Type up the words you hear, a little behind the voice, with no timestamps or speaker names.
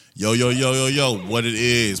Yo, yo, yo, yo, yo, what it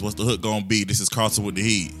is? What's the hook gonna be? This is Carlton with the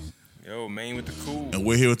Heat. Yo, Maine with the cool. And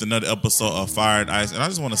we're here with another episode of Fire and Ice. And I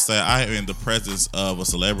just want to say I am in the presence of a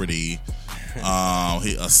celebrity,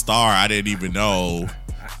 a star I didn't even know.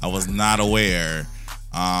 I was not aware.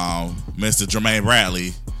 Mr. Jermaine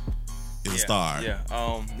Bradley is a star. Yeah.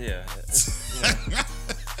 You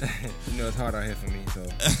know, it's hard out here for me. So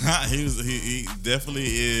he definitely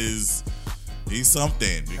is. He's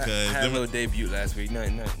something because I had a little debut last week. No.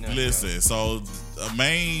 Listen, so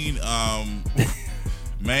Maine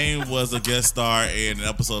was a guest star in an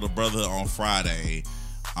episode of Brother on Friday.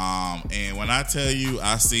 And when I tell you,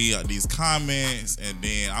 I see these comments, and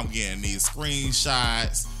then I'm getting these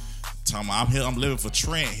screenshots. Talking about I'm living for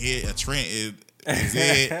Trent here. Trent is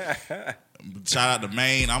it. Shout out to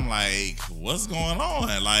Maine. I'm like, what's going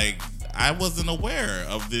on? Like, I wasn't aware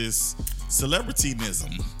of this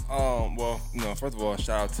celebrityism. Well, first of all,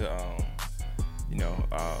 shout out to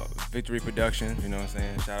Victory Productions. You know what I'm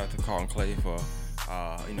saying? Shout out to Carlton Clay for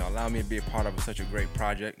allowing me to be a part of such a great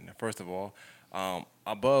project. First of all,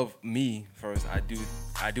 above me, first, I do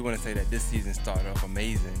want to say that this season started off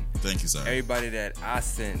amazing. Thank you, sir. Everybody that I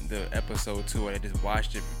sent the episode to, or that just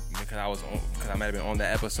watched it because I might have been on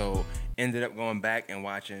that episode, ended up going back and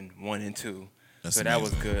watching 1 and 2. That's so amazing.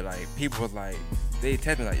 that was good. Like, people was like, they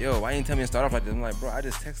text me like, yo, why you didn't tell me to start off like this? I'm like, bro, I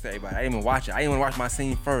just texted everybody. I didn't even watch it. I didn't even watch my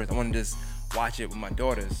scene first. I want to just watch it with my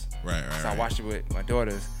daughters. Right. So I watched it with my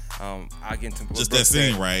daughters. I get into just that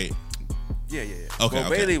scene, right? Yeah. Okay. Well,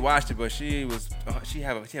 Bailey watched it, but she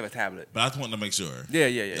have a tablet. But I just wanted to make sure. Yeah.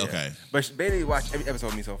 Okay. But Bailey watched every episode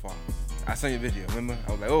of me so far. I saw your video, remember?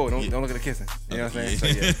 I was like, oh, don't look at the kissing. You know what I'm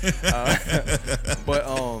saying? Yeah. So, but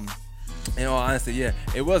in all honesty, yeah,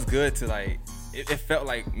 it was good to like. It felt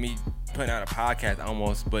like me putting out a podcast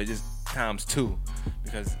almost, but just times 2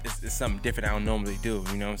 because it's something different I don't normally do.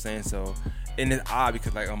 You know what I'm saying? So, and it's odd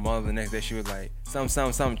because like on mother the next day she was like some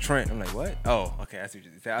Trent. I'm like, what? Oh, okay, I see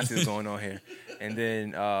what's going on here. And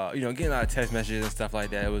then getting a lot of text messages and stuff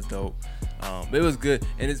like that. It was dope. But it was good.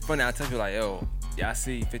 And it's funny. I tell you like, yo, yeah, I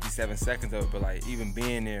see 57 seconds of it, but like even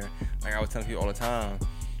being there, like I was telling people all the time.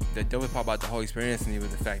 The dopest part about the whole experience to me was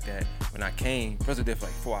the fact that when I came, first I did for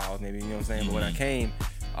like 4 hours maybe, you know what I'm saying? Mm-hmm. But when I came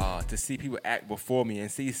to see people act before me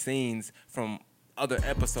and see scenes from other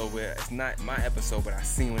episodes where it's not my episode, but I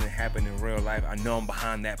seen when it happened in real life. I know I'm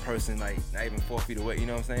behind that person, like not even 4 feet away, you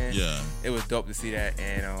know what I'm saying? Yeah. It was dope to see that.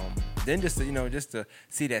 And then just to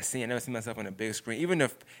see that scene, I never seen myself on a big screen.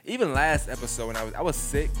 Even last episode when I was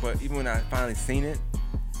sick, but even when I finally seen it,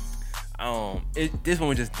 this one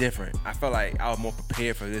was just different. I felt like I was more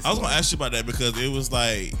prepared for this. I was going to ask you about that because it was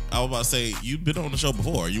like, I was about to say, you've been on the show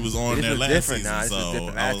before. You was on there last season. This was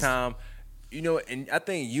different. Last time, and I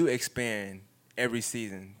think you expand every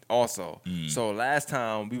season also. So last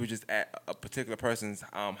time, we were just at a particular person's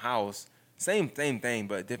house. Same thing,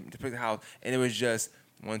 but different house. And it was just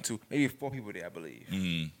 1, 2, maybe 4 people there, I believe.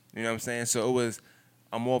 Mm-hmm. You know what I'm saying? So it was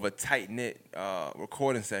a more of a tight-knit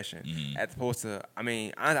recording session as opposed to, I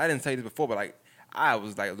didn't tell you this before, but like I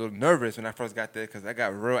was like a little nervous when I first got there because I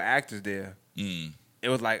got real actors there. It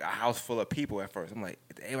was like a house full of people at first. I'm like,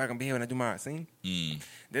 is everybody going to be here when I do my scene?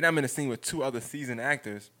 Then I'm in a scene with 2 other seasoned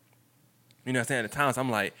actors, you know what I'm saying, at the time. So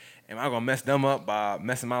I'm like, am I going to mess them up by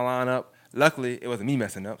messing my line up? Luckily, it wasn't me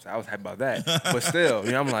messing up, so I was happy about that. But still,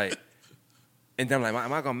 I'm like, and then I'm like,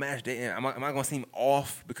 am I going to match dating? Am I going to seem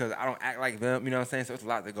off because I don't act like them? You know what I'm saying? So it's a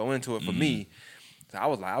lot to go into it for me. So I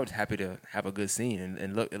was happy to have a good scene and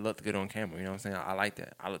it looked good on camera. You know what I'm saying? I like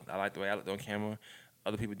that. I like the way I looked on camera.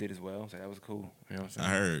 Other people did as well, so that was cool. You know what I'm saying?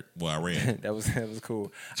 I heard. Well, I read. that was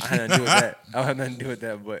cool. I had nothing to do with that. I had nothing to do with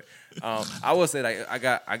that, but I will say like I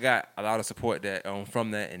got a lot of support that from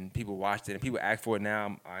that, and people watched it and people asked for it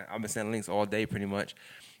now. I've been sending links all day pretty much.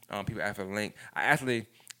 People ask for the link.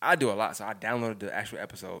 I do a lot, so I downloaded the actual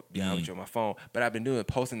episode, on my phone. But I've been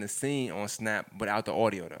posting the scene on Snap without the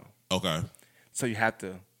audio though. Okay. So you have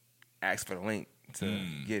to ask for the link to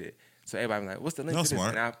get it. So everybody was like, what's the link That's to this?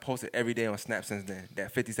 smart. And I posted every day on Snap since then.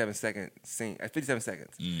 That 57-second scene, 57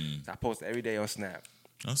 seconds. So I posted every day on Snap.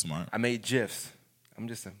 That's smart. I made GIFs. I'm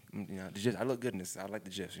just, the GIFs. I look good in this. I like the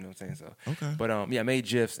GIFs, you know what I'm saying? So, Okay. But I made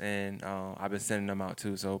GIFs and I've been sending them out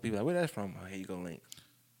too. So people are like, where that's from? Oh, here you go, link.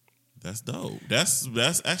 That's dope. That's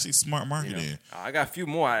actually smart marketing. I got a few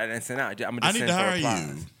more I didn't send out. I need to hire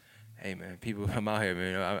you. Hey man, people, I'm out here,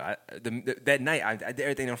 man. That night, I did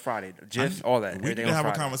everything on Friday, GIFs, all that. We need everything to on have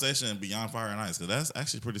Friday. a conversation beyond Fire and Ice because that's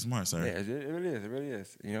actually pretty smart, sir. Yeah, it really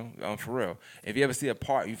is. For real. If you ever see a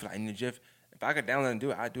part, you feel like I need a GIF. If I could download and do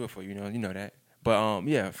it, I'd do it for you. You know that. But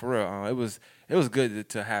for real, it was good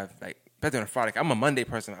to have like especially on a Friday. I'm a Monday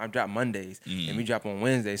person. I drop Mondays, and we drop on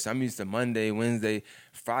Wednesdays. So I'm used to Monday, Wednesday.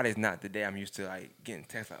 Friday's not the day I'm used to like getting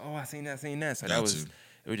texts like, oh, I seen that. So Got you.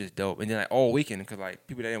 it was just dope. And then like all weekend, because like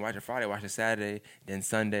people that didn't watch it Friday watch it Saturday, then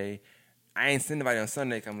Sunday. I ain't seen nobody on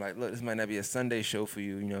Sunday. I'm like, look, this might not be a Sunday show for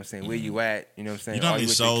you. You know what I'm saying? Where you at? You know what I'm saying? You know how Are many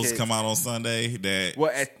with your shows kids? come out on Sunday that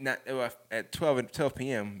Well, at 12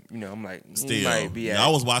 p.m., you know, I'm like, you still? might be at. I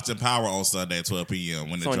was watching Power on Sunday at 12 p.m.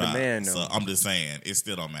 when it It's on dropped. demand, though. So I'm just saying, it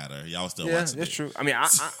still don't matter. Y'all still Yeah, watching that's it. true. I mean,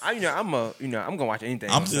 I'm gonna watch anything.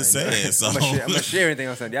 I'm on just Sunday. saying, so- I'm gonna share anything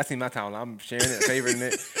on Sunday. I see my timeline. I'm sharing it, favoriting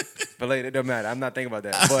it. But later, it doesn't matter. I'm not thinking about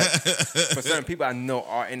that. But for certain people I know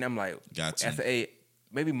are, and I'm like, Gotcha. after 8,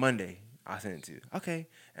 maybe Monday, I'll send it to you. Okay,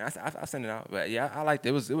 and I send it out. But yeah, I liked it.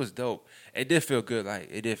 It was dope. It did feel good.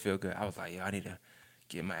 It did feel good. I was like, yo, I need to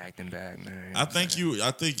get my acting back, man. You know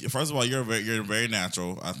I think first of all, you're very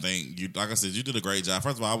natural. I think you, like I said, you did a great job.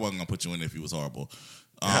 First of all, I wasn't gonna put you in if you was horrible.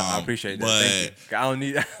 I appreciate that. Thank you. I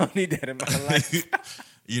don't need that in my life.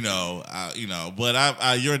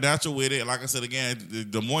 But you're natural with it. Like I said again,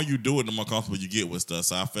 the more you do it, the more comfortable you get with stuff.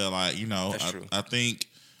 So I feel like That's true. I think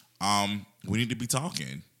we need to be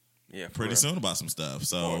talking Yeah, for pretty real. soon about some stuff.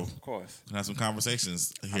 So Of course. have some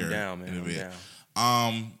conversations here I'm down, man. in a I'm bit.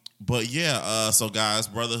 down. But yeah, so guys,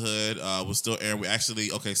 Brotherhood was still airing. We actually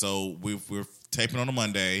so we're taping on a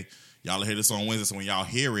Monday. Y'all will hear this on Wednesday. So when y'all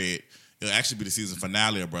hear it, it'll actually be the season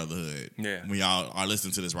finale of Brotherhood. Yeah. When y'all are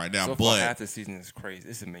listening to this right now. So but far, half the season is crazy.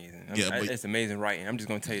 It's amazing. Yeah, It's amazing writing. I'm just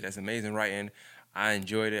gonna tell you that's amazing writing. I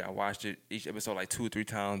enjoyed it. I watched it each episode like 2 or 3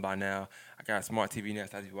 times by now. I got a smart TV now,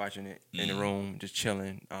 so I be watching it in the room, just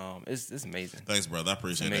chilling. It's amazing. Thanks, brother. I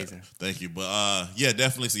appreciate it. amazing. Thank you. But yeah,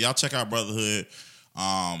 definitely. So y'all check out Brotherhood.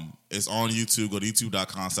 It's on YouTube. Go to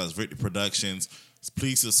youtube.com/Victory Productions.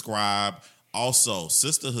 Please subscribe. Also,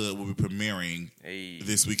 Sisterhood will be premiering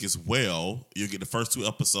this week as well. You'll get the first 2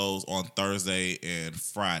 episodes on Thursday and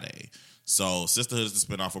Friday. So Sisterhood is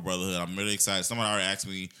the spinoff of Brotherhood. I'm really excited. Somebody already asked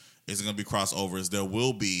me, is it going to be crossovers? There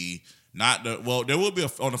will be. There will be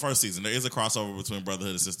on the first season. There is a crossover between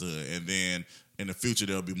Brotherhood and Sisterhood. And then in the future,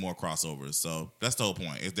 there'll be more crossovers. So that's the whole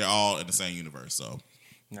point. They're all in the same universe. So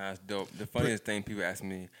Nah, it's dope. The funniest thing, people ask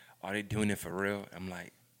me, are they doing it for real? I'm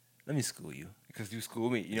like, let me school you. Because you school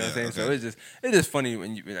me. You know what I'm saying? Okay. So it's just funny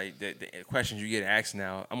when you like the questions you get asked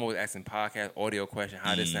now. I'm always asking podcast, audio question,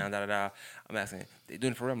 how this sound, da. I'm asking, they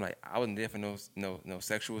doing it for real? I'm like, I wasn't there for no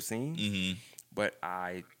sexual scenes. But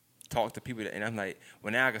I talk to people and I'm like,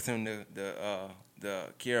 well, now I can send them the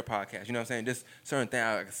Kiera podcast. You know what I'm saying? Just certain thing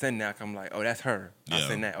I can send now. I'm like, oh, that's her. I'll Yeah.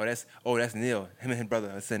 send that. Oh, that's Neil. Him and his brother.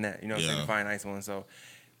 I'll send that. You know what I'm saying? Find a nice one. So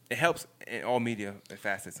it helps in all media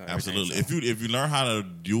facets. On absolutely. everything, so If you learn how to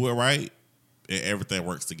do it right, everything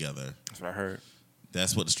works together. that's what I heard.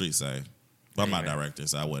 That's what the streets say. But I'm not a Amen. director,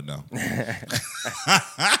 so I wouldn't know.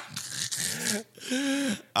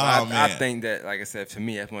 I think that, like I said, to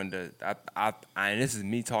me, that's one of the. And this is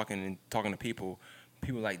me talking to people.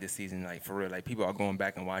 People like this season, like for real. Like people are going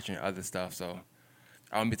back and watching other stuff. So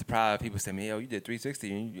I wouldn't be surprised if people say, "Man, yo, you did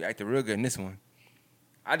 360 and you acted real good in this one."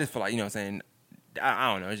 I just feel like, you know what I'm saying.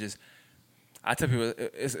 I don't know. It's just I tell people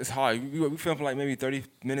it's hard. We film for like maybe 30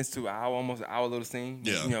 minutes to an hour, almost an hour little scene.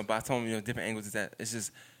 Yeah. You know, but I told them, different angles is that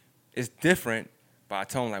it's different. But I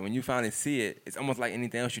told them, like, when you finally see it, it's almost like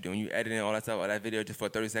anything else you do. When you edit in all that stuff, or that video just for a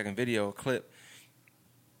 30-second video clip,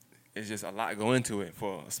 it's just a lot go into it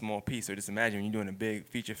for a small piece. So just imagine when you're doing a big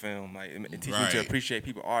feature film, like it teaches you to Right. appreciate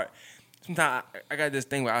people's art. Sometimes I got this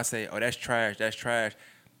thing where I say, oh, that's trash.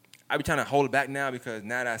 I be trying to hold it back now because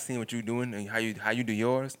now that I've seen what you're doing and how you do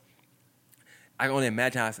yours, I can only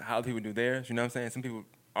imagine how other people do theirs. You know what I'm saying? Some people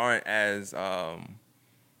aren't as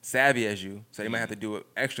savvy as you, so they might have to do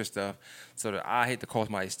extra stuff. So that I hate to call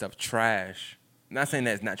my stuff trash. I'm not saying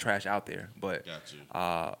that it's not trash out there, but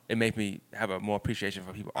Got it makes me have a more appreciation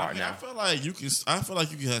for people's art now. I feel like you can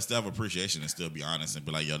still have appreciation and still be honest and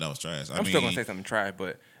be like, yo, that was trash. I'm still gonna say something trash,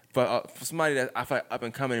 but for somebody that I feel like up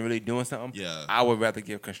and coming and really doing something, Yeah. I would rather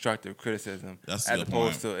give constructive criticism That's a as good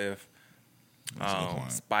opposed point. to if That's a good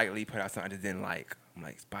point. Spike Lee put out something I just didn't like. I'm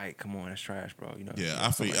like, Spike, come on, that's trash, bro. You know? Yeah,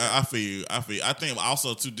 I feel you. I think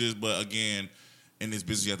also too this, but again, in this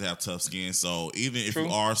business you have to have tough skin. So even if True. you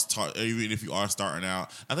are starting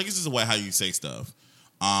out, I think it's just the way how you say stuff.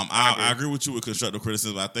 I agree with you with constructive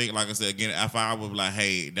criticism. I think, like I said again, if I would be like,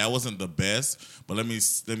 hey, that wasn't the best, but let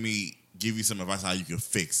me give you some advice how you can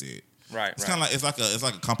fix it. Right. It's kind of like it's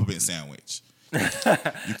like a compliment sandwich.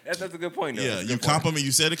 That's a good point, though. Yeah, That's a you good point. compliment.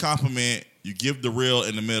 You said a compliment. You give the real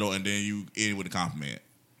in the middle, and then you end with a compliment.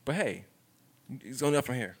 But hey, it's only up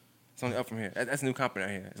from here. It's only up from here. That's a new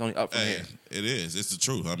compliment right here. It's only up from here. It is. It's the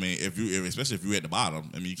truth. I mean, especially if you're at the bottom,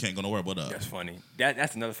 I mean, you can't go nowhere but up. That's funny.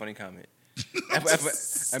 That's another funny comment.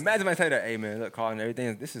 Imagine if I tell you that, hey man, look, Carl, and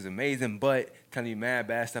everything, this is amazing, but telling you mad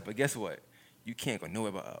bad stuff. But guess what? You can't go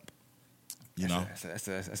nowhere but up.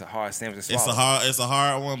 That's a hard sandwich to swallow. It's a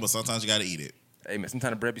hard one, but sometimes you got to eat it. Hey man,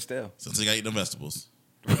 sometimes the bread be stale. Sometimes you got to eat the vegetables.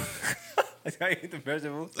 I eat the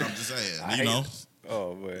vegetables. I'm just saying, you know.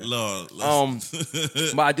 Oh man. Lord,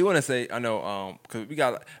 but I do want to say, I know, because we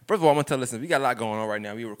got. First of all, I'm gonna tell listeners, we got a lot going on right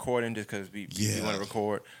now. We recording just because we want to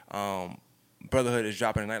record. Brotherhood is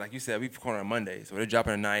dropping tonight, like you said. We recording on Monday, so they're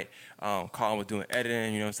dropping tonight. Colin was doing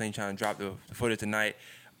editing, you know what I'm saying, trying to drop the footage tonight.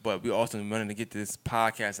 But we also wanted to get this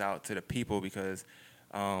podcast out to the people because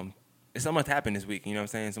it's so much happened this week. You know what I'm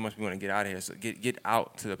saying? So much we want to get out of here. So get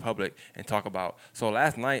out to the public and talk about. So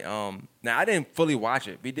last night, now I didn't fully watch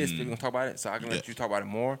it. We did speak and talk about it, so I can let you talk about it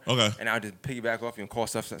more. Okay. And I'll just piggyback off you and call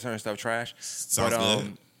certain stuff trash. Sounds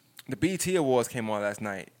good. The BET Awards came on last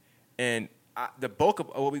night, and the bulk of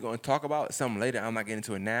what we're going to talk about is something later. I'm not getting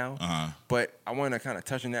into it now, but I want to kind of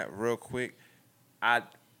touch on that real quick.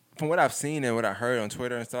 From what I've seen and what I heard on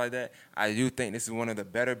Twitter and stuff like that, I do think this is one of the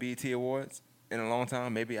better BET Awards in a long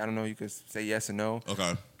time. Maybe, I don't know, you could say yes or no.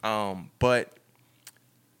 Okay. But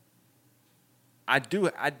I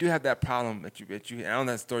do have that problem that you I don't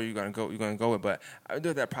know that story you're gonna go with, but I do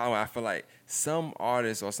have that problem where I feel like some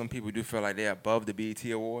artists or some people do feel like they're above the BET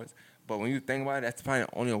Awards. But when you think about it, that's probably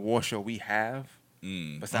the only award show we have.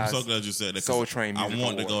 I'm so glad you said that. Soul Train Music I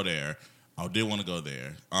wanted to go there. I did want to go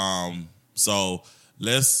there. So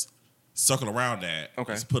let's circle around that.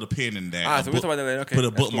 Okay. Let's put a pin in that. All right, so we'll talk about that later. Okay. Put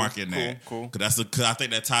a bookmark in that. Cool. Cause I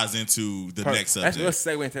think that ties into the next subject. Let's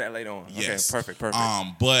segue into that later on. Yes. Okay,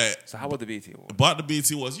 perfect. But so how about the BET Awards? About the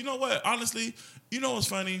BET Awards, you know what? Honestly, you know what's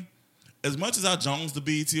funny? As much as I jones the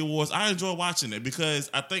BET Awards, I enjoy watching it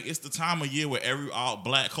because I think it's the time of year where all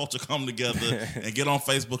black culture come together and get on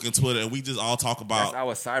Facebook and Twitter and we just all talk about. That's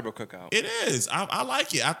our cyber cookout. It is. I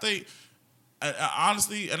like it. I think,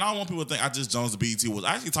 honestly, and I don't want people to think I just jones the BET Awards.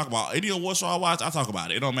 I actually talk about any award show I watch. I talk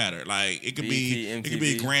about it. It don't matter. Like it could be MTV,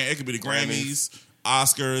 it could be the Grammys,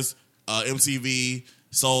 Oscars, MTV.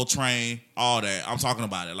 Soul Train, all that. I'm talking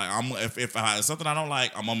about it. Like if it's something I don't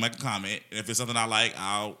like, I'm gonna make a comment. And if it's something I like,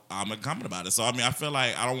 I'll make a comment about it. So I mean, I feel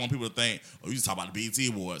like I don't want people to think, oh, you just talk about the BET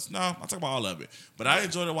Awards. No, I talk about all of it. But I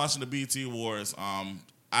enjoyed watching the BET Awards.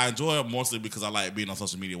 I enjoy it mostly because I like being on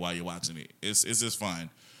social media while you're watching it. It's just fun.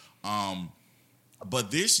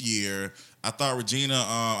 But this year, I thought Regina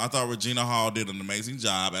Hall did an amazing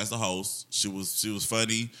job as the host. She was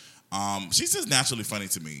funny. She's just naturally funny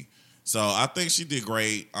to me. So I think she did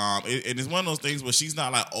great. And it's one of those things where she's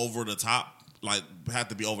not like over the top, like have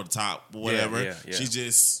to be over the top or whatever. Yeah. She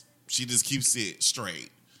just keeps it straight,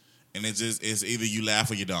 and it's either you laugh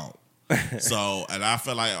or you don't. So, and I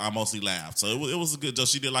felt like I mostly laughed. So it was a good joke.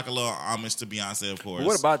 She did like a little homage to Beyonce, of course. But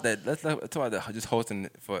what about that? Let's talk about just hosting,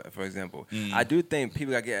 for example. I do think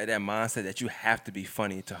people got to get that mindset that you have to be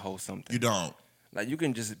funny to host something. You don't. Like you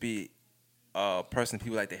can just be a person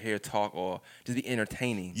people like to hear talk or just be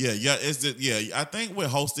entertaining. Yeah. I think with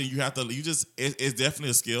hosting, you have to. It's definitely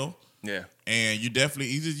a skill. Yeah. And you definitely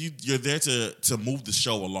you're there to move the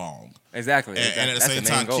show along. Exactly. And at the same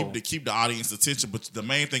time goal. keep the audience attention. But the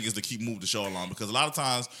main thing is to move the show along, because a lot of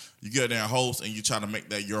times you get there and host and you try to make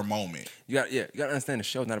that your moment. You got to understand the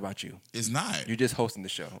show's not about you. It's not. You're just hosting the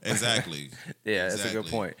show. Exactly. Yeah, that's a good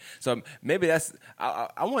point. So maybe that's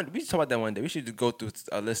we should talk about that one day. We should just go through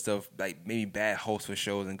a list of like maybe bad hosts for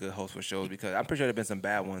shows and good hosts for shows, because I'm pretty sure there've been some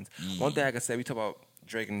bad ones. One thing I can say, we talked about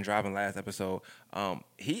Drake and Driving last episode.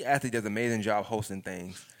 He actually does an amazing job hosting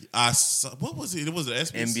things. What was it? It was the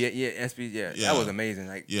SB. NBA, SB, yeah. That was amazing.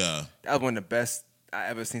 Like, yeah, that was one of the best I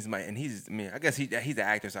ever seen somebody. And I guess he's an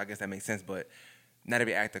actor, so I guess that makes sense. But not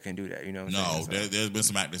every actor can do that, you know. No, there's been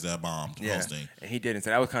some actors that bombed hosting, and he didn't. So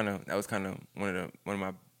that was kind of one of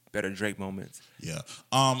my better Drake moments. Yeah.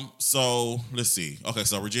 So let's see. Okay,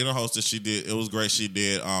 so Regina hosted. She did. It was great. She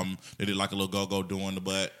did. They did like a little go doing the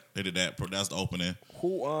butt. They did that. That's the opening.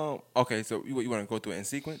 Who? Okay, so you want to go through it in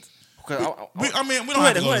sequence? We don't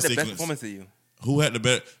have to go in sequence. Who had the best performance to you? Who had the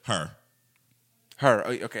best? Her.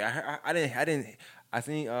 Okay. I didn't. I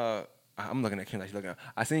seen. I'm looking at Kim like she's looking.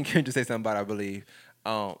 I seen Kim just say something about it, I believe.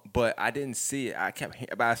 But I didn't see it.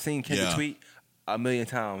 But I've seen Kim tweet a million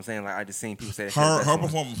times saying like I just seen people say that.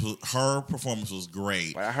 Her performance was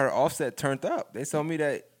great. But I heard Offset turned up. They told me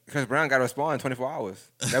that Chris Brown got to respond in 24 hours.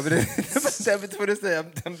 That's what Twitter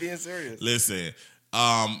said. I'm being serious. Listen.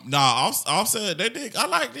 Offset, they did. I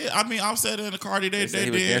liked it. I mean, Offset and the Cardi, they did.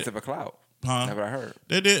 He was dancing for clout. Huh? That's what I heard.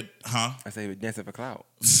 They did. Huh? I said he was dancing for clout.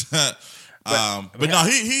 But no,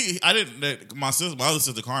 I didn't. My other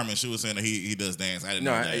sister Carmen, she was saying that he does dance. I didn't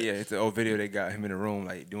know that. Yeah, it's an old video they got him in the room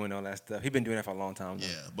like doing all that stuff. He's been doing that for a long time. Though.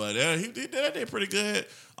 Yeah, but he did pretty good.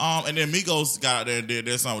 And then Migos got out there and did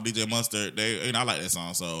their song with DJ Mustard. I like that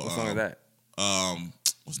song. So what song is that?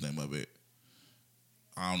 What's the name of it?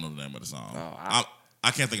 I don't know the name of the song. Oh,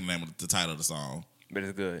 I can't think of the name of the title of the song. But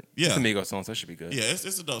it's good. Yeah, it's a Migos song, so it should be good. Yeah,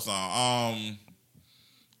 it's a dope song.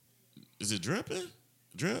 Is it Drippin'?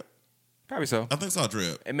 Drip? Probably so. I think it's all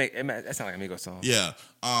Drip. That sounds like a Migos song. Yeah.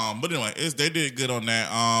 But anyway, they did good on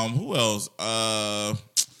that. Who else? I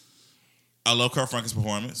love Kurt Franklin's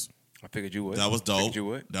performance. I figured you would. That was dope. I figured you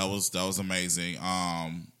would. That was amazing.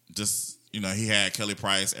 Just he had Kelly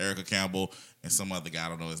Price, Erica Campbell, and some other guy. I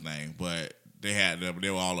don't know his name, but they had them.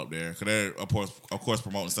 They were all up there because they're of course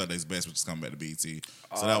promoting Sunday's Best, which is coming back to BET.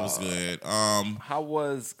 So that was good. How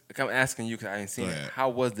was? I'm asking you because I ain't seen it. How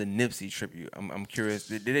was the Nipsey tribute? I'm curious.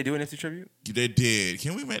 Did they do a Nipsey tribute? They did.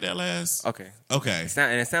 Can we make that last? Okay. Okay.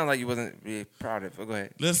 It sounds like you wasn't really proud of it. Go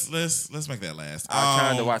ahead. Let's make that last. I was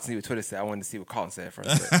trying to watch and see what Twitter said. I wanted to see what Colton said first.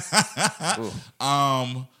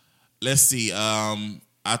 Let's see.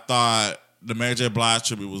 I thought the Mary J. Blige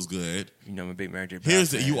tribute was good. I'm a big Mary J. Blige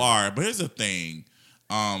fan. You are, but here's the thing.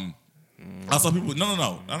 I saw people.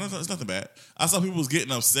 No. It's nothing bad. I saw people was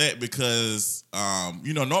getting upset because,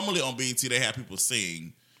 normally on BET they have people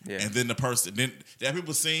sing, and then they have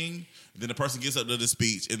people sing, then the person gets up to the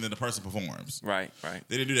speech, and then the person performs. Right.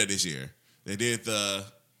 They didn't do that this year. They did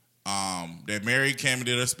that Mary came and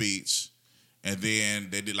did her speech, and then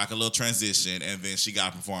they did like a little transition, and then she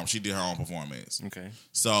got performed. She did her own performance. Okay.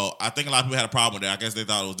 So I think a lot of people had a problem with that. I guess they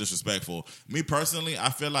thought it was disrespectful. Me personally, I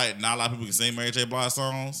feel like not a lot of people can sing Mary J. Blige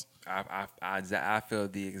songs. I feel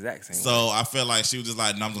the exact same way. So I feel like she was just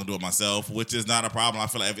like, no, I'm going to do it myself, which is not a problem. I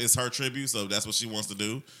feel like if it's her tribute, so that's what she wants to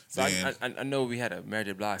do. So I know we had a Mary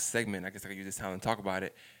J. Blige segment. I guess I could use this time to talk about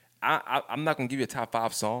it. I'm not going to give you a top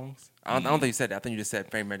 5 songs. I don't think you said that. I think you just said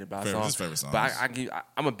favorite Mary J. Blige songs. Just favorite songs. But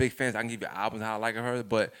I'm a big fan, so I can give you albums how I like her.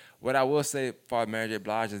 But what I will say for Mary J.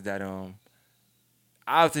 Blige is that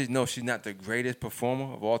obviously, no, she's not the greatest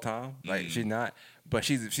performer of all time. Like, she's not. But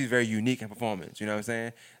she's very unique in performance. You know what I'm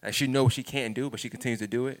saying? Like, she knows what she can't do, but she continues to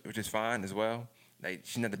do it, which is fine as well. Like,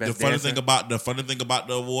 she's not the best dancer. The funny thing about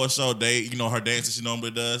the award show, her dances she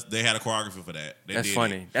normally does, they had a choreography for that. That's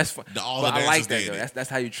funny. That's funny. I like that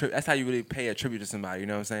though. That's how you really pay a tribute to somebody. You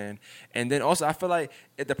know what I'm saying? And then also, I feel like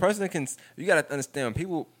if the person you gotta understand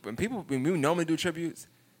when we normally do tributes,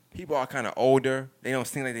 people are kind of older. They don't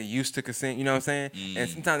sing like they used to sing. You know what I'm saying? And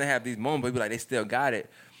sometimes they have these moments, but like they still got it.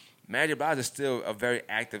 Mary J. Blige is still a very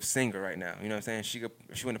active singer right now. You know what I'm saying?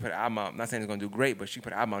 She wanted to put an album out. I'm not saying it's going to do great, but she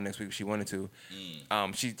put an album out next week if she wanted to.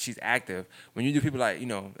 She's active. When you do people like,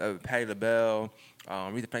 Patti LaBelle,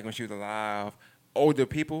 Aretha Franklin when she was alive, older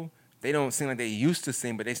people, they don't sing like they used to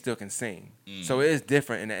sing, but they still can sing. So it is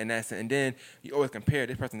different in that sense. And then you always compare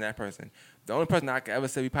this person to that person. The only person I could ever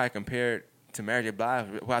say we probably compared to Mary J. Blige,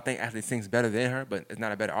 who I think actually sings better than her, but is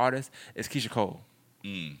not a better artist, is Keisha Cole.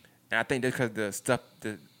 And I think that's because the stuff,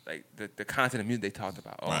 the content of music they talked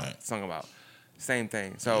about or sung about, same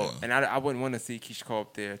thing. So, and I wouldn't want to see Keisha Cole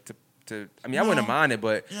up there I wouldn't have minded,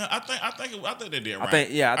 but yeah, I think they did right.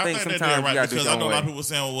 I think sometimes they did right because I know a lot of people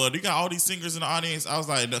saying, well, you got all these singers in the audience. I was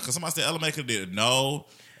like, no, because somebody said Ella May could did it. No,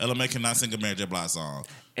 Ella May cannot sing a Mary J. Blige song.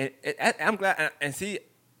 And I'm glad. And see,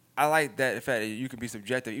 I like that the fact that you can be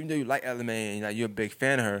subjective, even though you like Ella May and you're a big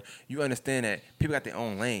fan of her. You understand that people got their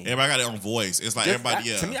own lane. Everybody got their own voice. It's like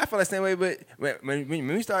everybody. To me, I feel the same way. But when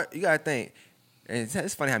we start, you gotta think. And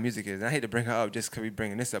it's funny how music is. And I hate to bring her up just because we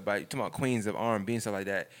bringing this up, but you talking about queens of R&B and stuff like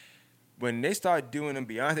that. When they start doing them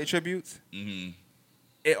Beyonce tributes,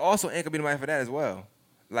 it also ain't gonna be nobody for that as well.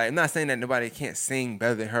 Like, I'm not saying that nobody can't sing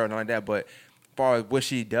better than her and all like that, but as far as what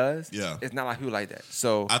she does, it's not like people like that.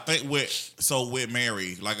 So I think with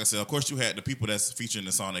Mary, like I said, of course you had the people that's featuring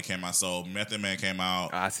the song that came out. So Method Man came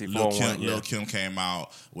out. I see. Lil Kim came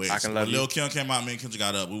out. When Lil Kim came out, me and Kendra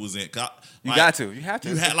got up. We was in. You have to. You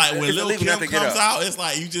had like when Lil Kim comes out, it's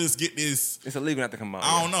like you just get this. It's illegal not to come out.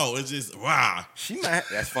 I don't know. It's just wow. She might.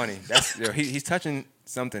 That's funny. That's he's touching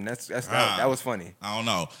something. That was funny. I don't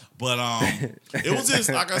know, but it was just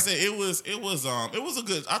like I said. It was a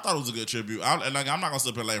good. I thought it was a good tribute. I'm not gonna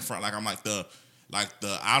sit there in front like I'm like the.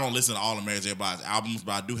 I don't listen to all of Mary J. Blige albums,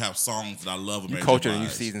 but I do have songs that I love of Mary J. Blige. Culture and you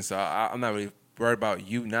season, so I'm not really worried about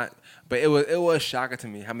you not. But it was shocking to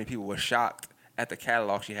me how many people were shocked at the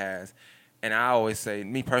catalog she has. And I always say,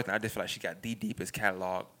 me personally, I just feel like she got the deepest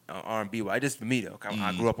catalog R&B. Well, just for me though,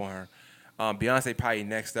 I grew up on her. Beyonce probably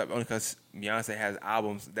next up, only because Beyonce has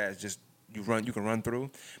albums that's just you can run through.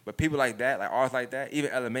 But people like that, like artists like that, even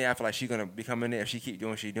Ella May, I feel like she's gonna be coming there if she keep doing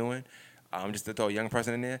what she's doing. just to throw a young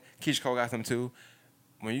person in there. Keisha Cole got some too.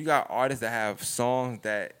 When you got artists that have songs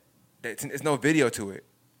that it's no video to it,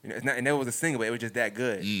 you know, it's not, and it was a single, but it was just that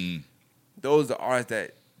good. Those are artists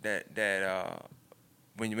that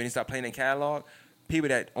when you start playing in catalog, people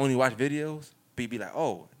that only watch videos be like,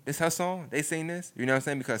 oh, this her song? They sing this? You know what I'm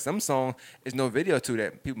saying? Because some songs there's no video to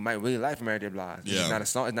that people might really like from Mary J. Blige. Yeah. It's not a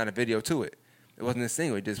song. It's not a video to it. It wasn't a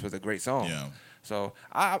single. It just was a great song. Yeah. So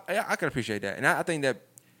I can appreciate that, and I think that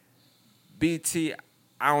BT.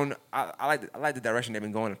 I like the direction they've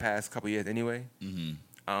been going the past couple years anyway.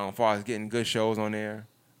 As far as getting good shows on there,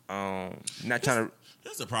 not trying to.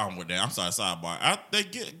 There's a problem with that. I'm sorry, sidebar. They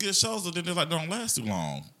get good shows, but then they don't last too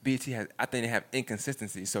long. BT has. I think they have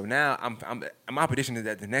inconsistency. So now my prediction is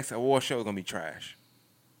that the next award show is gonna be trash.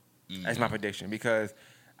 That's my prediction because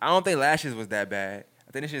I don't think last year's was that bad.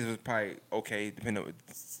 I think this year's was probably okay, depending on.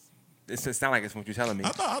 It sounds like it's what you're telling me. I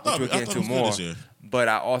thought we'll get into it was more. good this year. But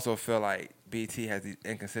I also feel like BT has these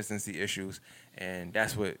inconsistency issues, and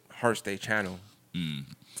that's what hurts their channel.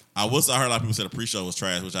 I heard a lot of people say the pre-show was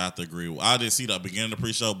trash, which I have to agree with. I didn't see the beginning of the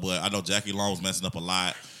pre-show, but I know Jackie Long was messing up a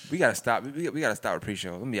lot. We gotta stop. We gotta stop with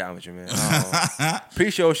pre-show. Let me be honest with you, man.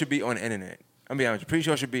 Pre-show should be on the internet. I'm be honest with you.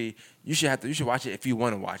 Pre-show should be. You should watch it if you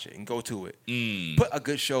want to watch it and go to it. Put a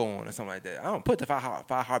good show on or something like that. I don't put the five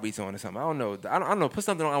heartbeats on or something. I don't know. I don't know. Put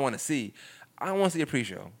something on I want to see. I don't want to see a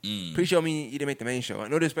pre-show. Pre-show mean you didn't make the main show.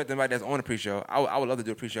 No disrespect to anybody that's on the pre-show. I would love to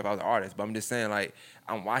do a pre-show if I was an artist, but I'm just saying like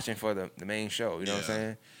I'm watching for the main show. You know what I'm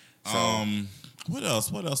saying? So, What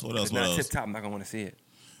else? It's not tip top. I'm not gonna want to see it.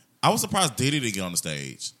 I was surprised Diddy didn't get on the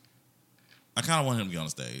stage. I kind of wanted him to get on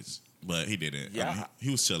the stage, but he didn't. Yeah. I mean,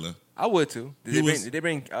 he was chilling. I would too. Did they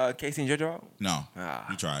bring Casey and JoJo out? No,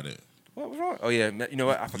 he tried it. What was wrong? Oh yeah, you know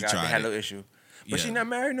what? I forgot they had a little issue. But she not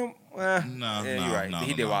married no. No, you're right. No,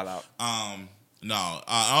 he did wild out. No,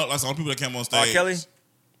 that's all the people that came on stage. R. Kelly?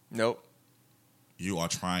 Nope. You are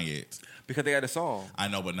trying it. Because they got a song. I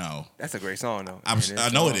know, but no. That's a great song though. I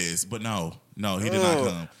know it is, but no, he did not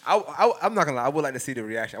come. I'm not gonna lie. I would like to see the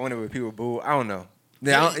reaction. I wonder if people boo. I don't know.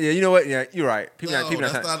 Yeah, you know what? Yeah, you're right. People not.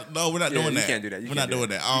 We're not doing that. You can't do that. We're not doing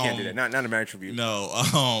that. You can't do that. Not a marriage tribute.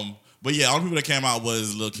 No. But yeah, all the people that came out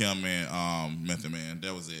was Lil Kim and Method Man.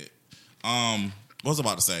 That was it. What was I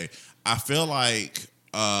about to say? I feel like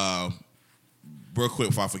real quick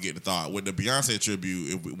before I forget the thought, with the Beyonce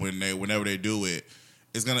tribute, whenever they do it,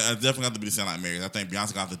 it's gonna definitely have to be the Sound Like Marys. I think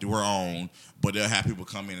Beyonce gonna have to do her own, but they'll have people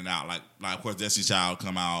come in and out. Like of course Destiny Child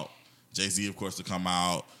come out, Jay-Z of course to come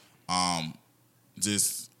out.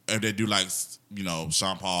 Just if they do like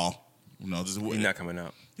Sean Paul, just He's not coming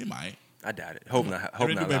out. He might. I doubt it. Hope not. Hope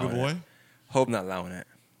not baby allowing boy. that. Hope not allowing that.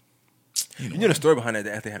 You know the story behind that?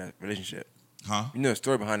 They actually had a relationship. Huh? You know the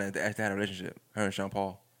story behind that? They actually had a relationship. Her and Sean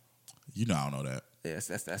Paul. I don't know that. Yes,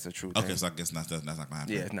 that's a true thing. thing. So I guess that's not gonna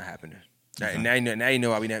happen. Yeah, it's not happening. Okay. Now you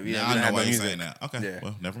know why we don't have no music. Saying that. Okay, yeah.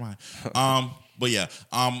 Well, never mind. But yeah,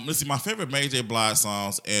 let's see. My favorite Mary J. Blige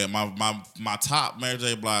songs, and my top Mary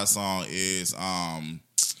J. Blige song is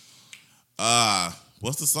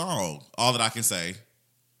what's the song? All That I Can Say.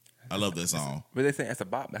 I love that song. But they say that's a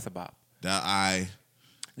bop. That's a bop.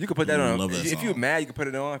 You can put that on. If you're mad, you can put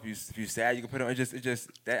it on. If you sad, you can put it on. It's just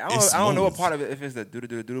that. I don't know what part of it. If it's the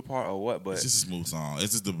do part or what, but it's just a smooth song.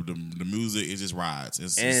 It's just the music. It just rides.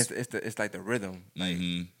 It's like the rhythm. Like,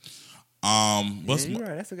 you're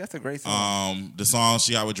right. That's a great song. The song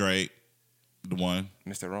she got with Drake, the one.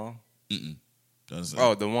 Mr. Wrong.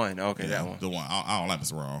 The one. Okay, yeah, that one. The one. I don't like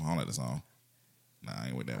Mr. Wrong. I don't like the song. Nah, I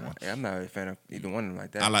ain't with that one. Yeah, I'm not a fan of either one of them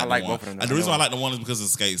like that. I like both of them. The reason why I like the one is because of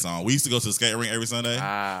the skate song. We used to go to the skate ring every Sunday,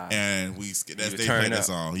 and they played that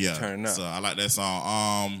song. Yeah, so I like that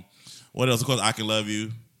song. What else? Of course, I Can Love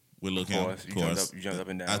You with Lil Kim. Of course, you jumped up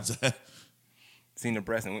and down. Seen the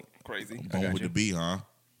breast and went crazy. Born with the B, huh?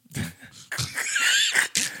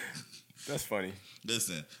 That's funny.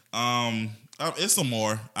 Listen, it's some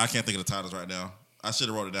more. I can't think of the titles right now. I should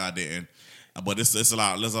have wrote it down. I didn't. But it's a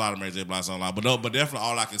lot. There's a lot of Mary J. Blige songs. But definitely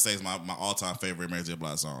all I can say is my all-time favorite Mary J.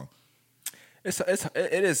 Blige song.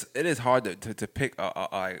 It is hard to pick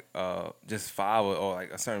just five or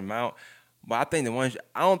like a certain amount. But I think the ones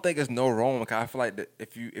I don't think there's no wrong because I feel like that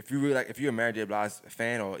if you really like if you're a Mary J. Blige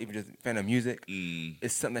fan or even just a fan of music,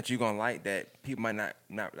 it's something that you're gonna like that people might not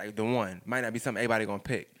like. The one might not be something everybody gonna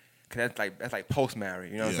pick because that's like post Mary.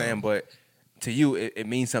 You know what I'm saying? But to you, it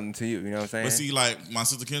means something to you. You know what I'm saying? But see, like my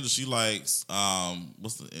sister Kendra, she likes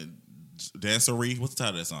what's the Dancery? What's the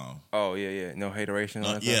title of that song? Oh yeah, No Hateration.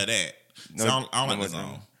 Yeah, that. No, so I don't like that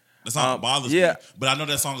song. The song bothers me, but I know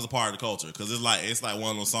that song is a part of the culture because it's like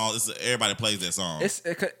one of those songs. Everybody plays that song.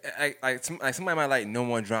 Like somebody might like No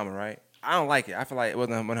More Drama, right? I don't like it. I feel like it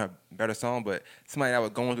wasn't one of her better song, but somebody that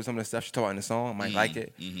was going through some of the stuff she talked about in the song might like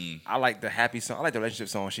it. Mm-hmm. I like the happy song. I like the relationship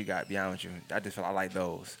song she got, be honest with you. I just feel I like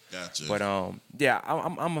those. Gotcha. But yeah,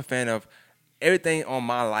 I'm a fan of Everything on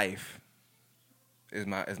My Life is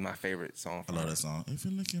my favorite song. I love that song. If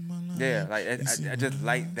you look at my life. Yeah, like I just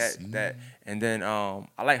like that. And then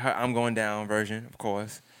I like her I'm Going Down version, of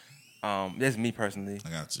course. That's me personally. I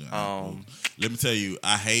got you. Cool. Let me tell you,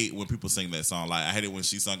 I hate when people sing that song. Like I hate it when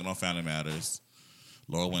she sung it on Family Matters.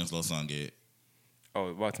 Laura Winslow sung it.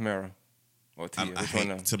 Oh, well, Tamara. Or Tia. I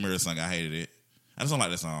hate Tamara's song. I hated it. I just don't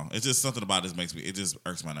like that song. It's just something about this it just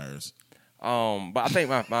irks my nerves. But I think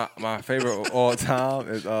my favorite of all time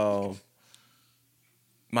is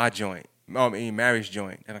My Joint. Mary's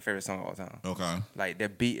Joint. That's my favorite song of all time. Okay. Like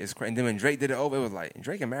that beat is crazy. And then when Drake did it over, it was like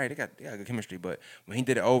Drake and Mary, they got good chemistry. But when he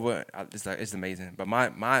did it over, it's amazing. But my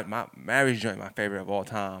Mary's Joint, my favorite of all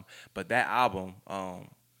time. But that album, I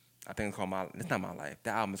think it's called It's not My Life.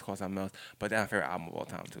 That album is called something else. But that's my favorite album of all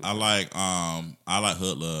time too. I like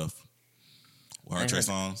Hood Love. With her Trey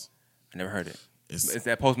Songz. I never heard it. Is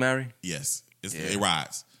that Post Mary? Yes. It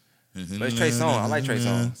rides. But it's Trey Songz. I like Trey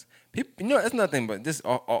Songz. People, that's nothing but just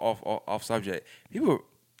off subject. People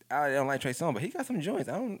out there don't like Trey Songz, but he got some joints.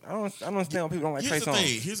 I don't understand why people don't like Trey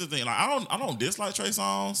Songz. Here's the thing. Like I don't dislike Trey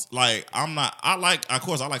Songz. Like I like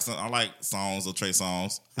songs of Trey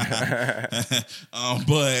Songz.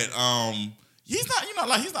 But he's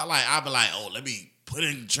not like I'll be like, oh, let me put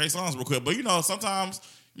in Trey Songz real quick. But sometimes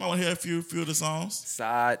you might want to hear a few of the songs.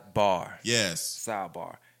 Sidebar. Yes.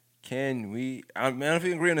 Sidebar. Can we? I don't know if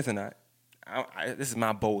you agree on this or not. This is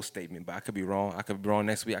my bold statement, but I could be wrong. I could be wrong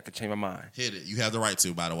next week. I could change my mind. Hit it. You have the right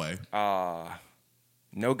to, by the way.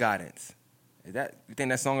 No Guidance. You think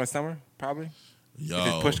that song of the summer? Probably. Yo, if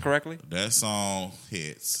it's pushed correctly. That song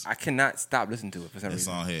hits. I cannot stop listening to it for some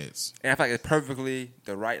reason. That song hits. And I feel like it's perfectly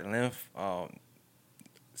the right length,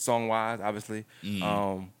 song wise, obviously.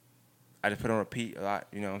 I just put it on repeat a lot.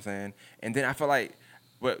 You know what I'm saying? And then I feel like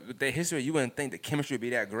with the history, you wouldn't think the chemistry would be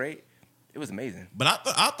that great. It was amazing. But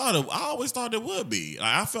I always thought it would be.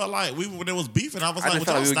 Like, I felt like when it was beefing, I was like,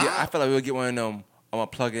 I felt like we would get one of them. I'm gonna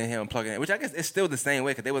plug in here and plug in, which I guess it's still the same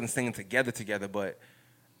way because they wasn't singing together. But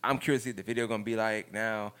I'm curious to see what the video gonna be like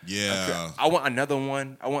now. Yeah. I want another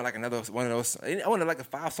one. I want like another one of those. I want like a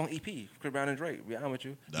 5-song EP, Chris Brown and Drake. To be honest with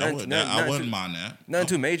you. I wouldn't mind that. Nothing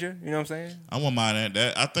too major. You know what I'm saying? I wouldn't mind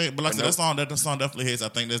that. I think, but like I said, that song definitely hits. I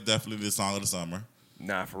think that's definitely the song of the summer.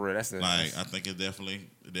 Nah, for real. I think it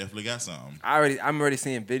definitely got something. I'm already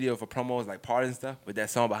seeing video for promos like parties and stuff with that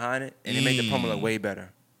song behind it, and it make the promo look way better.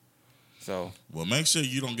 So, well, make sure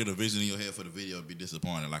you don't get a vision in your head for the video and be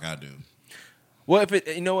disappointed like I do. Well,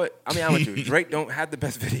 you know what? I mean, I'm with you. Drake don't have the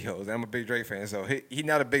best videos. I'm a big Drake fan, so he's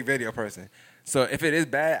not a big video person. So if it is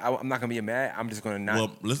bad, I'm not gonna be mad. I'm just gonna never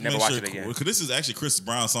watch it again. Because this is actually Chris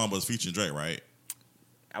Brown's song, but it's featuring Drake, right?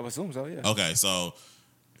 I would assume so. Yeah. Okay, so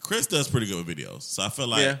Chris does pretty good with videos. So I feel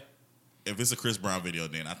like if it's a Chris Brown video,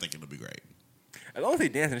 then I think it'll be great. As long as he's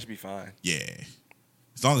dancing, it should be fine. Yeah.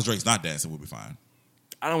 As long as Drake's not dancing, we'll be fine.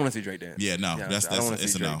 I don't want to see Drake dance. Yeah, no. It's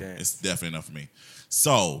a no. Dance. It's definitely enough for me.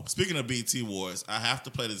 So, speaking of BT Awards, I have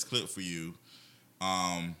to play this clip for you.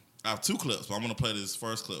 I have two clips, but I'm going to play this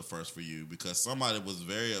first clip first for you because somebody was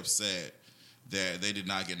very upset that they did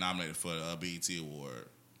not get nominated for a BT Award.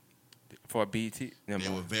 For a BT? They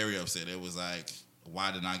were very upset. It was like,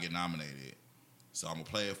 why did I get nominated? So I'm going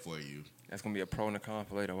to play it for you. That's going to be a pro and a con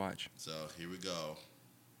for later. Watch. So here we go.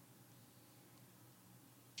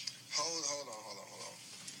 Hold on.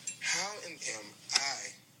 How am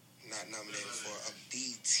I not nominated for a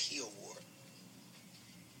BT Award?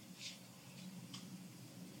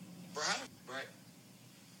 Bro, right?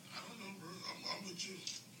 I don't know, bro. I'm with you.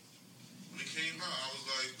 When it came out, I was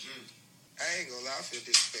like, I ain't gonna lie, I feel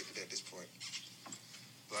disrespected at this point.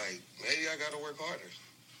 Like, maybe I gotta work harder.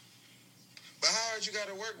 But how hard you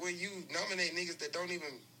gotta work when you nominate niggas that don't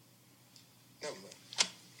even... Never mind.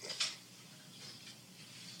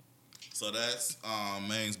 So that's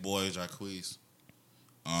Mang's boy, Jacquees.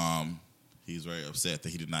 He's very upset that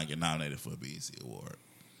he did not get nominated for a BET Award.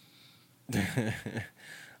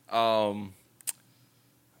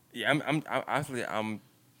 Yeah, I'm honestly,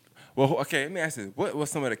 well, okay, let me ask you, what were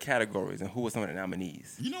some of the categories and who were some of the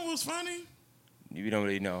nominees? You know what's funny? You don't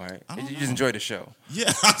really know, right? You know. just enjoyed the show.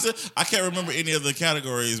 Yeah, I can't remember any of the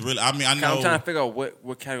categories. Really, I mean, I know. I'm trying to figure out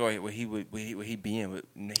what category would he be in.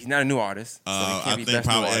 He's not a new artist, so he can't I be think best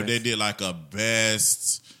probably new if artist. they did like a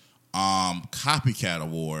best copycat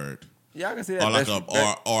award. Yeah, I can see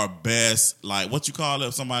that. Or best, like what you call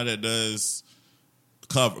it? Somebody that does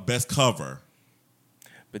best cover.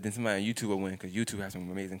 But then somebody on YouTube will win because YouTube has some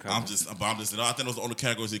amazing covers. I think those are the only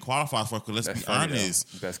categories he qualifies for. Cause let's That's be funny,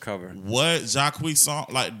 honest. though. Best cover. What Jacquees song?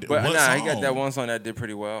 Like, But what nah, song? he got that one song that did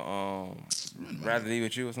pretty well. Rather Be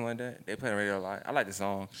With You or something like that. They play on the radio a lot. I like the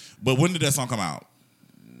song. But when did that song come out?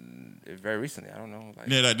 Very recently. I don't know. Like,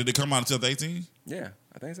 Yeah, like, did it come out in 2018? yeah,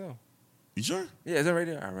 I think so. You sure? Yeah, is that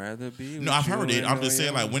radio? I'd rather be with No, I've you heard it. and I'm know just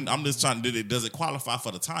saying, you- like, when I'm just trying. Does it qualify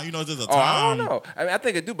for the time? You know, there's a time. Oh, I don't know. I mean, I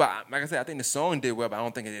think it do, but like I said, I think the song did well, but I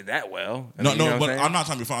don't think it did that well. I mean, you know what but I'm I'm not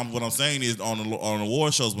trying to be funny. What I'm saying is on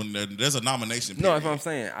award shows when there's a nomination. No, that's what I'm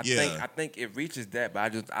saying. Yeah. I think it reaches that, but I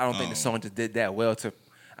don't think the song just did that well.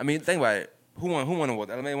 I mean, think about it. Who won an award?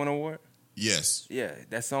 LMA won an award. Yes. Yeah,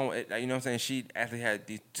 that song. You know what I'm saying? She actually had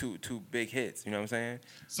these two big hits. You know what I'm saying?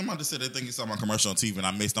 Somebody just said they think it's on my commercial on TV, and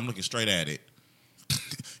I missed. I'm looking straight at it.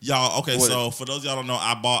 Y'all, okay, What? so for those of y'all don't know,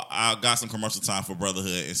 I got some commercial time for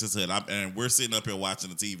Brotherhood and Sisterhood, and we're sitting up here watching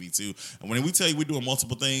the TV too. And when we tell you we're doing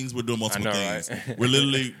multiple things, we're doing multiple things. Right? We're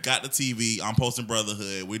literally got the TV. I'm posting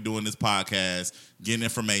Brotherhood. We're doing this podcast, getting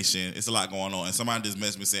information. It's a lot going on. And somebody just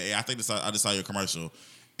messaged me and said, "Hey, I think I just saw your commercial,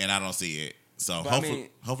 and I don't see it." So But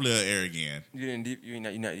hopefully it'll air again. You're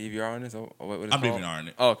not DVR on this? Or what it's I'm called? DVRing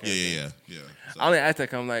it. Oh, okay. Yeah. So, I only asked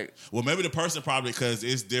that 'cause I'm like, well, maybe the person probably because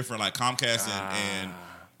it's different. Like Comcast and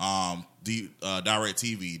the Direct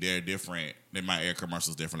TV, they're different. They might air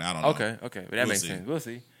commercials differently. I don't know. okay, but that We'll makes see. sense. We'll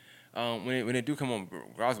see. When they do come on,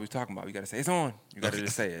 regardless of what we're talking about, you gotta say it's on. You gotta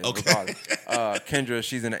just say it. Okay. Regardless. Kendra,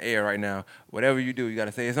 she's in the air right now. Whatever you do, you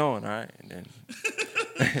gotta say it's on. All right, and then.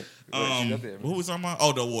 She's up there. What was talking about?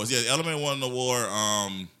 Oh, the awards. Yeah, Element won an award.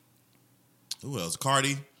 Who else?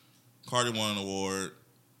 Cardi won an award.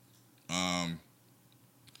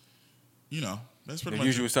 That's pretty The much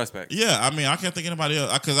usual suspect. Yeah, I mean, I can't think of anybody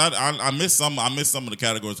else because I missed some. I missed some of the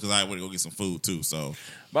categories because I went to go get some food too. So,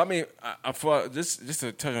 But I mean, for just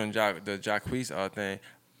to touch on the Jacquees thing.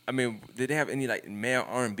 I mean, did they have any like male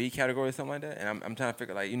R&B category or something like that? And I'm trying to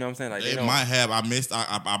figure, like, you know what I'm saying? Like, they don't- might have. I missed.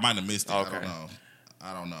 I might have missed it. Okay.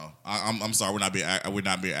 I don't know. I'm sorry. We're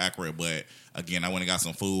not being accurate. But again, I went and got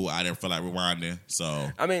some food. I didn't feel like rewinding. So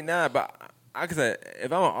I mean, nah, but like I said,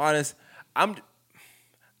 if I'm an artist,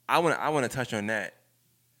 I want to touch on that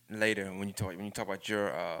later when you talk about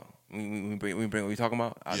your we bring what we talking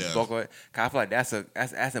about the Yeah. vocal. 'Cause I feel like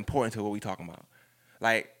that's important to what we talking about.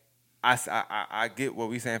 Like I get what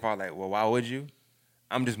we saying for, like, well, why would you?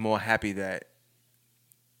 I'm just more happy that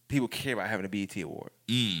people care about having a BET award.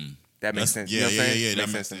 That makes sense. Yeah, You know what I'm saying? yeah. That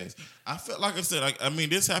Makes makes sense to me. sense. I felt like I said, I mean,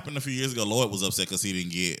 this happened a few years ago. Lloyd was upset because he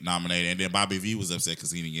didn't get nominated, and then Bobby V was upset because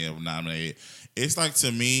he didn't get nominated. It's like,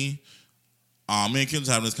 to me, me and Kendra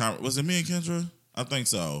having this conversation. Was it me and Kendra? I think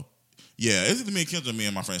so. Yeah, it's either me and Kendra, me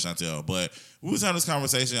and my friend Chantel. But we was having this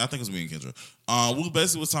conversation. I think it was me and Kendra. We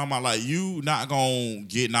basically was talking about, like, you not gonna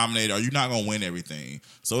get nominated or you not gonna win everything.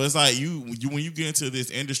 So it's like you when you get into this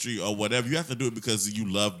industry or whatever, you have to do it because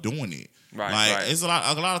you love doing it. Right, Like, right. it's a lot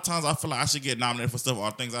of times I feel like I should get nominated for stuff or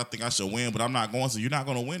things I think I should win, but I'm not going. So you're not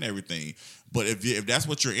going to win everything. But if that's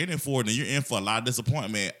what you're in it for, then you're in for a lot of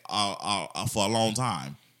disappointment for a long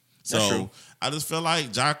time. So That's true. I just feel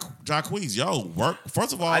like Jacquees, work.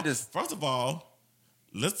 First of all,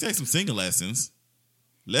 let's take some singing lessons.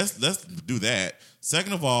 Let's do that.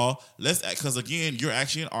 Second of all, because again, you're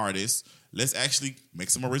actually an artist. Let's actually make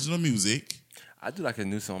some original music. I do like a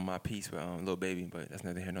new song, My Peace, with Lil Baby, but that's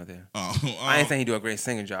neither here nor there. I I ain't saying he do a great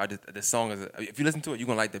singing job. The song is, if you listen to it, you're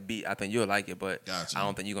gonna like the beat. I think you'll like it, but Gotcha. I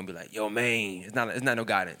don't think you're gonna be like, yo, man. It's not no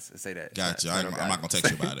guidance to say that. Gotcha. It's I'm not gonna text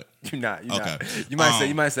you about it. You're not. Okay. You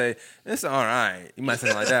might say it's all right. You might say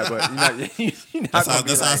something like that, but you're not That's gonna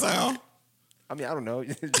be how I like, sound. I mean, I don't know.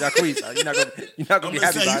 Jacquees, you're not gonna be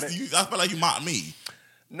happy about it. I feel like you mock me.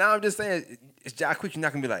 No, I'm just saying, it's Jacquees. You're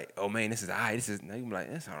not gonna be like, oh man, this is all right. No, you can be like,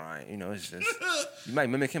 it's all right. You know, it's just you might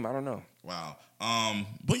mimic him. I don't know. Wow.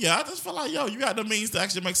 But yeah, I just feel like, you got the means to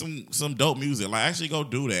actually make some dope music. Like, actually go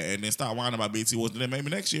do that and then start whining about BT Awards, and then maybe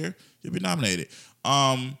next year you'll be nominated.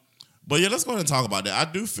 But yeah, let's go ahead and talk about that. I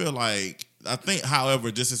do feel like, I think,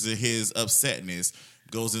 however, just as his upsetness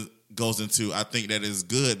goes into, I think that it's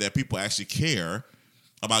good that people actually care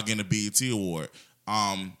about getting a BET award.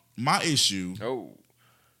 My issue, Oh,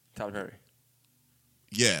 Tyler Perry.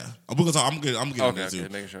 yeah, I'm gonna get into that too.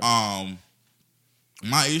 Making sure.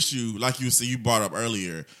 My issue, like you said, you brought up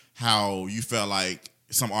earlier, how you felt like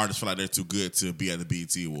some artists feel like they're too good to be at the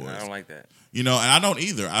BET Awards. I don't like that. And I don't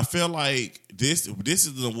either. I feel like this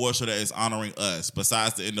is an award show that is honoring us,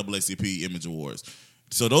 besides the NAACP Image Awards.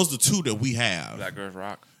 So those are the two that we have. Black Girls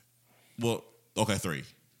Rock. Well, okay, three.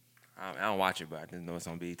 I don't watch it, but I just know it's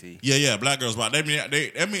on BET. Yeah, Black Girls Rock. I mean,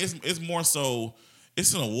 it's more so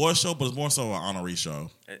It's an award show, but it's more so an honorary show.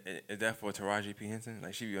 Is that for Taraji P. Henson?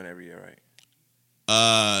 Like, she be on every year, right?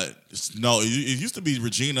 No, it used to be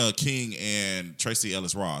Regina King and Tracy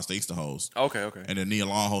Ellis Ross. They used to host. Okay. And then Nia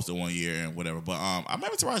Long hosted one year and whatever. But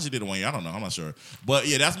maybe Taraji did it one year. I don't know. I'm not sure. But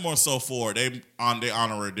yeah, that's more so for they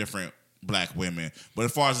honor different black women. But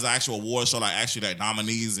as far as the actual award show, like actually like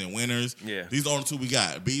nominees and winners, yeah, these are the only two we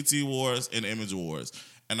got: BET Awards and Image Awards.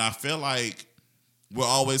 And I feel like we're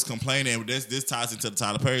always complaining. This ties into the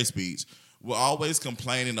Tyler Perry speech. We're always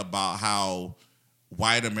complaining about how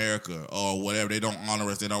white America or whatever, they don't honor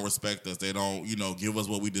us, they don't respect us, they don't, give us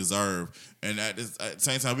what we deserve. And at the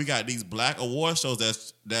same time, we got these black award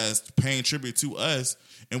shows that's paying tribute to us,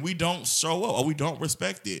 and we don't show up or we don't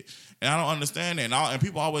respect it. And I don't understand that. And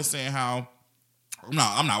people always saying how,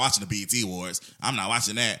 I'm not watching the BET Awards, I'm not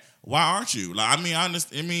watching that. Why aren't you? Like,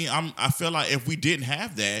 I feel like if we didn't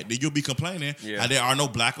have that, then you'll be complaining how there are no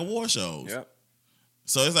black award shows. Yep.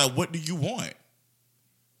 So it's like, what do you want?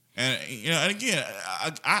 And and again,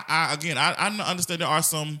 I understand there are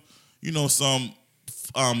some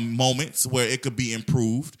moments where it could be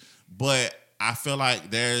improved, but I feel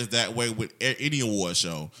like there's that way with any award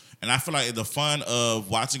show. And I feel like the fun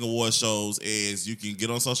of watching award shows is you can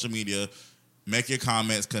get on social media, make your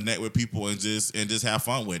comments, connect with people, and just have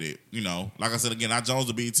fun with it. Like I said again, I Jones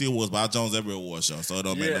the BET Awards, but I Jones every award show, so it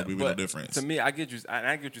don't make no difference. To me, I get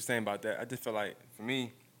what you're saying about that. I just feel like for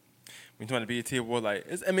me, when you're talking the BET Award, like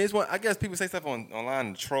it's one. I guess people say stuff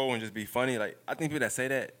online to troll and just be funny. Like, I think people that say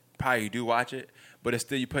that probably do watch it, but it's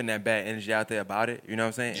still you putting that bad energy out there about it. You know what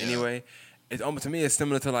I'm saying? Yeah. Anyway, it's almost, to me, it's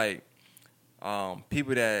similar to like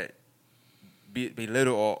people that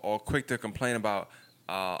belittle or quick to complain about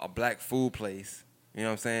a black food place. You know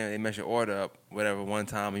what I'm saying? They mess your order up, whatever, one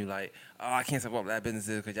time, and you're like, oh, I can't support black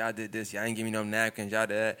businesses because y'all did this. Y'all ain't give me no napkins. Y'all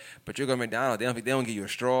did that. But you go to McDonald's, they don't give you a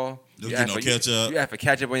straw. You ask for ketchup. You ask for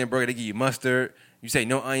ketchup on your burger, they give you mustard. You say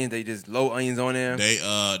no onions, they just low onions on there.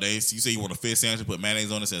 You say you want a fish sandwich, put mayonnaise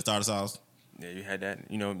on it instead of tartar sauce. Yeah, you had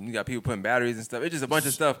that. You got people putting batteries and stuff. It's just a bunch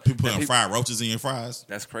of stuff. People putting fried roaches in your fries.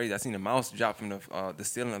 That's crazy. I seen a mouse drop from the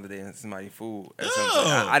ceiling the other day in somebody's food.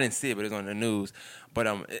 I didn't see it, but it was on the news.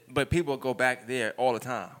 But people go back there all the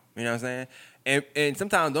time. You know what I'm saying? And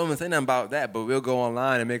sometimes don't even say nothing about that, but we'll go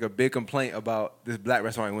online and make a big complaint about this black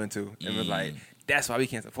restaurant we went to. And we're like, that's why we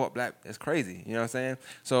can't support black. That's crazy. You know what I'm saying?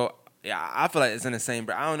 So, yeah, I feel like it's in the same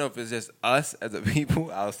breath. I don't know if it's just us as a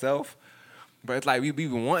people, ourselves, but it's like we be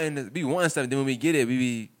wanting stuff, and then when we get it, we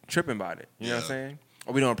be tripping about it. You know what I'm saying?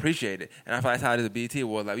 Or we don't appreciate it. And I feel like that's how it is at BET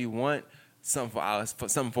Awards. Like, we want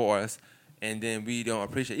something for us, and then we don't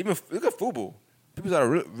appreciate it. Even look at FUBU. People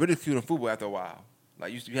started ridiculing FUBU after a while.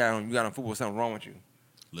 Like, you got on FUBU, something wrong with you.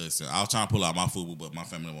 Listen, I was trying to pull out my FUBU, but my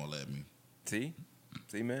family won't let me. See,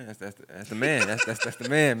 man, that's the man. That's the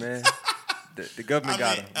man, man. The government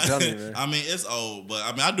got him. I'm telling you, man. I mean, it's old,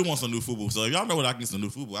 but I do want some new FUBU. So if y'all know what I can get some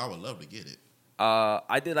new FUBU, I would love to get it.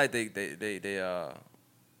 I did like they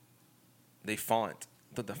font.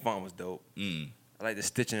 I thought the font was dope. I like the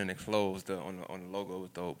stitching and the clothes on the logo was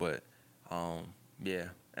dope. But yeah,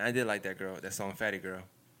 and I did like that girl, that song "Fatty Girl."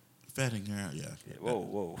 Fatty Girl, yeah.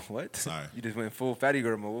 Whoa, what? Sorry, you just went full Fatty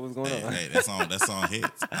Girl mode. What was going on? Hey, that song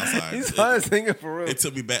hits. I'm sorry. He's trying to sing it for real. It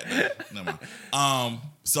took me back. Never mind.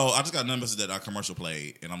 So I just got another message that our commercial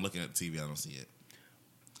played, and I'm looking at the TV. I don't see it.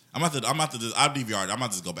 I'm about to just, I'll DVR it. I'm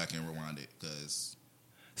about to just go back and rewind it because.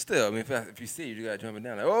 Still, I mean, if you see it, you gotta jump it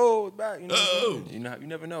down. Like, oh, it's back. You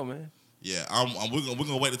never know, man. Yeah, we're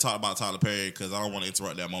gonna wait to talk about Tyler Perry because I don't want to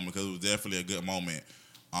interrupt that moment because it was definitely a good moment.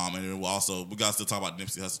 And then we got to still talk about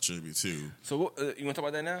Nipsey Hussle tribute too. So you want to talk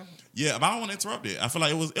about that now? Yeah, but I don't want to interrupt it. I feel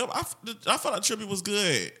like I felt like tribute was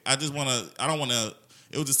good. I don't want to.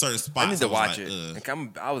 It was just certain spots. I need to watch it.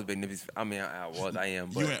 I was a big Nipsey. I mean, I am.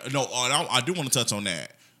 But I do want to touch on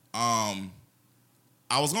that.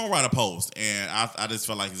 I was gonna write a post, and I just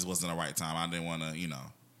felt like this wasn't the right time. I didn't want to,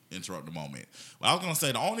 interrupt the moment. But I was gonna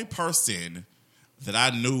say the only person that I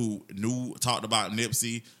knew talked about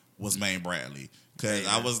Nipsey was Maine Bradley, because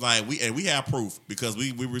I was like, we have proof because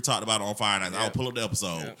we were talked about it on Fire Nights. Yep. I'll pull up the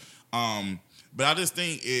episode. Yep. But I just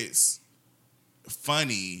think it's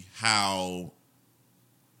funny how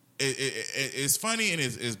it's funny and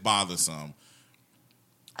it's bothersome.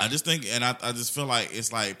 I just think, and I just feel like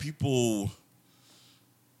it's like people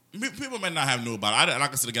may not have knew about it.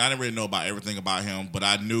 Like I said again, I didn't really know about everything about him, but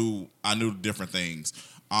I knew different things.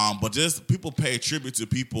 But just people pay tribute to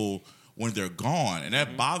people when they're gone, and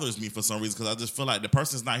that bothers me for some reason because I just feel like the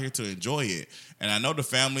person's not here to enjoy it. And I know the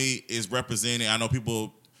family is represented. I know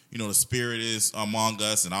people, the spirit is among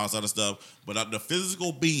us and all this other stuff. But the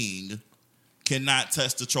physical being cannot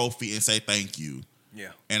touch the trophy and say thank you.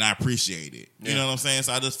 Yeah. And I appreciate it. You Yeah. know what I'm saying?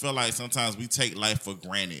 So I just feel like sometimes we take life for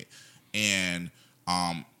granted. And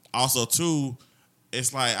also too,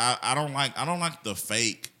 it's like I don't like the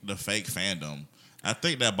fake fandom. I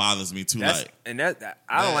think that bothers me too. That's, like, and that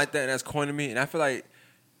I don't like that. And that's corny to me. And I feel like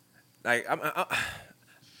I'm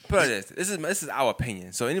put it this is our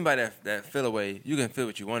opinion. So anybody that feel a way, you can feel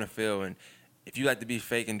what you want to feel, and if you like to be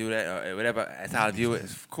fake and do that or whatever, that's how I view it.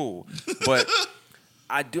 It's cool. But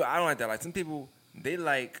I don't like that. Like some people, they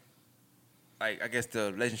like I guess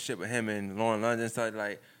the relationship with him and Lauren London started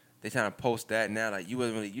like. They trying to post that now, like you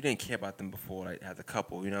didn't care about them before, like as a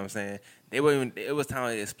couple. You know what I'm saying? It was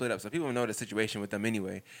time they split up, so people know the situation with them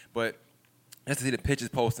anyway. But just to see the pictures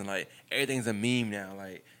posting, like everything's a meme now.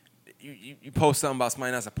 Like you post something about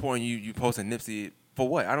somebody not supporting you, you post a Nipsey for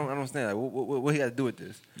what? I don't understand. Like what he got to do with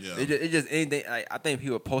this? Yeah. It just anything. Like, I think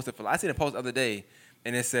people post it for. I seen a post the other day,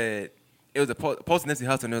 and it said it was a post of Nipsey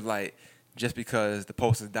Hussle, and it was like just because the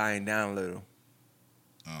post is dying down a little.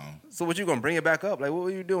 So what you gonna bring it back up? Like what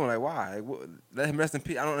were you doing? Like why? Like, let him rest in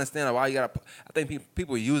peace. I don't understand like, why you gotta. I think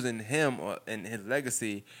people using him and his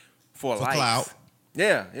legacy for likes. Clout.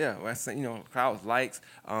 Yeah. Well, clout, likes,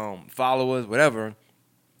 followers, whatever.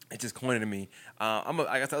 It's just corny to me. Like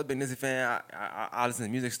I said, I'm a big Nipsey fan. I listen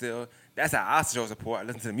to music still. That's how I show support. I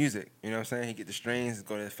listen to the music. You know what I'm saying? He get the strings,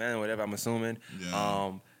 go to the fan, whatever. I'm assuming.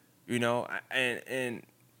 Yeah. And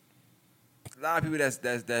a lot of people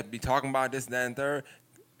that be talking about this, that, and third.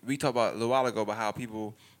 We talked about a little while ago about how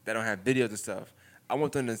people that don't have videos and stuff. I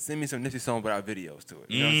want them to send me some Nipsey songs without videos to it.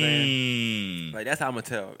 You know what I'm saying? Like that's how I'm gonna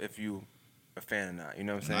tell if you a fan or not. You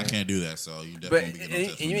know what I'm saying? I can't do that, so you definitely.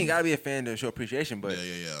 And you ain't gotta be a fan to show appreciation. But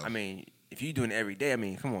yeah. I mean, if you doing it every day, I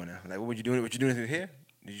mean, come on now. Like, what would you doing? What you doing with his hair?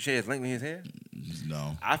 Did you share his link with his hair?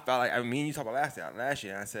 No. I felt like you talked about last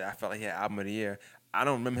year. I said I felt like he had album of the year. I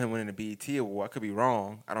don't remember him winning the BET award. I could be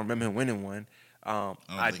wrong. I don't remember him winning one.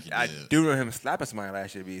 I do remember him slapping somebody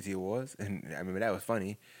last year at BET Awards, and I remember that was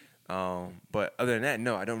funny. But other than that,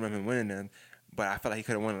 no, I don't remember him winning them. But I felt like he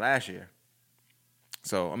could have won it last year.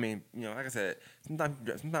 So I mean, like I said, sometimes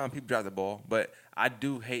people drop the ball, but I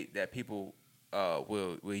do hate that people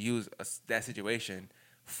will use that situation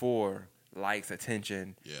for likes,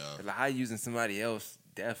 attention. Yeah. Like how you using somebody else's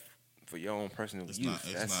death for your own personal use.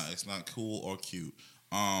 It's not cool or cute.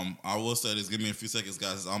 I will say this. Give me a few seconds,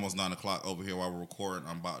 guys. It's almost 9:00 over here while we're recording.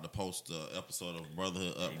 I'm about to post the episode of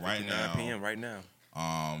Brotherhood up right now. 9 p.m. right now.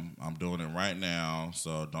 I'm doing it right now,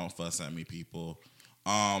 so don't fuss at me, people.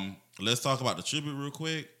 Let's talk about the tribute real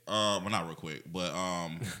quick. Well, not real quick, but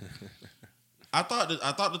I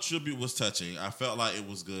thought the tribute was touching. I felt like it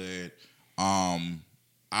was good.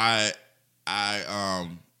 I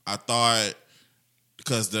thought.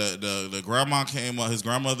 Because the grandma came up, his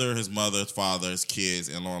grandmother, his mother, his father, his kids,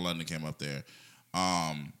 and Lauren London came up there.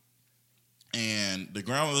 And the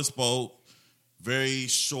grandmother spoke very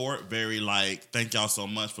short, very like, thank y'all so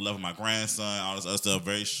much for loving my grandson, all this other stuff,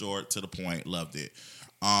 very short, to the point, loved it.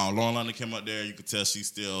 Lauren London came up there, you could tell she's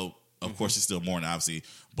still, of course she's still mourning, obviously,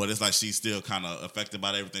 but it's like she's still kind of affected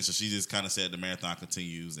by everything, so she just kind of said the marathon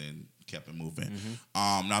continues and kept it moving.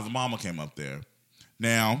 Now the mama came up there.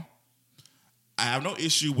 Now, I have no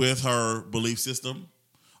issue with her belief system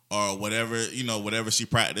or whatever she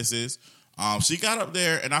practices. She got up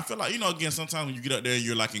there, and I feel like, again, sometimes when you get up there and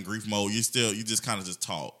you're like in grief mode, you just kind of just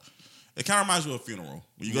talk. It kind of reminds you of a funeral.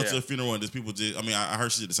 When you go to a funeral and there's people just, I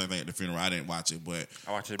heard she did the same thing at the funeral. I didn't watch it, but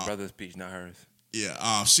I watched her brother's speech, not hers.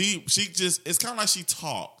 Yeah. She just, it's kind of like she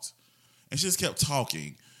talked and she just kept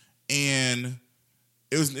talking. And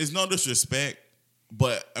it's no disrespect.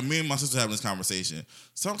 But me and my sister having this conversation.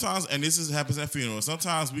 Sometimes, and happens at funerals,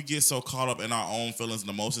 sometimes we get so caught up in our own feelings and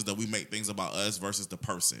emotions that we make things about us versus the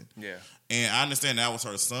person. Yeah. And I understand that was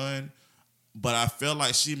her son, but I feel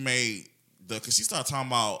like she made because she started talking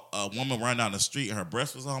about a woman running down the street and her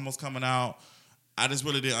breast was almost coming out. I just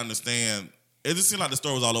really didn't understand. It just seemed like the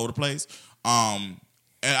story was all over the place. And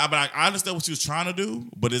I understand what she was trying to do,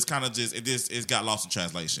 but it's kind of it's got lost in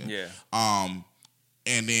translation. Yeah.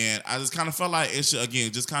 And then I just kind of felt like it should,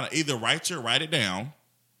 again, just kind of either write it down.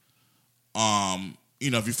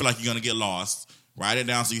 If you feel like you're going to get lost, write it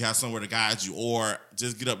down so you have somewhere to guide you, or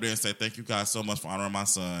just get up there and say, thank you guys so much for honoring my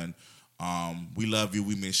son. We love you.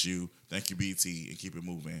 We miss you. Thank you, BT, and keep it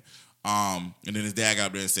moving. And then his dad got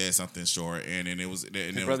up there and said something short, and then it was...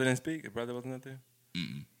 His brother didn't speak? His brother wasn't up there?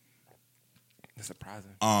 Mm-mm. That's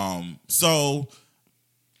surprising. So...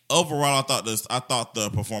 Overall, I thought the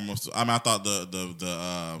performance. I thought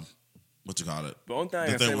the what you call it. The only thing I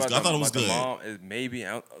can say about I thought it was good. The mom is maybe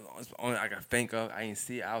it's only I can think of. I didn't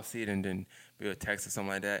see it. I'll see it and then be a text or something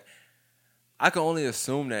like that. I can only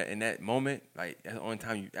assume that in that moment, like that's the only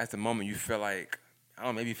time that's the moment you feel like I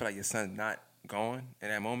don't know, maybe you feel like your son's not going in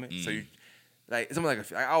that moment. So you like it's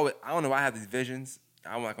almost like I don't know why I have these visions.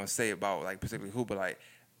 I'm not gonna say about like particularly who, but like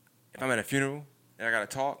if I'm at a funeral and I gotta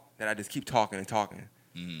talk, then I just keep talking and talking.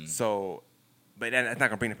 So, but then that's not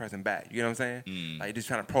gonna bring the person back. You know what I'm saying? Like you're just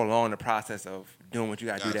trying to prolong the process of doing what you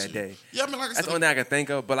gotta do that day. Yeah, I mean, like I that's said, the only thing I can think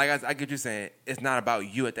of. But like I get you saying, it's not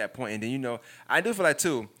about you at that point. And then I do feel like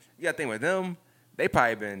too. You gotta think with them, they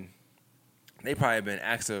probably been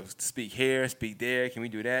asked to speak here, speak there. Can we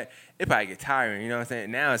do that? It probably get tiring. You know what I'm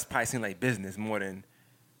saying? Now it's probably seem like business more than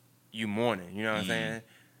you mourning. You know what I'm saying?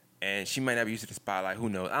 And she might not be used to the spotlight. Who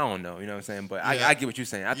knows? I don't know. You know what I'm saying? But I get what you're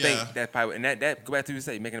saying. I think that probably and that go back to what you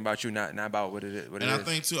say, making it about you, not about what it is. And I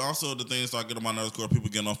think too, also the thing that start getting on my nerves, people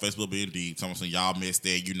getting on Facebook being deep, someone saying y'all missed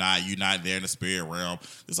that, you not there in the spirit realm.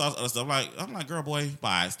 This all other stuff. I'm like, girl, boy,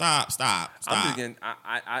 bye, stop. I'm just getting,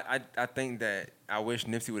 I think that I wish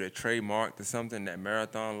Nipsey would have trademarked or something that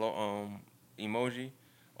marathon emoji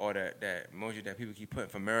or that emoji that people keep putting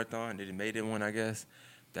for marathon. They just made it one, I guess.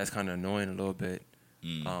 That's kind of annoying a little bit.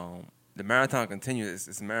 The marathon continues.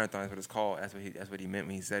 It's a marathon. That's what it's called. That's what he meant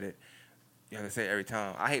when he said it. You have to say it every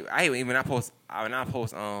time. I hate when I post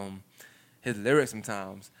his lyrics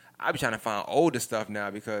sometimes. I be trying to find older stuff now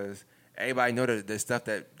because everybody know the stuff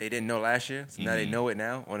that they didn't know last year. So now they know it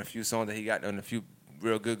now on a few songs that he got, on a few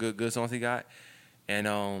real good songs he got.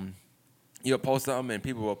 And you'll post something and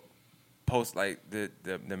people will post like the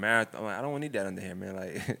marathon. I'm like, I don't need that under here, man.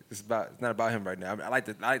 Like it's not about him right now. I like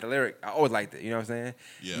the lyric. I always liked it. You know what I'm saying?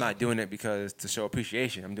 Yeah. I'm not doing it because to show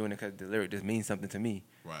appreciation. I'm doing it because the lyric just means something to me.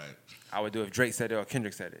 Right. I would do it if Drake said it or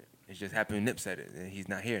Kendrick said it. It just happened when Nip said it, and he's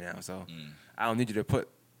not here now. So I don't need you to put.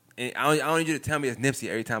 I don't need you to tell me it's Nipsey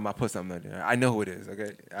every time I put something under there. I know who it is.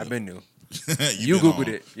 Okay, I've been new. you Googled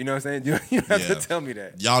it. You know what I'm saying? You have to tell me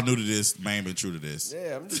that. Y'all new to this. Man, been true to this.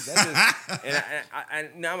 Yeah,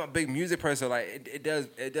 and now I'm a big music person. So like it does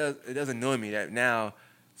annoy me that now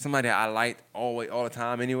somebody that I liked all the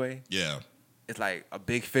time anyway. Yeah, it's like a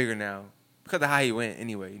big figure now because of how he went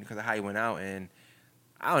anyway. Because of how he went out, and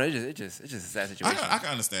I don't know. It's just a sad situation. I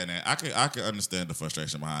can understand that. I can understand the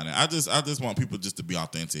frustration behind it. I just want people just to be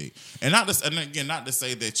authentic and not to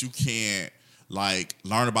say that you can't like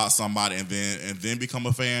learn about somebody and then become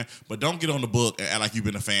a fan, but don't get on the book and act like you've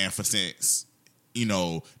been a fan since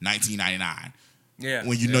 1999. Yeah,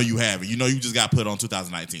 when you know you haven't, you just got put on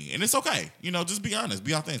 2019, and it's okay. Just be honest,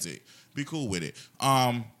 be authentic, be cool with it.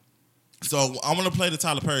 So I want to play the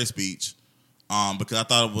Tyler Perry speech, because I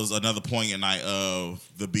thought it was another poignant night of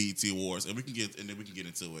the BET Awards, and then we can get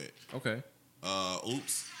into it. Okay.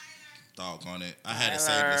 Oops, doggone it, I had to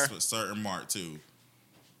save this for a certain mark too.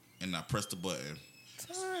 And I pressed the button.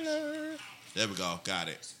 Tyler. There we go.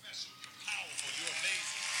 Got it.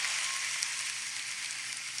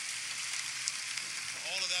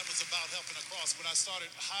 All of that was about helping across. When I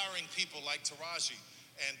started hiring people like Taraji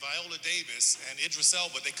and Viola Davis and Idris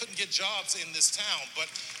Elba, they couldn't get jobs in this town, but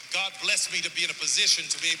God blessed me to be in a position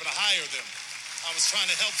to be able to hire them. I was trying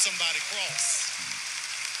to help somebody cross.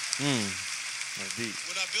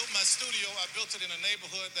 When I built my studio, I built it in a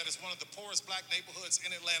neighborhood that is one of the poorest black neighborhoods in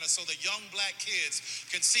Atlanta, so the young black kids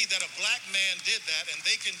can see that a black man did that and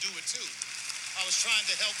they can do it too. I was trying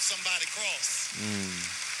to help somebody cross.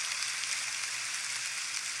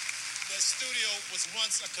 The studio was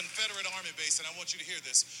once a Confederate Army base, and I want you to hear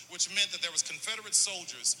this, which meant that there was Confederate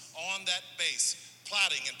soldiers on that base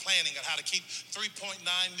plotting and planning on how to keep 3.9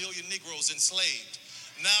 million Negroes enslaved.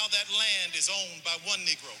 Now that land is owned by one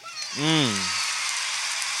Negro.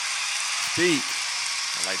 Deep.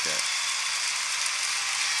 I like that.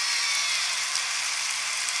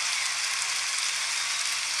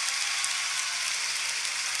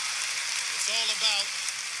 It's all about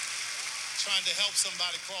trying to help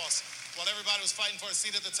somebody cross. While everybody was fighting for a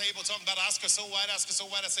seat at the table, talking about Oscar so white, I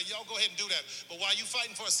said, y'all go ahead and do that. But while you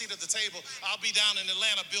fighting for a seat at the table, I'll be down in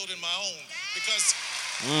Atlanta building my own. Because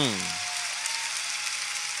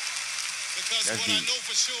That's what deep. I know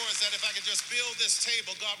for sure is that if I could just build this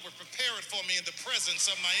table, God would prepare it for me in the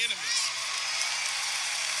presence of my enemies.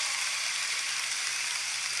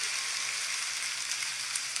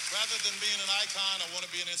 Rather than being an icon, I want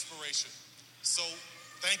to be an inspiration. So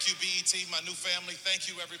thank you, BET, my new family.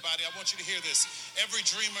 Thank you, everybody. I want you to hear this. Every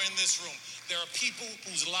dreamer in this room, there are people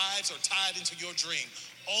whose lives are tied into your dream.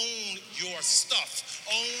 Own your stuff.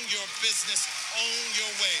 Own your business. Own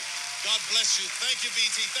your way. God bless you. Thank you,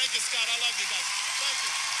 BT. Thank you, Scott. I love you guys. Thank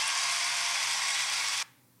you.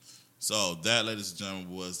 So that, ladies and gentlemen,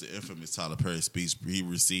 was the infamous Tyler Perry speech. He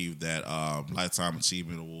received that Lifetime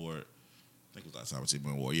Achievement Award. I think it was Lifetime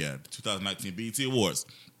Achievement Award. Yeah, 2019 BET Awards.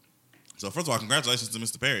 So first of all, congratulations to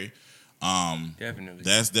Mr. Perry. Definitely.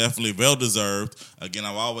 That's definitely well deserved. Again,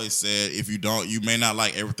 I've always said you may not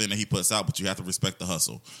like everything that he puts out, but you have to respect the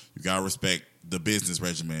hustle. You gotta respect the business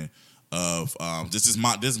regimen of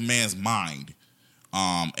this man's mind.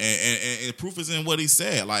 And proof is in what he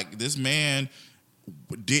said. Like, this man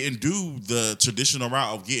didn't do the traditional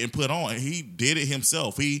route of getting put on. He did it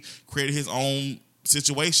himself. He created his own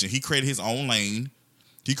situation. He created his own lane.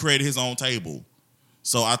 He created his own table.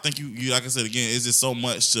 So I think you like I said again, it's just so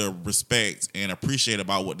much to respect and appreciate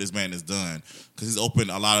about what this man has done, because he's opened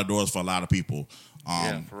a lot of doors for a lot of people.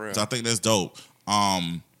 For real. So I think that's dope.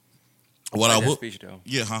 Speech though.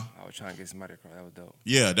 Yeah, huh? I was trying to get somebody across. That was dope.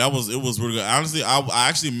 Yeah, it was really good. Honestly, I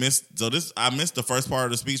actually missed the first part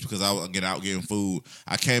of the speech because I was out getting food.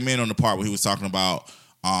 I came in on the part where he was talking about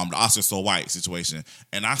the Oscar So White situation,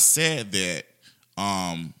 and I said that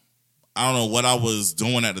I don't know what I was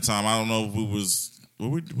doing at the time. I don't know if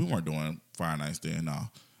we weren't doing Fire Nights then. No,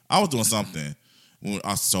 I was doing something when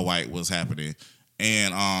Oscar So White was happening,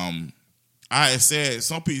 and I had said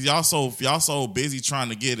some people y'all so busy trying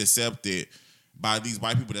to get accepted by these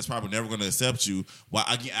white people that's probably never going to accept you. Why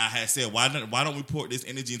I had said why don't we put this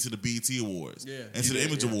energy into the BET Awards, into the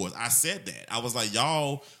Image Awards? I said that. I was like,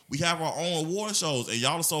 y'all, we have our own award shows, and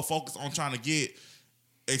y'all are so focused on trying to get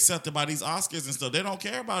accepted by these Oscars and stuff. They don't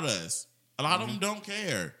care about us. A lot of them don't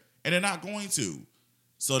care, and they're not going to.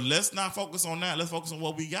 So let's not focus on that. Let's focus on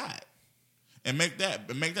what we got, and make that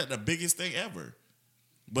the biggest thing ever.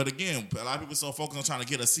 But again, a lot of people are so focused on trying to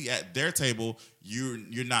get a seat at their table,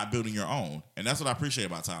 you're not building your own. And that's what I appreciate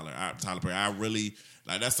about Tyler Perry. I really,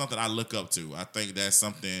 that's something I look up to. I think that's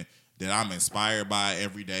something that I'm inspired by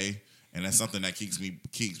every day, and that's something that keeps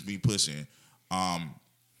me pushing.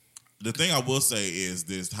 The thing I will say is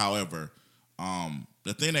this, however,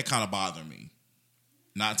 the thing that kind of bothered me,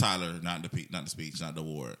 not Tyler, not the speech, not the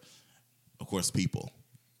award, of course, people,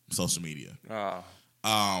 social media.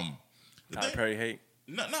 Tyler Perry hate.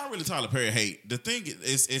 Not really Tyler Perry hate. The thing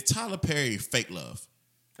is Tyler Perry fake love.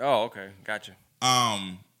 Oh, okay, gotcha.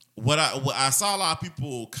 What I saw a lot of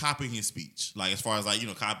people copying his speech, like as far as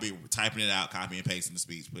typing it out, copying and pasting the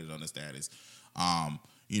speech, put it on the status, and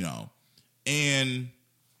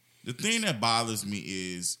the thing that bothers me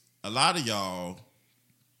is a lot of y'all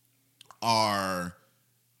are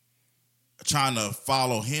trying to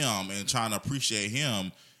follow him and trying to appreciate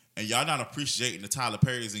him, and y'all not appreciating the Tyler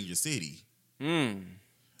Perrys in your city.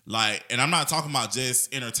 And I'm not talking about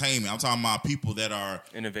just entertainment. I'm talking about people that are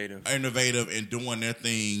innovative and doing their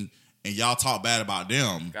thing, and y'all talk bad about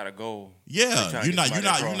them. Got a goal. Yeah, you're not.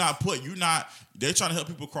 They're trying to help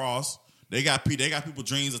people cross. They got people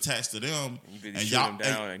dreams attached to them, and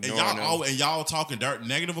y'all talking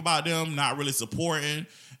negative about them, not really supporting,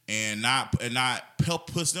 and not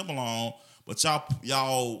help push them along. But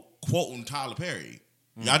y'all quoting Tyler Perry.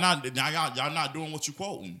 Y'all not doing what you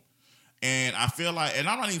quoting. And I feel like, and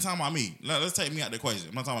I'm not even talking about me. Let's take me out of the equation.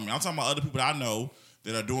 I'm not talking about me. I'm talking about other people that I know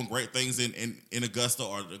that are doing great things in Augusta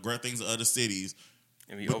or great things in other cities.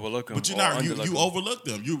 And you overlook them. But you overlook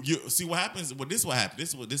them. You see what happens. Well, this is what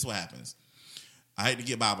happens. This is what happens. I hate to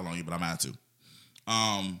get Bible on you, but I'm out to.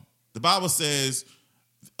 The Bible says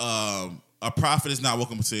a prophet is not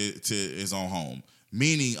welcome to his own home.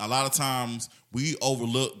 Meaning, a lot of times we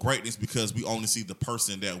overlook greatness because we only see the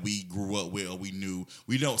person that we grew up with or we knew.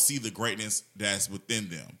 We don't see the greatness that's within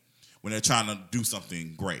them when they're trying to do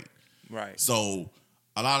something great. Right. So,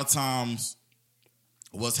 a lot of times,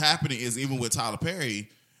 what's happening is even with Tyler Perry,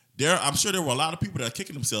 I'm sure there were a lot of people that are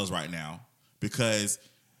kicking themselves right now because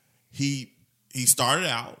he started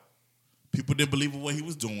out. People didn't believe in what he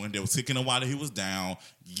was doing. They were kicking him while he was down.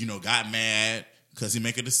 Got mad because he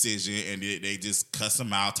make a decision, and they just cuss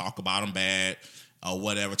him out, talk about him bad, or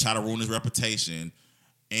whatever, try to ruin his reputation.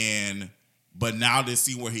 But now they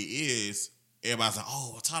see where he is, everybody's like,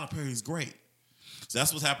 "Oh, Tyler Perry's great." So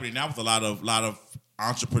that's what's happening now with a lot of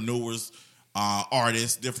entrepreneurs,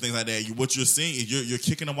 artists, different things like that. What you're seeing is you're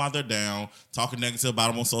kicking them while they're down, talking negative about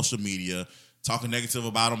them on social media, talking negative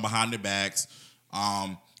about them behind their backs,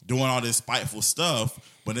 doing all this spiteful stuff.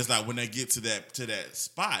 But it's like when they get to that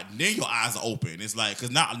spot, then your eyes are open. It's like,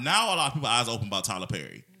 because now a lot of people's eyes are open about Tyler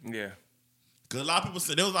Perry. Yeah. Because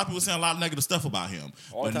there was a lot of people saying a lot of negative stuff about him.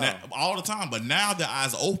 All the time. But now their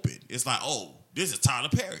eyes are open. It's like, oh, this is Tyler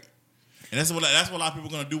Perry. And that's what a lot of people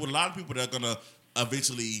are going to do with a lot of people that are going to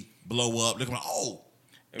eventually blow up. They're going to, oh,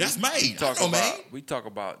 that's made. We talk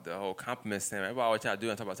about the whole compliment thing. Everybody always try to do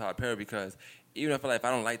and talk about Tyler Perry because even if I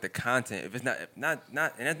don't like the content, if it's not,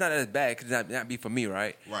 and it's not as bad because it's not be for me,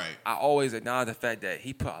 right? Right. I always acknowledge the fact that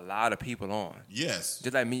he put a lot of people on. Yes.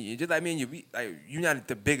 Just like me and you, like you're not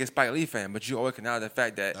the biggest Spike Lee fan, but you always acknowledge the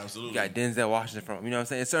fact that Absolutely. you got Denzel Washington from. You know what I'm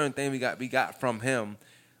saying? Certain things we got from him,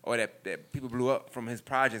 or that people blew up from his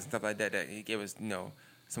projects and stuff like that. That he gave us,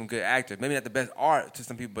 some good actors. Maybe not the best art to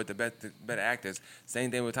some people, but the better actors.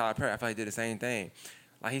 Same thing with Tyler Perry. I feel like he did the same thing.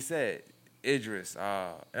 Like he said, Idris,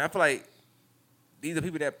 and I feel like these are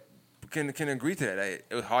people that can agree to that. Like,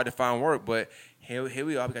 it was hard to find work, but here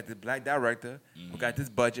we are. We got this black director. We got this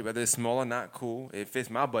budget, whether it's small or not, cool. It fits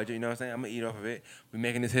my budget. You know what I'm saying? I'm gonna eat off of it. We're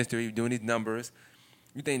making this history. We're doing these numbers.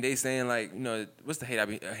 You think they saying like, what's the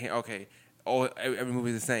hate? Okay, every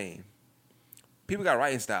movie's the same. People got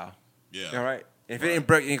writing style. Yeah. All right. If it ain't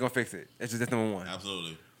break, you ain't gonna fix it. That's number one.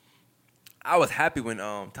 Absolutely. I was happy when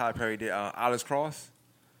Tyler Perry did Alice Cross.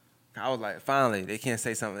 I was like, finally, they can't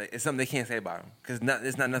say something. It's something they can't say about him because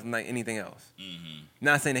it's not nothing like anything else. Mm-hmm.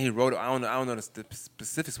 Not saying that he wrote it. I don't know the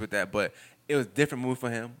specifics with that, but it was a different movie for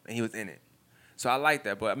him, and he was in it. So I like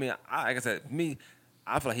that. But I mean, like I said,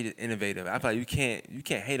 I feel like he did innovative. I feel like you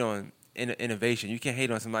can't hate on innovation. You can't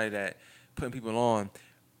hate on somebody that putting people on.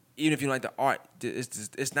 Even if you like the art,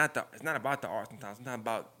 it's not about the art sometimes. It's not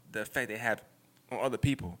about the effect they have on other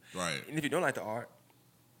people. Right. And if you don't like the art,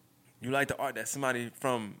 you like the art that somebody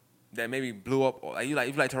from that maybe blew up, or if you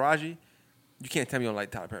like Taraji, you can't tell me you don't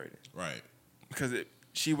like Tyler Perry. Right. Because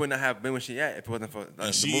she would not have been where she at if it wasn't for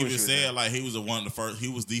and she even said like he was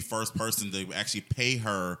the first person to actually pay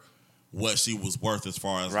her what she was worth as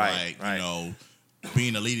far as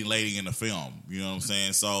being a leading lady in the film. You know what I'm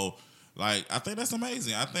saying? So like I think that's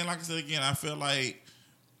amazing. I think, like I said again, I feel like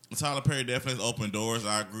Tyler Perry definitely has opened doors.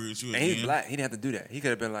 I agree with you again. And he's black. He didn't have to do that. He could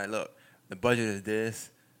have been like, look, the budget is this,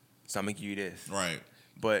 so I'm gonna give you this. Right.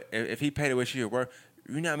 But if he paid it what she was worth,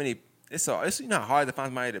 you know how many. It's hard to find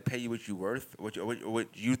somebody to pay you what you worth, what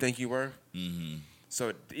you think you worth. Mm-hmm.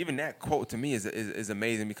 So even that quote to me is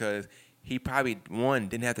amazing because he probably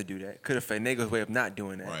didn't have to do that. Could have finagled his way of not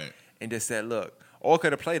doing that, right? And just said, look, or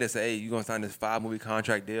could have played it, say, hey, you gonna sign this 5-movie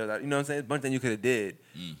contract deal? You know what I'm saying? A bunch of things you could have did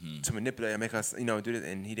to manipulate and make us, do this,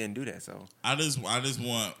 and he didn't do that. So I just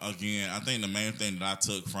want again. I think the main thing that I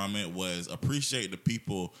took from it was appreciate the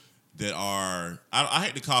people that are. I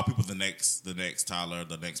hate to call people the next Tyler,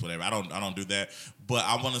 the next whatever. I don't do that, but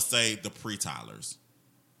I want to say the pre-Tylers.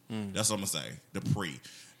 That's what I'm gonna say. The pre.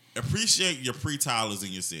 Appreciate your pre-Tylers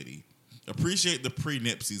in your city. Appreciate the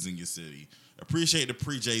pre-Nipseys in your city. Appreciate the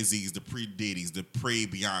pre-Jay-Z's, the pre-Diddy's, the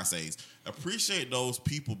pre-Beyonce's. Appreciate those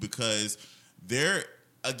people because they're,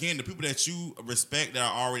 again, the people that you respect that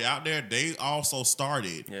are already out there, they also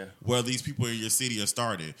started where these people in your city are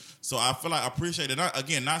started. So I feel like I appreciate it.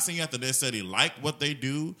 Not saying you have to necessarily like what they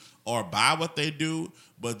do or buy what they do,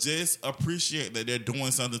 but just appreciate that they're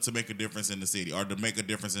doing something to make a difference in the city or to make a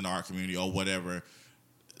difference in the art community or whatever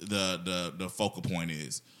the focal point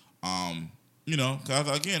is.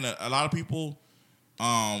 Because again, a lot of people,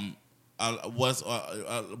 what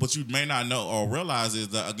you may not know or realize is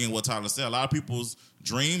that, again, what Tyler said, a lot of people's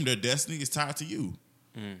dream, their destiny is tied to you.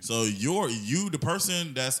 So you, the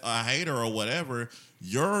person that's a hater or whatever,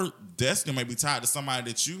 your destiny may be tied to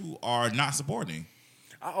somebody that you are not supporting.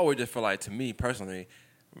 I always just feel like, to me personally,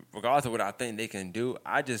 regardless of what I think they can do,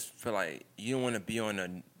 I just feel like you don't want to be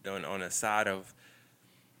on the side of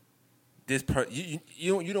this you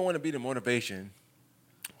don't want to be the motivation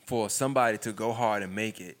for somebody to go hard and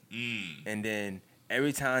make it, and then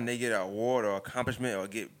every time they get an award or accomplishment or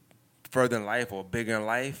get further in life or bigger in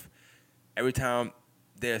life, every time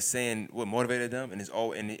they're saying what motivated them, and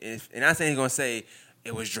and I'm saying he's gonna say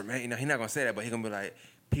it was dramatic. He's not gonna say that, but he's gonna be like,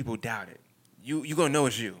 people doubt it. You gonna know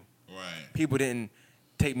it's you. Right. People didn't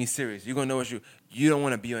take me serious. You gonna know it's you. You don't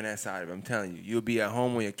want to be on that side of it. I'm telling you, you'll be at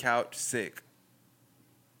home on your couch sick.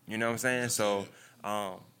 You know what I'm saying? So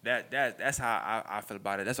that's how I feel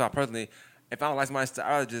about it. That's why personally, if I don't like somebody's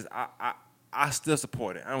style, I still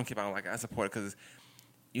support it. I don't care if I don't like it. I support it because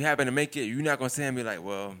you happen to make it. You're not gonna say and be like,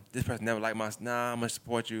 well, this person never liked my. Nah, I'm gonna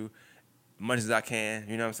support you as much as I can.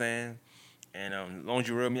 You know what I'm saying? And as long as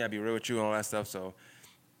you're real with me, I'll be real with you and all that stuff. So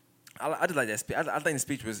I just like that speech. I think the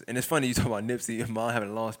speech was, and it's funny you talk about Nipsey and Mom having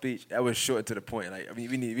a long speech. That was short and to the point. Like, I mean,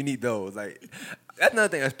 we need those. Like, that's another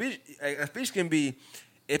thing. A speech can be.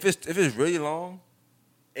 If it's really long,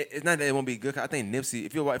 it's not that it won't be good. I think Nipsey,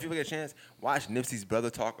 if you get a chance, watch Nipsey's brother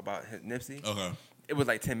talk about Nipsey. Okay. It was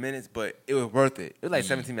like 10 minutes, but it was worth it. It was like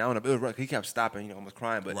 17 minutes. I don't know. It was worth it. He kept stopping, almost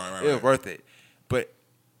crying, but it was worth it. But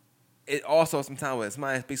it also sometimes when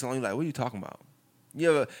somebody speaks so long, you're like, what are you talking about?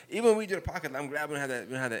 Yeah, even when we do the podcast, I'm glad we don't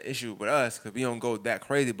have that issue with us because we don't go that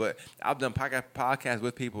crazy. But I've done podcasts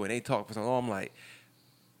with people and they talk for so long. I'm like,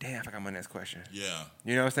 damn, I forgot my next question. Yeah.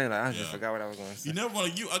 You know what I'm saying? Like, I just forgot what I was going to say. You never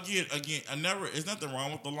want to, again, there's nothing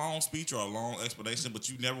wrong with a long speech or a long explanation, but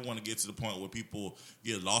you never want to get to the point where people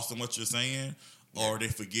get lost in what you're saying or they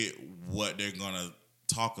forget what they're going to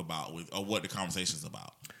talk about or what the conversation's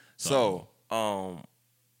about. So,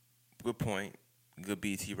 good point. Good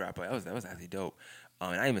BT rapper. That was actually dope.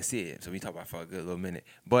 And I didn't even see it, so we talked about it for a good little minute.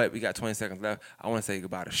 But we got 20 seconds left. I want to say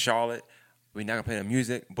goodbye to Charlotte. We're not going to play the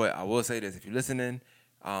music, but I will say this. If you're listening,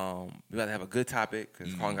 we got to have a good topic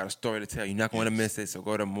because Carlton got a story to tell. You're not going to miss it. So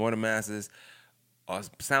go to More Than Masses or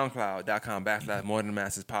SoundCloud.com/More Than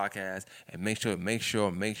Masses podcast and make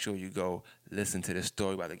sure you go listen to this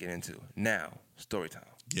story we're about to get into. Now, story time.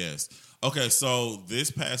 Yes. Okay, so this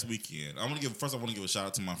past weekend, I want to give a shout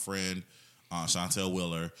out to my friend, Chantel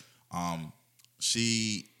Willer.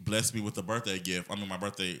 She blessed me with a birthday gift. I mean,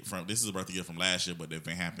 this is a birthday gift from last year, but the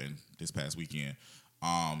event happened this past weekend.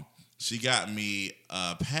 She got me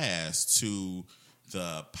a pass to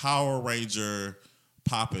the Power Ranger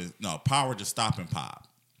Stop and Pop.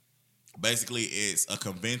 Basically, it's a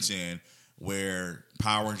convention where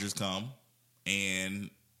Power Rangers come, and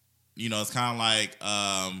it's kind of like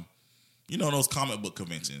those comic book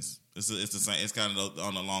conventions. It's the same. It's kind of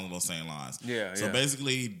along those same lines. Yeah. So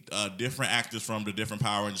basically, different actors from the different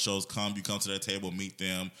Power Ranger shows come. You come to their table, meet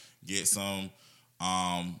them, get some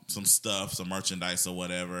stuff, some merchandise or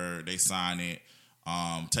whatever. They sign it,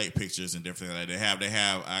 take pictures and different things. They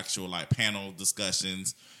have actual like panel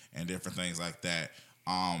discussions and different things like that.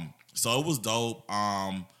 So it was dope.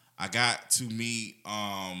 I got to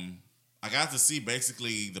see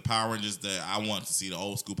basically the Power Rangers that I want to see, the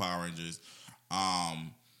old school Power Rangers.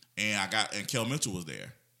 And Kel Mitchell was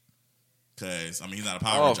there. Cause he's not a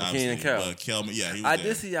Power Ranger, obviously, but Kel, he was there. I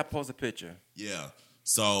did see y'all post a picture. Yeah.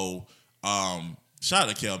 So, shout out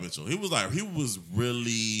to Kel Mitchell. He was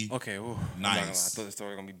really okay. Ooh, nice. I thought the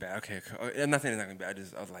story was gonna be bad. Okay, I'm not saying it's not gonna be bad.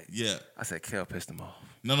 I was like, yeah. I said Kel pissed him off.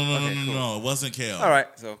 No. It wasn't Kel. All right,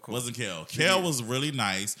 so cool. It wasn't Kel. Kel was really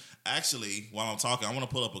nice. Actually, while I'm talking, I want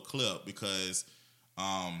to pull up a clip because,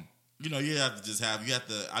 you have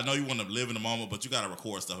to. I know you want to live in the moment, but you got to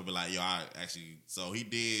record stuff and be like, So he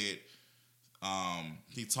did.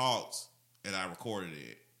 He talked and I recorded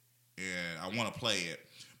it, and I want to play it.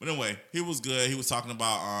 But anyway, he was good. He was talking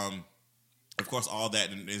about, of course, all that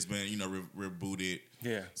has been, rebooted.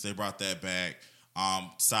 Yeah. So they brought that back.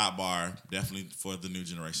 Sidebar, definitely for the new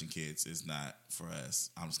generation kids. It's not for us.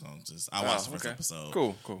 I watched the first episode.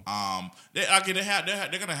 Cool. They're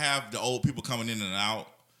gonna have the old people coming in and out.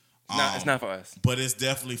 It's not for us, but it's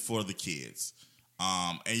definitely for the kids.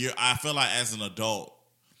 I feel like as an adult,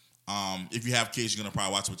 if you have kids, you're gonna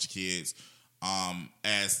probably watch it with your kids.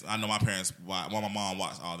 As I know my parents, my mom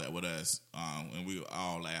watched all that with us, and we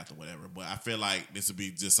all laughed or whatever. But I feel like this would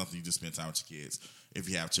be just something you just spend time with your kids if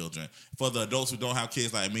you have children. For the adults who don't have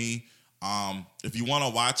kids like me, if you want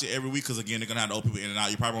to watch it every week, because again they're gonna have the old people in and out,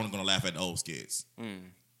 you're probably only gonna laugh at the old skits.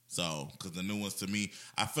 So, because the new ones to me,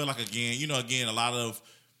 I feel like again, a lot of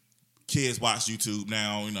kids watch YouTube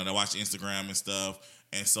now. They watch Instagram and stuff,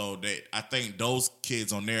 and so I think those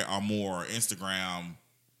kids on there are more Instagram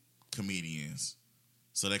comedians.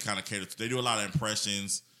 So they kind of cater to. They do a lot of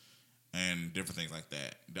impressions and different things like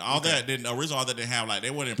that. All that didn't have they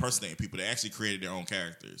weren't impersonating people. They actually created their own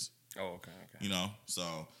characters. Oh, okay.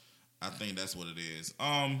 So I think that's what it is.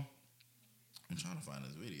 I'm trying to find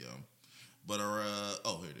this video, but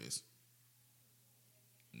here it is.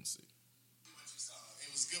 Let's see.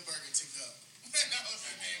 It was Good Burger to Go. That was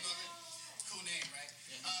the name of it. Cool name, right?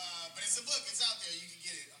 Yeah. But it's a book. It's out there. You can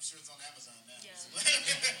get it. I'm sure it's on Amazon now. Yeah.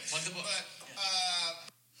 What's the book?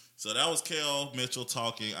 So that was Kel Mitchell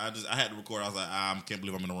talking. I had to record. I was like, I can't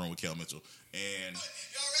believe I'm in the room with Kel Mitchell. And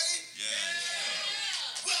y'all ready?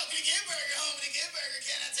 Yeah. Welcome to Get Burger, home to Get Burger.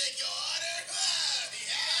 Can I take your order?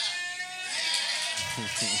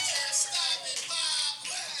 Stop it, Bob.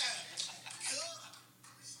 Cool.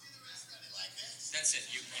 Do the rest of it like this. That's it.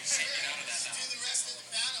 You can't get out of that now. Do the rest of the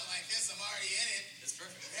panel like this. I'm already in it. That's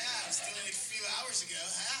perfect. Yeah, I was doing it a few hours ago.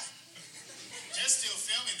 Just still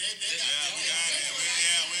filming. They're doing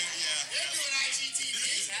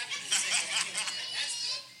IGTV.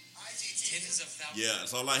 Yeah,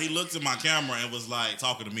 so like he looked at my camera and was like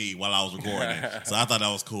talking to me while I was recording. So I thought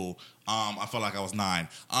that was cool. I felt like I was 9.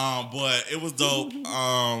 But it was dope.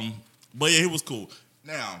 But yeah, he was cool.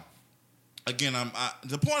 Now, again,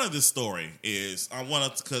 the point of this story is I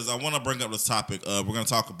want to bring up this topic of we're going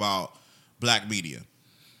to talk about black media.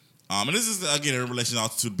 And this is again in relation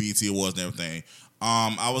also to BET Awards and everything.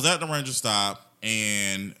 I was at the Ranger Stop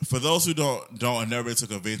And for those who don't never been to a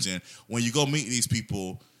convention, when you go meet these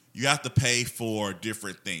people, you have to pay for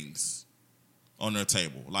different things on their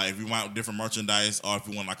table. Like if you want different merchandise, or if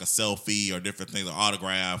you want like a selfie or different things, or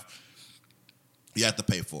autograph, you have to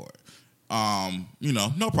pay for it.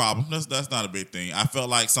 No problem. That's not a big thing. I felt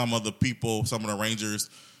like some of the Rangers,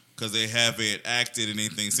 because they haven't acted in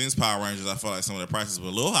anything since Power Rangers, I felt like some of their prices were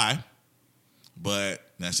a little high. But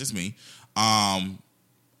that's just me. My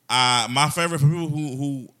favorite, for people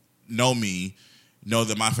who know me, know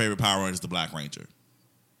that my favorite Power Ranger is the Black Ranger.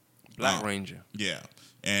 Black Ranger. Yeah.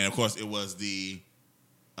 And of course it was the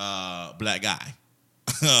black guy.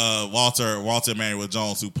 Walter Emmanuel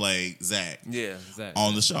Jones, who played Zach. Yeah, Zach.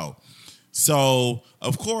 On the show. So,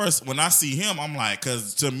 of course, when I see him, I'm like,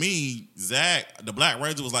 because to me, Zach, the Black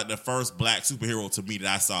Ranger, was like the first black superhero to me that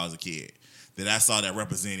I saw as a kid. That I saw that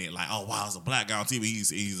represented, like, oh, wow, it's a black guy on TV.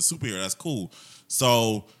 He's a superhero. That's cool.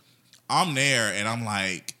 So, I'm there, and I'm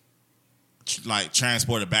like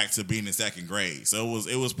transported back to being in second grade. So,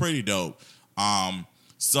 it was pretty dope.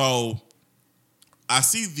 So, I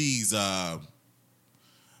see these... I'll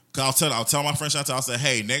tell my friend Chantal, I'll say,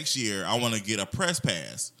 hey, next year, I want to get a press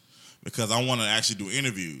pass, because I want to actually do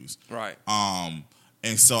interviews. Right.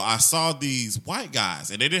 And so I saw these white guys,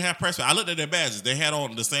 and they didn't have press pass. I looked at their badges. They had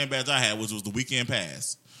on the same badge I had, which was the weekend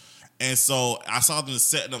pass. And so I saw them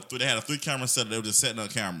setting up. They had a 3-camera setup. They were just setting up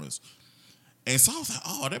cameras. And so I was like,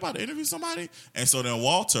 oh, are they about to interview somebody? And so then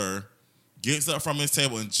Walter gets up from his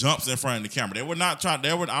table and jumps in front of the camera. They were not trying. I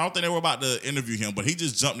don't think they were about to interview him, but he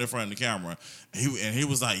just jumped in front of the camera. And he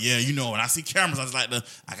was like, yeah, when I see cameras, I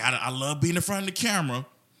just I love being in front of the camera.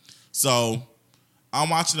 So I'm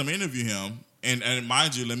watching them interview him, and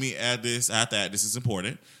mind you, let me add this. I have to add this. It's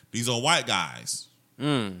important. These are white guys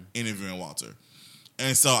interviewing Walter,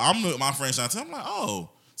 and so I'm with my friend Chantal. I'm like,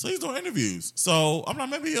 oh, so he's doing interviews. So I'm like,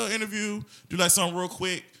 maybe he'll do like something real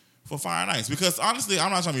quick for Fire Nights, because honestly, I'm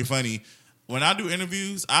not trying to be funny. When I do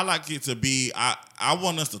interviews, I like it to be. I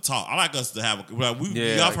want us to talk. I like us to have. Y'all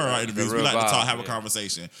heard our interviews. We like to talk, have a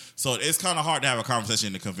conversation. So it's kind of hard to have a conversation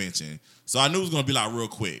in the convention. So I knew it was going to be like real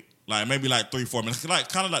quick. Like maybe like 3-4 minutes,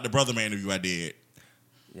 kind of like the Brother Man interview I did.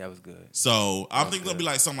 Yeah, it was good. So I think it's gonna be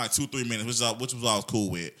like something like 2-3 minutes, which was I was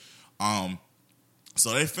cool with.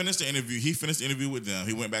 So they finished the interview. He finished the interview with them.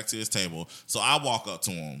 He went back to his table. So I walk up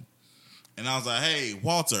to him, and I was like, "Hey,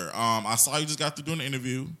 Walter, I saw you just got through doing the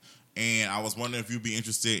interview, and I was wondering if you'd be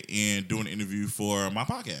interested in doing an interview for my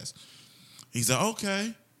podcast." He's like,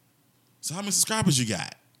 "Okay. So how many subscribers you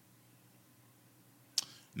got?"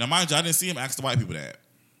 Now, mind you, I didn't see him ask the white people that.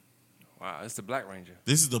 Wow, it's the Black Ranger.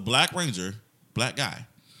 This is the Black Ranger, black guy.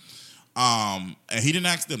 And he didn't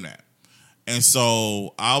ask them that. And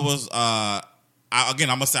so I was, I'm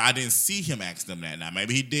going to say I didn't see him ask them that. Now,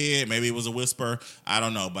 maybe he did. Maybe it was a whisper. I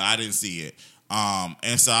don't know, but I didn't see it.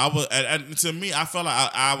 And so I was, and to me, I felt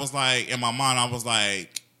like I was like, in my mind, I was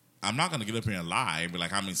like, I'm not going to get up here and lie and be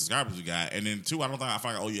like, how many subscribers you got? And then, two, I feel like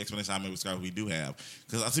I owe you explanation how many subscribers we do have.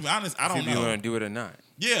 Because, to be honest, I don't know. If you want to do it or not.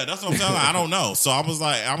 Yeah, that's what I'm saying. I don't know. So I was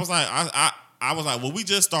like, well, we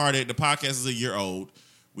just started. The podcast is a year old.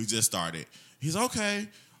 We just started. He's okay.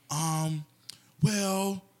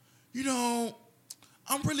 Well,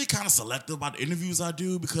 I'm really kind of selective about the interviews I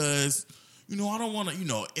do, because, I don't want to,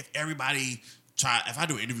 if I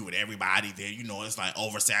do an interview with everybody, then, it's like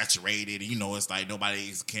oversaturated, and, it's like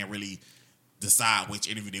nobody can't really decide which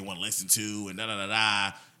interview they want to listen to, and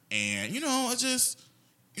da-da-da-da. And, I just,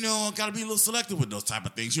 got to be a little selective with those type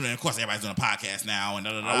of things. And of course, everybody's doing a podcast now, and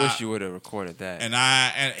da-da-da. I wish you would have recorded that.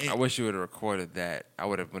 I wish you would have recorded that. I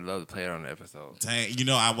would loved to play it on the episode. Dang,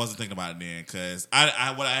 I wasn't thinking about it then, because I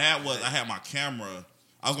had my camera.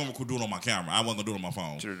 I was going to do it on my camera. I wasn't going to do it on my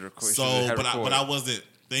phone. But I wasn't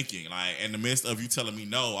thinking. Like, in the midst of you telling me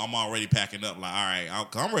no, I'm already packing up. Like, all right,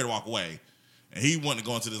 I'm ready to walk away. And he wanted to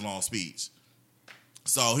go into this long speech.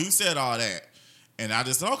 So he said all that. And I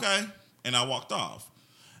just said, okay. And I walked off.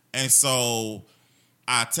 And so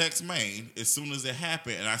I text Maine as soon as it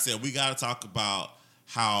happened. And I said, we got to talk about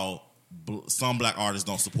how some black artists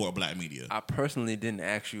don't support black media. I personally didn't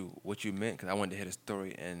ask you what you meant, because I wanted to hear the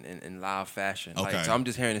story in live fashion. Okay. So I'm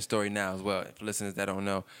just hearing the story now as well. For listeners that don't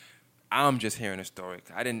know, I'm just hearing the story.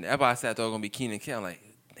 Everybody said I thought it was going to be Keenan Kel. I'm like,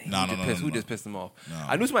 who just pissed him off? No.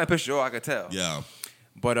 I knew somebody pissed you off, I could tell. Yeah.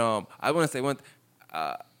 But I want to say one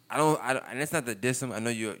and it's not to diss him. I know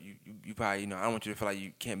you probably, I don't want you to feel like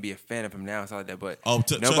you can't be a fan of him now and stuff like that, but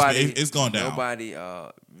trust me, it's gone down. Nobody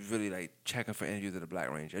really like checking for interviews of the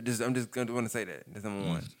Black Ranger. I'm just going to say that. That's number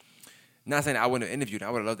one. Not saying I wouldn't have interviewed him.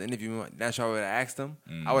 I would have loved to interview him. Not sure I would have asked him.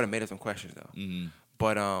 I would have made up some questions though. Mm-hmm.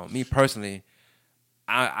 But me personally,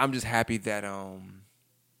 I'm just happy that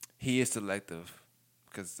he is selective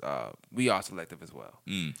because we are selective as well.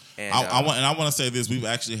 And I want to say this: we've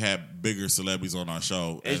actually had bigger celebrities on our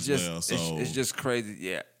show as well. So it's just crazy.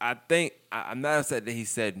 Yeah, I think I'm not upset that he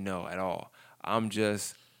said no at all.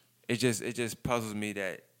 It just puzzles me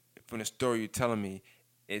that from the story you're telling me,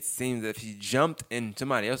 it seems that he jumped in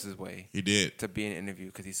somebody else's way. He did to be in an interview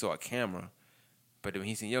because he saw a camera. But when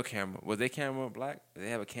he seen your camera, was their camera black? Did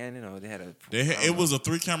they have a Canon or they had a? It was a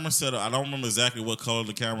 3-camera setup. I don't remember exactly what color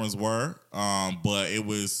the cameras were, but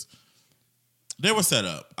they were set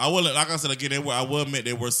up. I will, like I said again, I will admit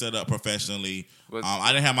they were set up professionally.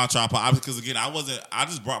 I didn't have my tripod because again, I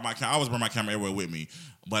just brought my camera. I always bring my camera everywhere with me,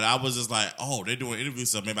 but I was just like, oh, they're doing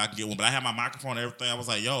interviews, so maybe I can get one. But I had my microphone and everything. I was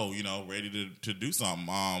like, yo, ready to do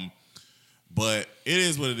something. But it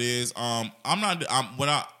is what it is. I'm not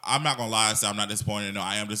gonna lie and say I'm not disappointed. No,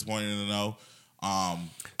 I am disappointed in the no. I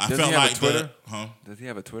Does felt he have like a Twitter? Does he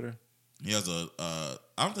have a Twitter? He has I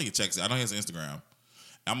don't think he checks it. I know he has an Instagram.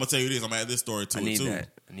 I'm gonna tell you this. I'm gonna add this story to it too.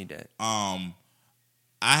 I need that. I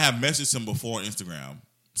have messaged him before on Instagram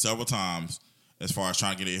several times as far as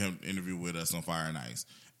trying to get him to interview with us on Fire and Ice,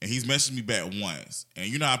 and he's messaged me back once. And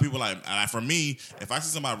you know how people like for me, if I see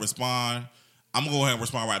somebody respond, I'm gonna go ahead and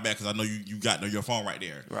respond right back because I know you got your phone right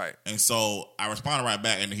there. Right. And so I responded right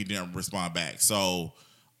back, and he didn't respond back. So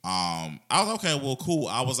I was okay. Well, cool.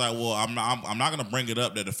 I was like, well, I'm not gonna bring it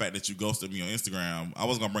up that the fact that you ghosted me on Instagram. I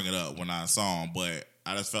wasn't gonna bring it up when I saw him, but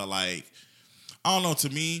I just felt like I don't know. To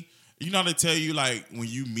me, they tell you like when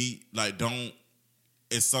you meet, like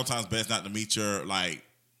it's sometimes best not to meet your like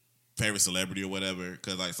favorite celebrity or whatever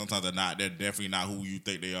because like sometimes they're definitely not who you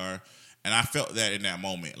think they are. And I felt that in that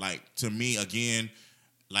moment. Like, to me, again,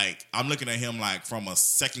 like, I'm looking at him, like, from a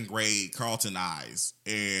second grade Carlton eyes.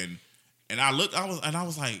 And I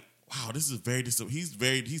was like, wow, this is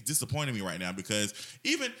he's disappointing me right now because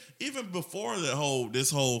even before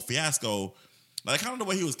this whole fiasco, like, kind of the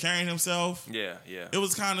way he was carrying himself. Yeah. It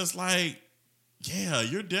was kind of like, yeah,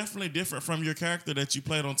 you're definitely different from your character that you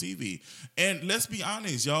played on TV. And let's be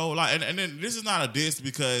honest, yo. Like, and then this is not a diss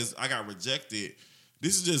because I got rejected.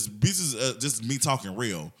 This is just me talking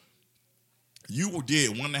real. You did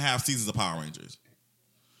 1.5 seasons of Power Rangers.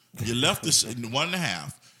 You left the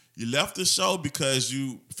 1.5. You left the show because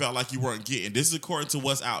you felt like you weren't getting. This is according to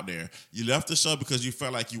what's out there. You left the show because you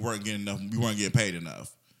felt like you weren't getting enough. You weren't getting paid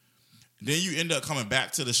enough. Then you end up coming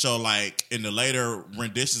back to the show, like in the later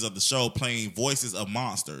renditions of the show, playing voices of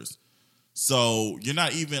monsters. So you're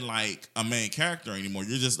not even like a main character anymore.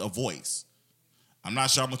 You're just a voice. I'm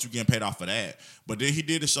not sure how much you're getting paid off for that. But then he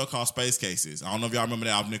did a show called Space Cases. I don't know if y'all remember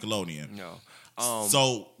that off Nickelodeon. No. I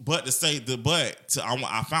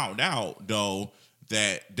found out though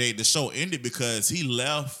that the show ended because he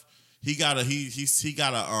left. He got a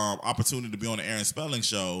opportunity to be on the Aaron Spelling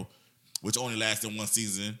show, which only lasted 1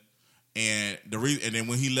 season. And then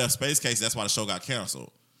when he left Space Cases, that's why the show got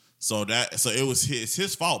canceled. So it was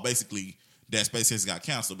his fault basically that Space Cases got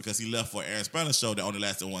canceled because he left for Aaron Spelling show that only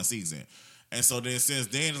lasted 1 season. And so then since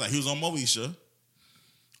then, it's like he was on Moesha.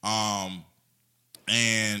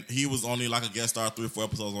 And he was only like a guest star 3 or 4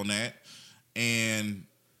 episodes on that. And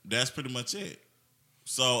that's pretty much it.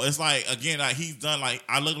 So it's like, again, like he's done like,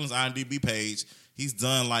 I looked on his IMDb page, he's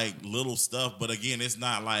done like little stuff, but again, it's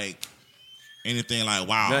not like anything like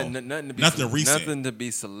wow. Nothing recent. Nothing to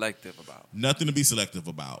be selective about. Nothing to be selective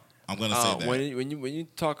about. I'm gonna say that. When you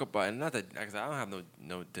talk about, and not that, because I don't have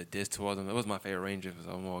no diss towards them. It was my favorite Ranger,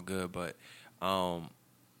 so I'm all good. But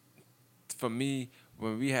for me,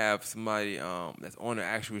 when we have somebody that's on the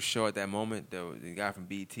actual show at that moment, the guy from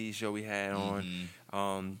BT show we had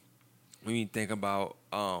on, when you think about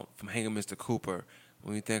from Hanging Mr. Cooper,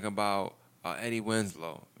 when you think about Eddie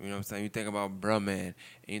Winslow, you know what I'm saying? You think about Bruh Man, and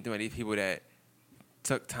you think about these people that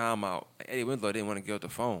took time out. Like Eddie Winslow didn't want to get off the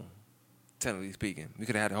phone. Technically speaking, we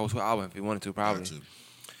could have had the whole tour album if we wanted to, probably.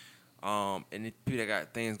 And the people that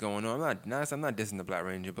got things going on, I'm not dissing the Black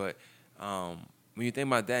Ranger, but when you think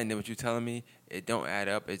about that and then what you're telling me, it don't add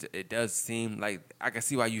up. It does seem like I can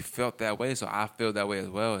see why you felt that way, so I feel that way as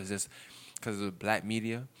well. It's just because of the black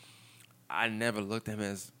media. I never looked at him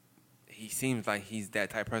as, he seems like he's that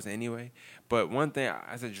type of person anyway. But one thing,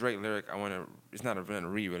 as a Drake lyric, it's not a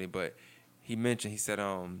read really, but he said,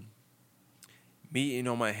 meeting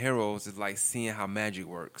on my heroes is like seeing how magic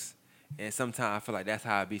works. And sometimes I feel like that's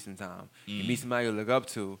how I be sometimes. You meet somebody you look up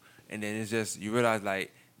to, and then it's just, you realize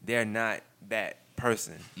like they're not that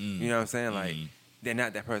person. You know what I'm saying? Like they're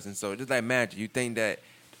not that person. So just like magic, you think that,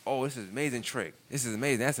 oh, this is an amazing trick. This is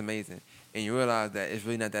amazing. That's amazing. And you realize that it's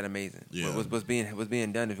really not that amazing. Yeah. What's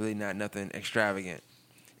being done is really not nothing extravagant.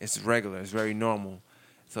 It's regular. It's very normal.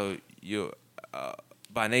 So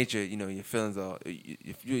by nature, you know, your feelings are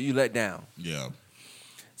you let down. Yeah.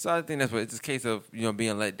 So I think that's what it's a case of, you know,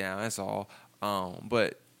 being let down. That's all.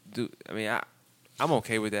 But I'm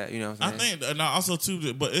okay with that. You know what I'm saying? I think, and also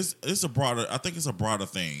too, but it's a broader. I think it's a broader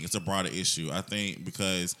thing. It's a broader issue. I think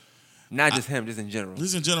because not just him, just in general.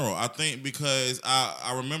 Just in general, I think because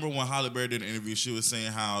I remember when Halle Berry did an interview, she was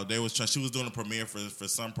saying how she was doing a premiere for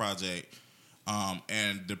some project,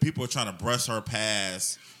 and the people were trying to brush her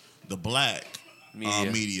past the black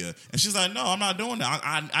media, and she's like, "No, I'm not doing that.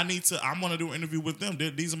 I want to do an interview with them.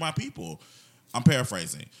 These are my people." I'm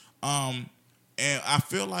paraphrasing, and I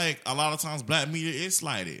feel like a lot of times black media is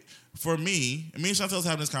slighted. For me and Chantel's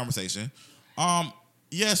having this conversation.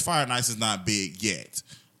 Yes, Fire Nights is not big yet.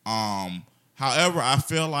 However, I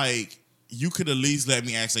feel like you could at least let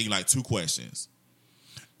me ask you like 2 questions.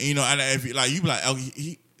 You know, and if like you be like,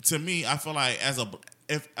 to me, I feel like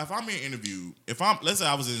if I'm being interviewed, let's say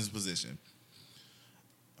I was in this position.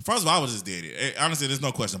 First of all, I would just did it. Honestly, there's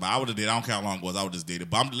no question about it. I would have did it. I don't care how long it was. I would just did it.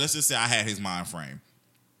 But let's just say I had his mind frame.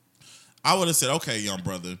 I would have said, okay, young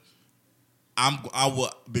brother,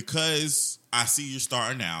 because I see you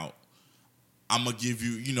starting out. I'm gonna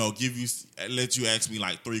let you ask me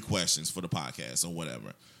like 3 questions for the podcast or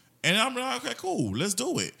whatever, and I'm like, okay, cool, let's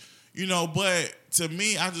do it. You know, but to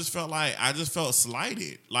me, I just felt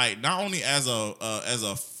slighted. Like not only as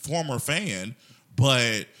a former fan,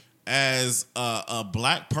 but as a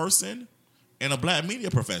black person and a black media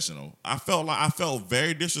professional, I felt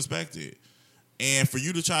very disrespected, and for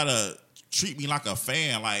you to try to treat me like a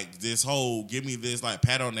fan, like this whole give me this like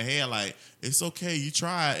pat on the head, like it's okay, you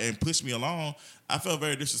tried and push me along. I felt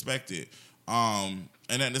very disrespected,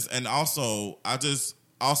 and also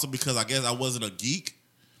because I guess I wasn't a geek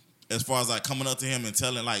as far as like coming up to him and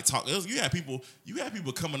telling like talk. You had people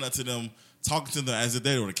coming up to them talking to them as if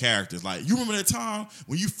they were the characters. Like, you remember that time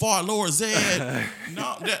when you fought Lord Zed?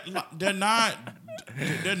 No, they're not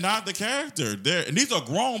the character. And these are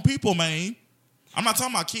grown people, man. I'm not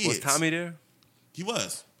talking about kids. Was Tommy there? He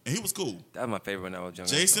was. And he was cool. That was my favorite when I was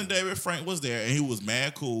younger. Jason David Frank was there, and he was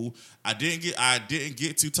mad cool. I didn't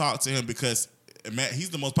get to talk to him because he's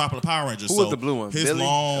the most popular Power Ranger. Who was the blue one? His Billy?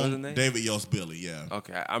 long David Yost Billy, yeah.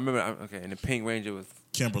 Okay, I remember. Okay, and the Pink Ranger was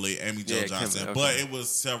Kimberly, Amy Jo Johnson. Kimberly, okay. But it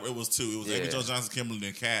was 2. It was Amy Jo Johnson, Kimberly,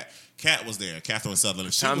 and Kat. Kat was there. Catherine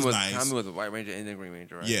Sutherland. She was nice. Tommy was the White Ranger and the Green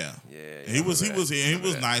Ranger, right? Yeah. Yeah. He was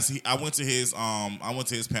nice. I went to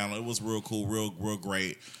his panel. It was real cool, real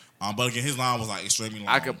great. But again, his line was like extremely long.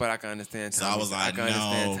 I can understand Tommy. So I was like, no.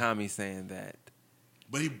 Understand Tommy saying that.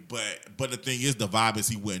 But the thing is, the vibe is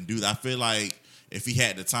he wouldn't do that. I feel like if he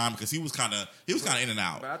had the time, because he was kind of in and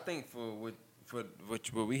out. But I think for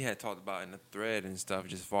what we had talked about in the thread and stuff,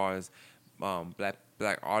 just as far as black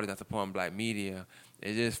artists, not to put on black media,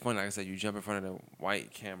 it's just funny. Like I said, you jump in front of the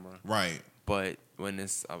white camera, right? But when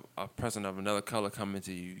it's a person of another color coming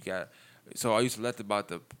to you, you got. So are you selected about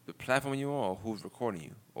the platform you're on, or who's recording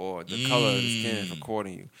you, or the color of the skin is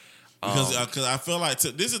recording you? Because I feel like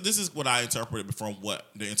this is what I interpreted from what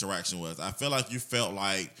the interaction was. I feel like you felt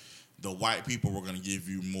like the white people were going to give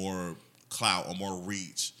you more clout or more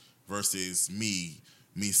reach versus me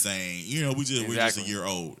saying, we're just a year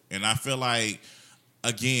old. And I feel like,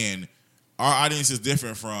 again, our audience is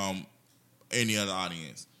different from any other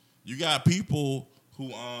audience. You got people who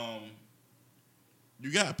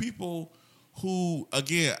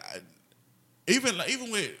again,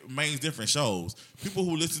 even with Maine's different shows, people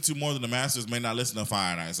who listen to More Than the Masters may not listen to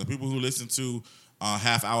Fire Nights. So people who listen to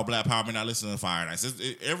Half Hour Black Power may not listen to Fire Nights.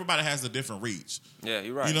 Everybody has a different reach. Yeah,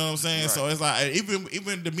 you're right. You know what I'm saying? Right. So it's like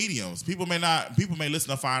even the mediums, people may listen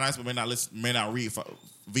to Fire Nights, but may not read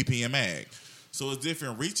VP and Mag. So it's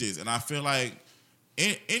different reaches, and I feel like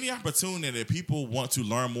any opportunity that people want to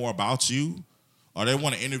learn more about you, or they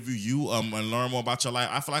want to interview you and learn more about your life,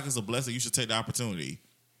 I feel like it's a blessing. You should take the opportunity.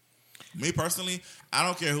 Me personally, I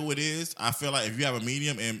don't care who it is. I feel like if you have a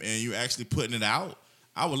medium and you're actually putting it out,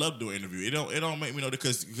 I would love to do an interview. It don't make me know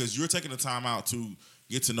because you're taking the time out to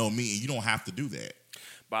get to know me, and you don't have to do that.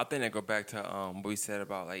 But I think that go back to what we said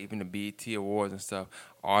about like even the BET Awards and stuff.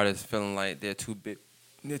 Artists feeling like they're too big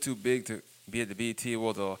to be at the BET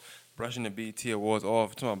Awards, or brushing the BET Awards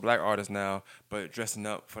off. To black artists now, but dressing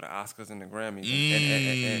up for the Oscars and the Grammys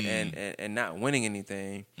and not winning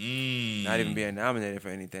anything, not even being nominated for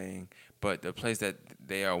anything. But the place that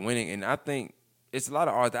they are winning, and I think it's a lot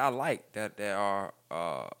of artists that I like that are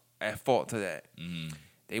at fault to that.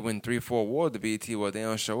 They win 3-4 awards at the BET Awards, they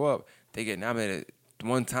don't show up. They get nominated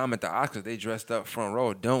one time at the Oscars. They dressed up front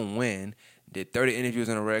row, don't win. Did 30 interviews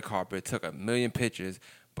on the red carpet, took 1 million pictures,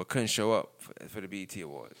 but couldn't show up for the BET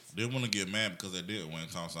Awards. They want to get mad because they did win,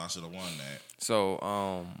 Tom, so I should have won that.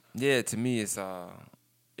 So, to me, it's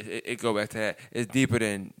it go back to that. It's deeper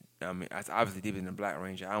than. I mean, it's obviously deeper than the Black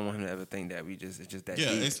Ranger. I don't want him to ever think that it's just that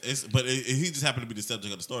Yeah, deep. but he just happened to be the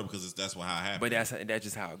subject of the story because that's how it happened. But that's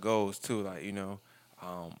just how it goes too. Like, you know,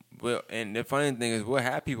 well, and the funny thing is we'll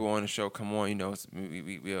have people on the show come on. You know,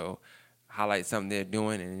 we'll highlight something they're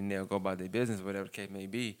doing and then they'll go about their business, whatever the case may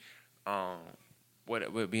be.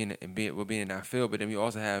 We'll be in our field, but then we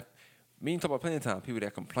also have me and talk about plenty of time people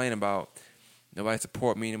that complain about nobody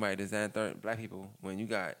support me, nobody design Black people. When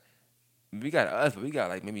we got us, but we got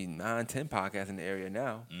like maybe 9-10 podcasts in the area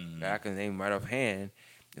now that I can name right offhand.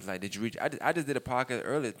 It's like, did you reach? I just did a podcast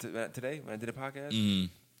earlier today when I did a podcast.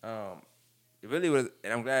 It really was,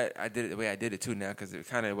 and I'm glad I did it the way I did it too now because it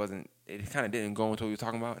kind of didn't go into what we were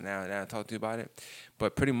talking about. Now I talk to you about it,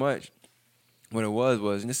 but pretty much what it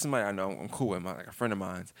was, and this is somebody I know I'm cool with, like a friend of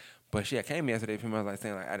mine's, but she came yesterday. Pretty much like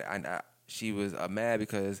saying like she was mad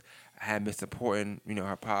because I had been supporting, you know,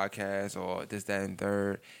 her podcast or this, that, and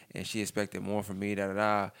third, and she expected more from me, And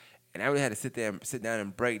I really had to sit down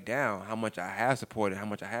and break down how much I have supported, how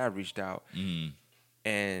much I have reached out,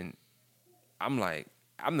 and I'm like,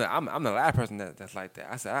 I'm the last person that's like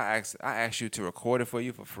that. I said I asked you to record it for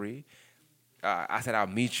you for free. I said I'll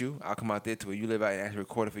meet you. I'll come out there to where you live out and actually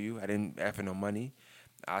record it for you. I didn't ask for no money.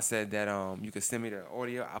 I said that you could send me the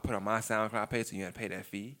audio. I put it on my SoundCloud page, so you have to pay that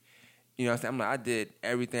fee. You know what I'm saying? I'm like, I did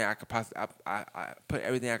everything I could possibly. I put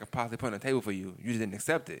everything I could possibly put on the table for you. You just didn't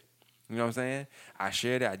accept it. You know what I'm saying? I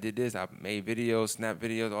shared it. I did this. I made videos, snap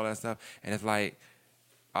videos, all that stuff. And it's like,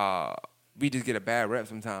 we just get a bad rep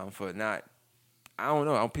sometimes for not. I don't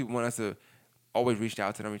know. People want us to always reach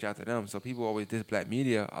out to them. So people always diss Black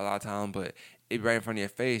media a lot of times, but it right in front of your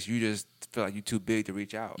face, you just feel like you're too big to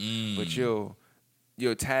reach out. But you'll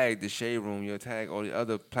tag the Shade Room, you'll tag all the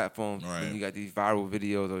other platforms. Right. And you got these viral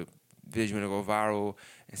videos or visuals that go viral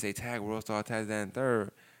and say tag World Star, tag that and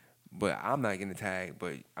third. But I'm not getting tagged,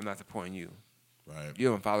 but I'm not supporting you. Right. You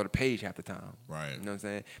don't follow the page half the time. Right. You know what I'm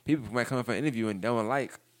saying? People might come in for an interview and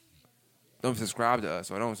don't subscribe to us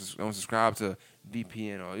or don't subscribe to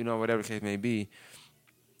VPN or, you know, whatever the case may be.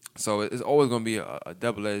 So it's always going to be a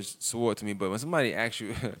double-edged sword to me. But when somebody asks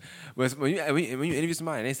you, when you interview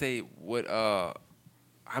somebody and they say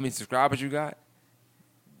how many subscribers you got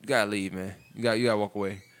to leave, man. You got to walk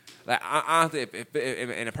away. Like, honestly, if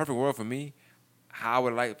in a perfect world for me, how I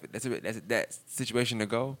would like that situation to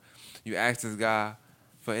go, you ask this guy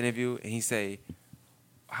for an interview and he say,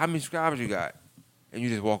 how many subscribers you got? And you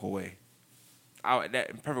just walk away. That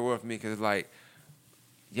in perfect world for me, because it's like,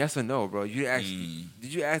 yes or no, bro. Did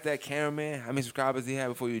you ask that cameraman how many subscribers he had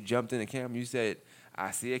before you jumped in the camera? You said,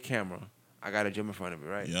 I see a camera. I got to jump in front of it,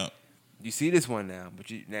 right? Yep. You see this one now,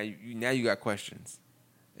 but now you got questions.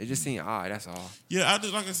 It just seemed odd, that's all. Yeah,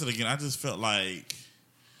 like I said again, I just felt like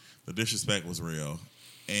the disrespect was real.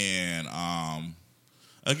 And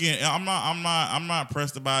again, I'm not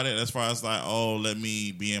pressed about it as far as like, oh, let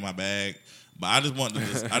me be in my bag. But I just want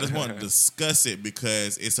to discuss it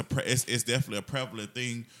because it's definitely a prevalent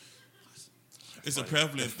thing. It's a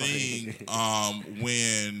prevalent thing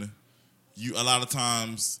when you a lot of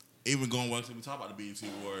times, even going back to we talk about the BET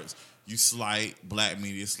Awards, you slight Black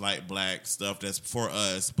media, slight Black stuff that's for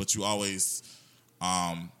us, but you always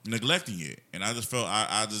neglecting it. And I just felt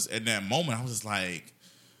I just in that moment I was just like,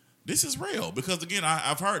 this is real because again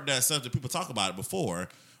I've heard that subject people talk about it before.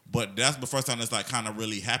 But that's the first time that's like kind of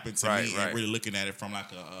really happened to me, and really looking at it from like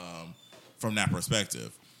from that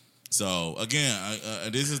perspective. So again,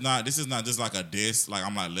 this is not just like a diss. Like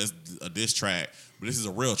I'm like a diss track, but this is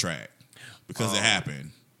a real track because it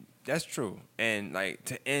happened. That's true, and like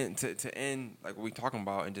to end like what we talking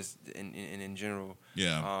about, and just in general.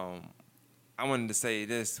 Yeah. I wanted to say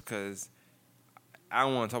this because I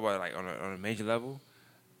don't want to talk about it like on a major level,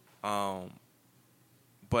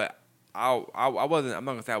 but. I wasn't. I'm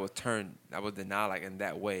not gonna say I was denied like in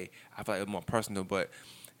that way. I feel like it was more personal, but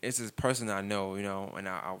it's this person I know, you know, and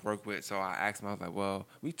I work with. So I asked him. I was like, "Well,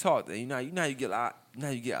 we talked. You know, you get a lot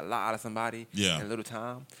out of somebody in a little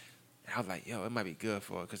time." And I was like, "Yo, it might be good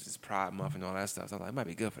for it because it's Pride Month and all that stuff." So I was like, "It might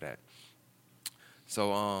be good for that."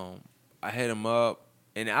 So I hit him up,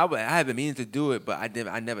 and I had been meaning to do it, but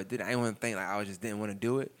I never did it. I didn't want to think like I just didn't want to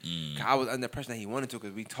do it. I was under the impression that he wanted to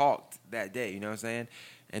because we talked that day. You know what I'm saying?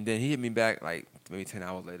 And then he hit me back like maybe 10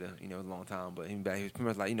 hours later. You know, it was a long time, but he hit me back. He was pretty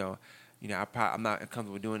much like, I'm not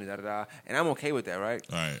comfortable doing it, and I'm okay with that, right?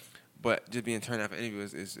 Right. But just being turned out for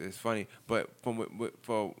interviews is funny. But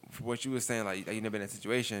for what you were saying, like you never been in that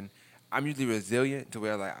situation, I'm usually resilient to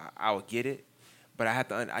where like I will get it, but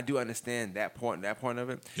I do understand that part of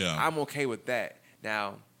it. Yeah. I'm okay with that.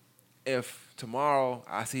 Now, if tomorrow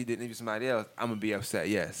I see the interview somebody else, I'm gonna be upset.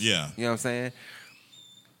 Yes. Yeah. You know what I'm saying?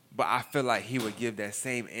 But I feel like he would give that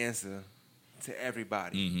same answer to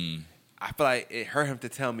everybody. Mm-hmm. I feel like it hurt him to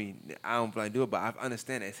tell me I don't like do it, but I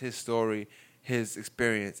understand it's his story, his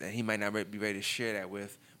experience, and he might not be ready to share that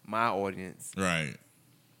with my audience. Right.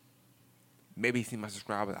 Maybe he's seen my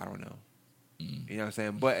subscribers. I don't know. You know what I'm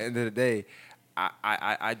saying? But at the end of the day,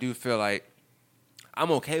 I do feel like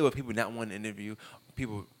I'm okay with people not wanting to interview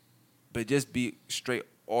people, but just be straight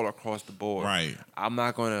all across the board. Right. I'm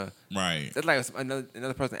not gonna. Right. It's like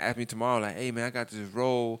another person asked me tomorrow, like, "Hey man, I got this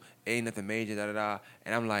role, ain't nothing major, da da da,"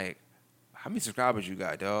 and I'm like, "How many subscribers you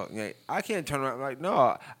got, dog?" Like, I can't turn around like,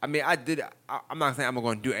 no. I mean, I did. I'm not saying I'm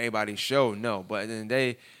gonna do everybody's show, no. But at the end of the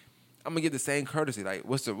day, I'm gonna give the same courtesy. Like,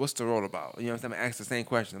 what's the role about? You know what I'm saying? I'm gonna ask the same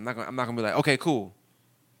question. I'm not gonna be like, okay, cool.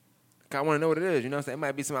 I want to know what it is. You know what I'm saying? It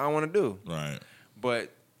might be something I want to do. Right.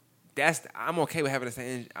 But I'm okay with having the same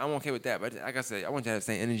energy. I'm okay with that. But like I said, I want you to have the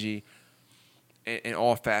same energy in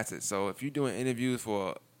all facets. So if you're doing interviews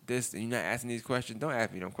for this and you're not asking these questions, don't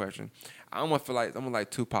ask me no questions. I'm gonna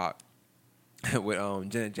like Tupac with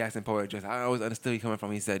Janet Jackson, Poet Dress. I always understood he coming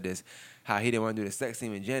from. He said this, how he didn't want to do the sex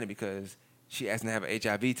scene with Janet because she asked him to have an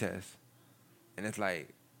HIV test. And it's like,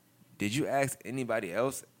 did you ask anybody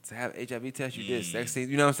else to have an HIV test? You did sex scene.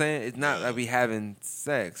 You know what I'm saying? It's not like we having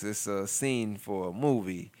sex. It's a scene for a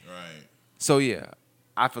movie. Right. So, yeah,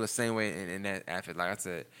 I feel the same way in that aspect. Like I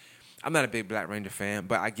said, I'm not a big Black Ranger fan,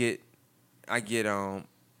 but I get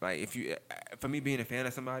like for me being a fan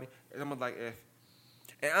of somebody, it's almost like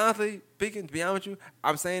and honestly, speaking, to be honest with you,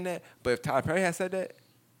 I'm saying that, but if Tyler Perry had said that,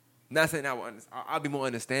 not saying I'll be more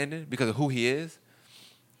understanding because of who he is.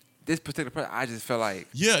 This particular person, I just felt like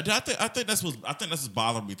I think that's what's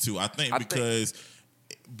bothering me too. I think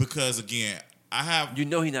because again, I have he's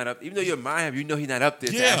not up. Even though your mind, he's not up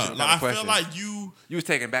there. Yeah, I feel like you was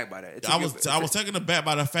taken back by that. I was taken aback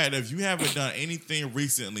by the fact that if you haven't done anything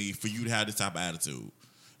recently for you to have this type of attitude.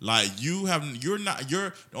 Like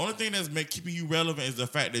the only thing that's keeping you relevant is the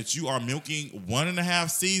fact that you are milking 1.5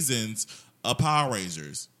 seasons of Power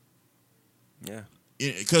Rangers. Yeah.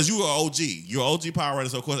 Because you are OG. You're OG Power Ranger,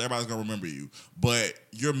 so of course everybody's gonna remember you. But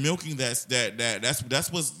you're milking that's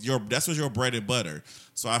what's your bread and butter.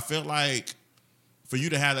 So I feel like for you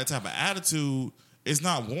to have that type of attitude, it's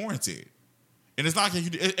not warranted. And it's not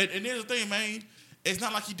like you. And here's the thing, man. It's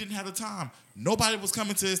not like he didn't have the time. Nobody was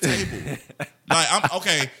coming to his table. Like I'm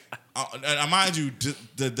okay. Mind you,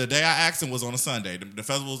 the day I asked him was on a Sunday. The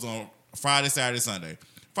festival was on Friday, Saturday, Sunday.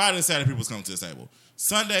 Friday and Saturday, people was coming to his table.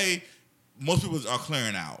 Sunday, most people are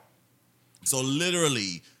clearing out. So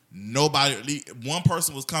literally, one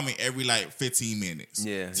person was coming every like 15 minutes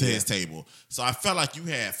to his table. So I felt like you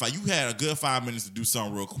had a good 5 minutes to do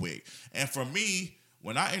something real quick. And for me,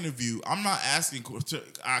 when I interview, I'm not asking.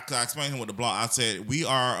 I explained to him with the blog. I said we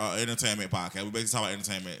are an entertainment podcast. We basically talk about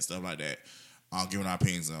entertainment and stuff like that. Giving our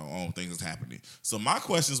opinions on things that's happening. So my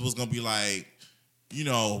questions was gonna be like, you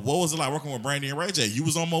know, what was it like working with Brandy and Ray J? You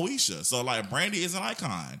was on Moesha, so like Brandy is an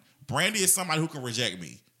icon. Brandy is somebody who can reject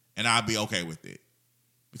me, and I'll be okay with it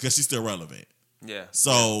because she's still relevant. Yeah.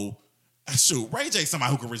 So, shoot, Ray J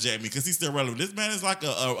somebody who can reject me because he's still relevant. This man is like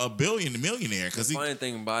a millionaire. The funny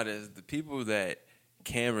thing about it is the people that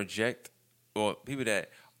can reject, or people that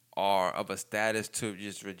are of a status to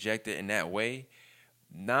just reject it in that way,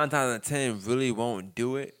 9 times out of 10 really won't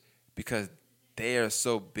do it because they are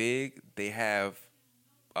so big. They have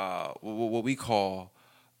what we call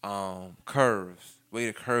curves. Way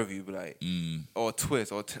to curve you, be like, or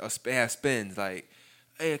twist, or have spins. Like,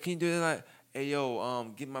 hey, can you do that? Like, hey,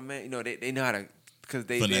 yo, get my man. You know, they know how to, because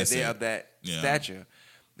they're of that stature.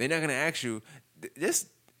 They're not gonna ask you this.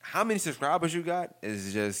 How many subscribers you got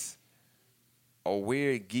is just a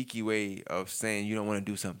weird geeky way of saying you don't want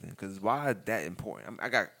to do something. Because why is that important?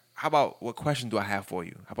 How about what question do I have for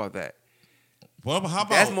you? How about that? Well, how about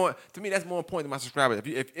that's more to me? That's more important than my subscribers.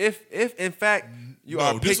 If in fact you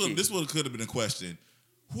are picky. This one could have been a question.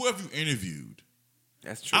 Who have you interviewed?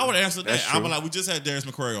 That's true. I would answer that. True. I would like. We just had Darius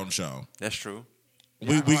McCrary on the show. That's true.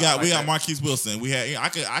 We got Marquise Wilson. We had.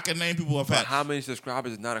 I can name people I've had. How many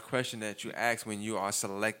subscribers is not a question that you ask when you are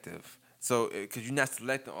selective. So because you're not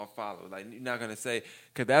selecting or follow, like you're not gonna say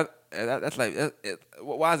because that's like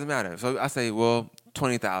why does it matter? So I say, well,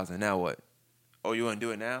 20,000. Now what? Oh, you want to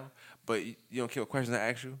do it now? But you don't care what questions I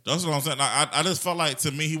ask you? That's what I'm saying. I just felt like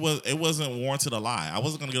to me it wasn't warranted a lie. I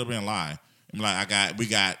wasn't gonna get up there and lie. I'm like we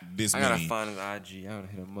got this many. I gotta find his IG. I gotta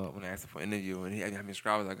hit him up when I ask him for an interview and he asked me how many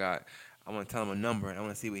subscribers I got. I want to tell him a number and I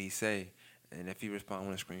want to see what he say. And if he respond, I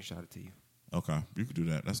want to screenshot it to you. Okay, you can do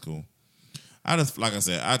that. That's cool.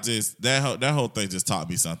 That whole thing just taught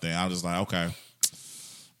me something. I was just like, okay.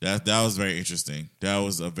 That was very interesting. That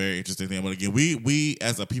was a very interesting thing. But again, we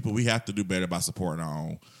as a people, we have to do better by supporting our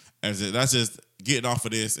own. That's just getting off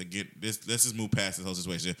of this and get this. Let's just move past this whole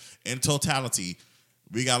situation. In totality,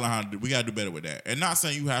 we gotta learn how to do. We gotta do better with that. And not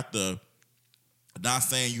saying you have to. Not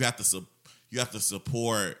saying you have to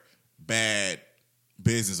support bad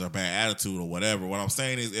business or bad attitude or whatever. What I'm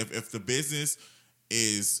saying is, if the business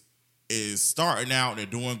is starting out, they're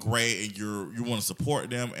doing great, and you want to support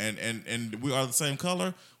them, and we are the same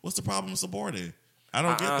color, what's the problem with supporting? I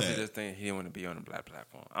don't get that. I honestly just think he didn't want to be on the black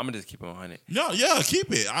platform. I'm gonna just keep it 100. No, yeah,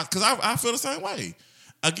 keep it, because I feel the same way.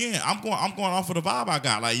 Again, I'm going off of the vibe I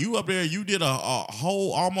got. Like, you up there, you did a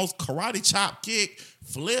whole almost karate chop kick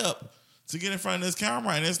flip to get in front of this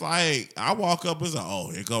camera, and it's like I walk up and it's like,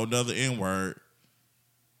 oh, here go another N-word.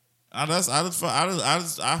 I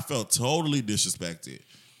felt totally disrespected.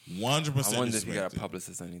 100% I wonder if you got a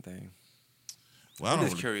publicist or anything. Well, I'm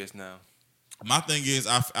just curious now. My thing is,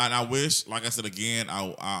 I wish, like I said again,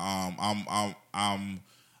 I'm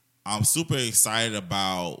super excited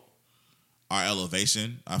about our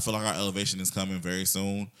elevation. I feel like our elevation is coming very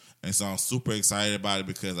soon, and so I'm super excited about it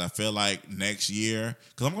because I feel like next year,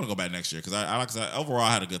 because I'm going to go back next year because I like I said, overall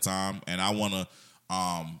I had a good time, and I want to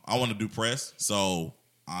do press, so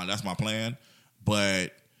that's my plan.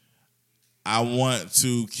 But I want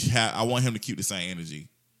him to keep the same energy.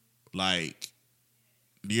 Like,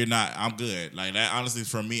 I'm good. Like, that, honestly,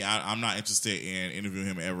 for me, I'm not interested in interviewing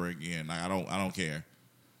him ever again. Like, I don't care.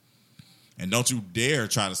 And don't you dare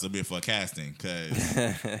try to submit for a casting, because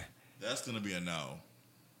that's going to be a no.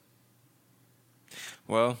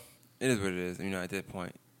 Well, it is what it is. At that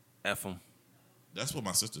point, F him. That's what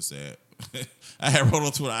my sister said. I had wrote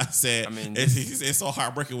on Twitter, I said, it's so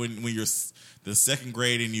heartbreaking when you're the second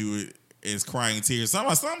grade and you is crying tears.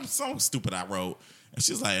 Something stupid I wrote. And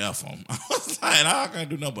she's like, F him. I was like, I can't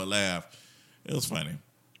do nothing but laugh. It was funny.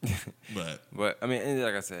 But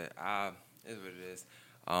like I said, it's what it is.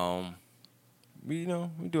 We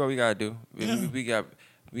do what we gotta do.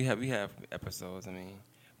 We have episodes.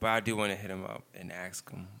 But I do want to hit him up and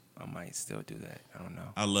ask him. I might still do that. I don't know.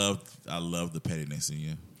 I love the pettiness in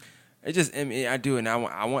you. It just, I do, and I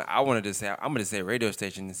wanted to say, I'm gonna say radio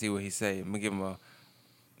station and see what he say. I'm gonna give him I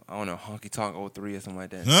don't know, Honky Tonk 03 or something like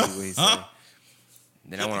that. See what he say.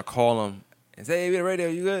 Then I want to call him and say, hey, we the radio,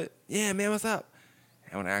 you good? Yeah, man, what's up?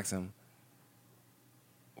 I want to ask him,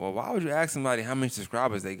 well, why would you ask somebody how many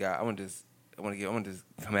subscribers they got? I want to just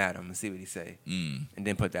come at him and see what he say, and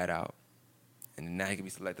then put that out, and now he can be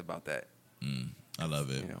selective about that. I love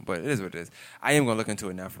it. But it is what it is. I am gonna look into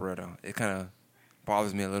it now for real though. It kind of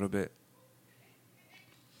bothers me a little bit.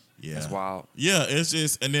 Yeah, it's wild. Yeah, it's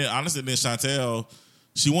just, and then honestly, Chantel,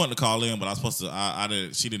 she wanted to call in, but I was supposed to.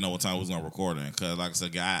 She didn't know what time we was gonna record in, because, like I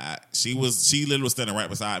said, she literally was standing right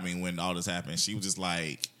beside me when all this happened. She was just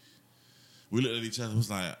like, we looked at each other. It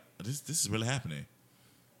was like, this is really happening.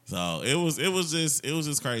 So it was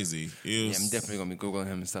just crazy. Yeah, I'm definitely gonna be googling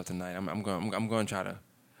him and stuff tonight. I'm going to try to.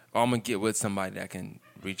 Or I'm gonna get with somebody that can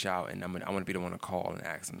reach out, and I'm gonna be the one to call and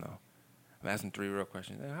ask him though. I'm asking 3 real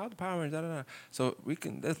questions. How's the Power Rangers? Da, da, da. So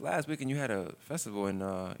this last weekend you had a festival, and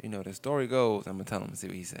the story goes. I'm gonna tell him and see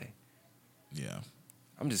what he say. Yeah,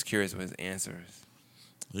 I'm just curious what his answer is.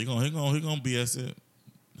 He gonna BS it.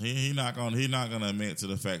 He not gonna admit to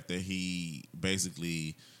the fact that he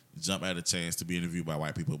basically jumped at a chance to be interviewed by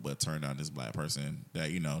white people, but turned down this black person that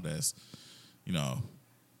that's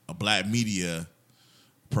a black media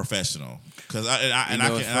professional. Because I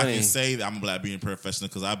can say that I'm a black being professional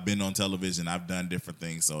because I've been on television, I've done different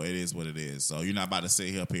things, so it is what it is. So you're not about to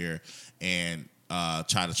sit up here and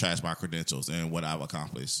try to trash my credentials and what I've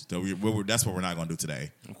accomplished. So that's what we're not going to do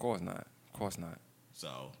today. Of course not.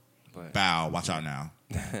 So, bow. Watch out now.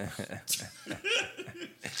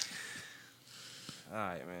 All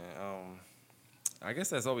right, man. I guess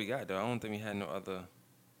that's all we got, though. I don't think we had no other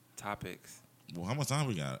topics. Well, how much time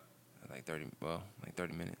we got? Like 30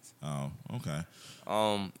 minutes. Oh, okay.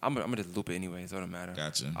 I'm gonna just loop it anyway, so it don't matter.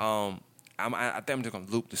 Gotcha. I think I'm just gonna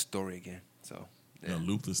loop the story again. So yeah.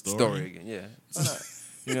 Loop the story? Story again, yeah. Why not?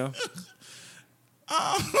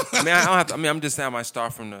 I don't have to. I'm just saying I might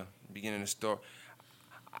start from the beginning of the story.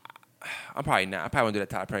 I'm probably not. I probably won't do that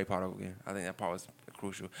Tyler Perry part over again. I think that part was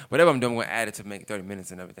crucial. Whatever I'm doing, I'm gonna add it to make 30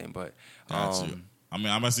 minutes and everything. But gotcha. You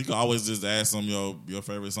can always just add some of your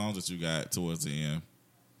favorite songs that you got towards the end.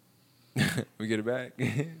 We get it back.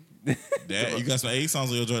 You got some 8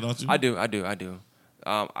 songs on your joint, don't you? I do.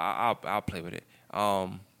 I'll play with it.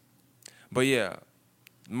 But yeah,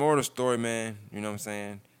 more of the story, man. You know what I'm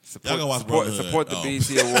saying? Support the BET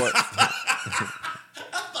Awards.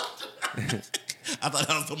 I thought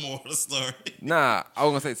that was the moral of the story. Nah, I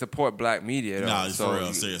was gonna say support black media. Though. Nah, for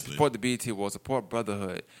real, seriously. Support the BET Awards. Support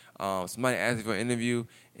brotherhood. Somebody asks you for an interview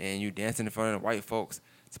and you dancing in front of the white folks.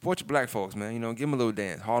 support your black folks, man. You know, give them a little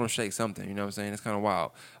dance, Harlem Shake, something. You know what I'm saying? It's kind of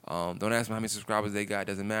wild. Don't ask them how many subscribers they got.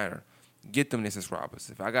 Doesn't matter. Get them their subscribers.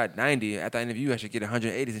 If I got 90 at the end of you, I should get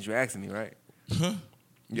 180 since you're asking me, right?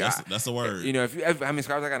 Yeah, that's a word. You know, if how many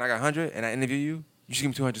subscribers I got, and I got 100, and I interview you, you should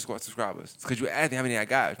give me 200 subscribers. It's because you asked me how many I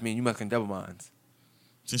got. I mean, you must can double mine.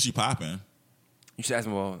 Since you popping. You should ask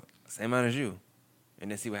me, well, same amount as you,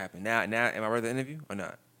 and then see what happened. Now, am I ready to interview or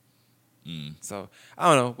not? So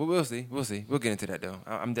I don't know, but we'll see. We'll get into that though.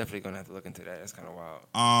 I'm definitely gonna have to look into that. That's kind of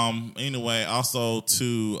wild. Anyway, also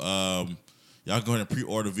to y'all go ahead and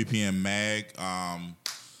pre-order VPN Mag.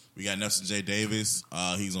 We got Nelson J. Davis.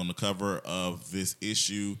 He's on the cover of this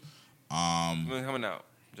issue. When coming out?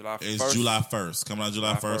 July 1st? It's July 1st. Coming out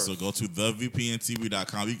July 1st. So 1st. go to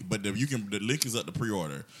thevpntv.com. But the link is up to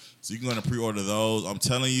pre-order. So you can go and pre-order those. I'm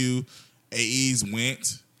telling you, AE's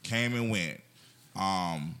came and went.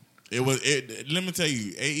 Let me tell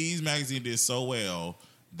you, AE's magazine did so well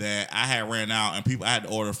that I had ran out and I had to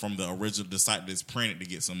order from the original, the site that's printed to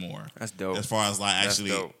get some more. That's dope. As far as like That's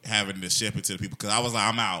actually dope. having to ship it to the people. Because I was like,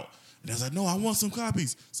 I'm out. And I was like, no, I want some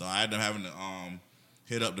copies. So I ended up having to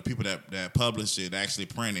hit up the people that published it, that actually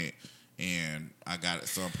printed, and I got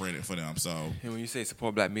some printed for them. So And when you say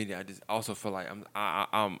support black media, I just also feel like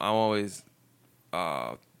I'm always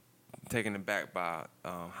taken aback by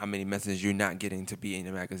how many messages you're not getting to be in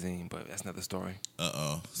the magazine, but that's another story.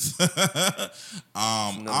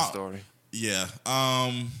 Another story. Yeah.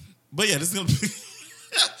 But yeah, this is gonna be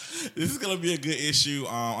this is gonna be a good issue.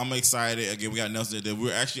 I'm excited. Again, we got Nelson.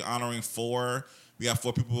 We're actually honoring 4. We got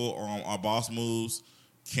 4 people on our Boss Moves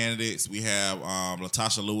candidates. We have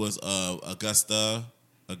Latasha Lewis of Augusta,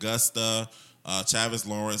 Chavis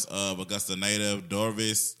Lawrence of Augusta Native,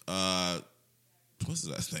 Dorvis. What's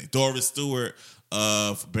his last name? Dorvis Stewart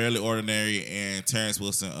of Barely Ordinary, and Terrence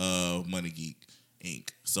Wilson of Money Geek Inc.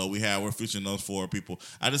 So we're featuring those 4 people.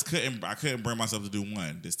 I couldn't bring myself to do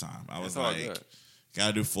one this time. I was like,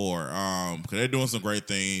 gotta do 4. Because they're doing some great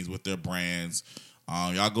things with their brands.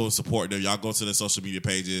 Y'all go support them. Y'all go to their social media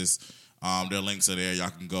pages. Their links are there.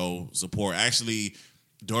 Y'all can go support. Actually,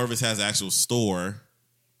 Dorvis has an actual store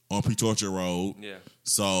on Peach Orchard Road. Yeah.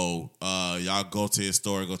 So y'all go to his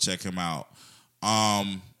store and go check him out.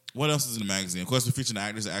 What else is in the magazine? Of course, we're featuring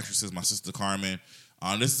actors and actresses. My sister Carmen.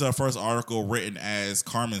 This is her first article written as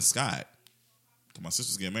Carmen Scott. My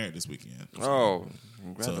sister's getting married this weekend. Oh,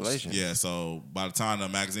 congratulations. So by the time the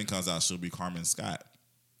magazine comes out, she'll be Carmen Scott.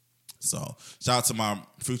 So shout out to my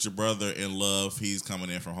future brother in love. He's coming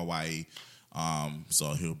in from Hawaii.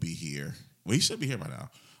 So he'll be here. Well, he should be here by now.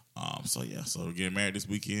 So we're getting married this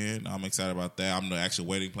weekend. I'm excited about that. I'm the actual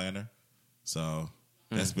wedding planner. So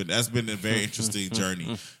that's been a very interesting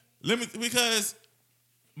journey. Because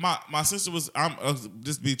my sister was,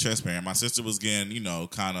 just be transparent. My sister was getting,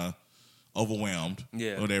 kind of overwhelmed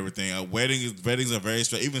with everything. Weddings are very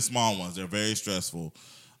stressful. Even small ones, they're very stressful.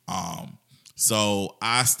 So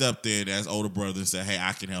I stepped in as older brother and said, hey,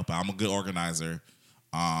 I can help out. I'm a good organizer.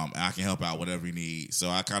 And I can help out whatever you need. So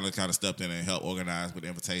I kind of stepped in and helped organize with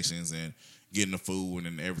invitations and getting the food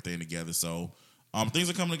and everything together. So things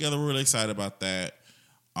are coming together. We're really excited about that.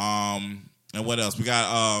 And what else? We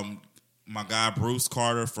got my guy Bruce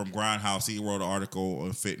Carter from Grindhouse. He wrote an article,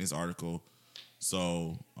 a fitness article.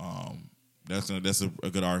 So that's a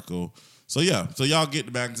good article. So yeah, so y'all get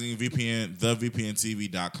the magazine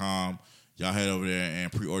thevpntv.com. Y'all head over there and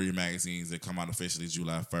pre-order your magazines. They come out officially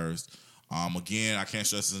July 1st. Again, I can't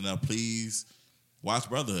stress this enough. Please watch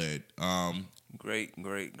Brotherhood. Great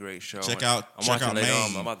show. Check out later Maine.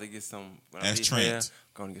 on. I'm about to get some. That's Trent.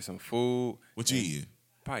 Going to get some food. What you eating?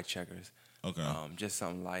 Probably Checkers. Okay. Just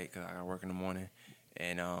something light because I got to work in the morning.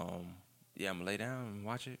 And I'm gonna lay down and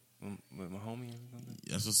watch it with my homie.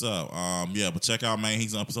 That's what's up. But check out Maine.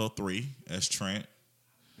 He's on episode 3. That's Trent.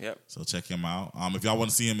 Yep. So check him out. If y'all want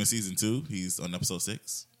to see him in season 2, he's on episode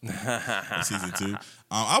 6. Season 2.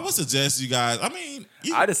 I would suggest you guys. I mean,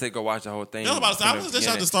 I just say go watch the whole thing. I would suggest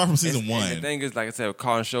y'all to start from season 1. And the thing is, like I said, with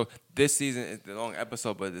Carlin Show, this season is the long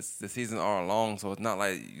episode, but the seasons are long, so it's not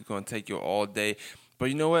like you're gonna take you all day. But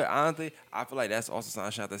you know what? Honestly, I feel like that's also something I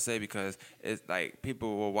should have to say because it's like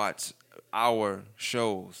people will watch our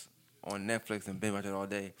shows on Netflix and binge watch it all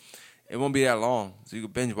day. It won't be that long, so you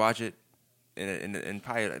can binge watch it in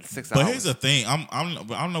probably like 6 hours. But here's the thing. I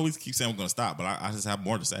don't know. We keep saying we're gonna stop, but I just have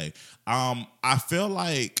more to say. I feel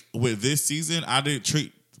like with this season, I didn't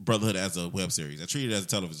treat Brotherhood as a web series. I treated it as a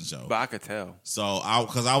television show. But I could tell. So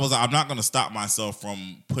I'm not gonna stop myself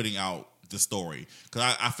from putting out the story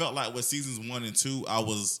because I felt like with seasons 1 and 2, I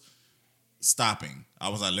was stopping. I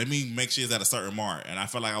was like, let me make sure it's at a certain mark, and I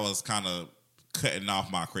felt like I was kind of cutting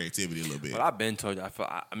off my creativity a little bit. Well, I've been told you.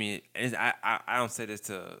 I don't say this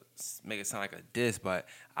to make it sound like a diss, but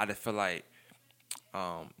I just feel like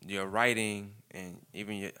your writing and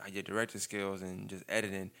even your director skills and just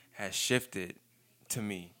editing has shifted to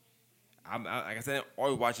me. Like I said, I'm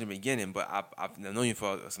always watching the beginning, but I've known you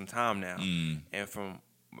for some time now, and from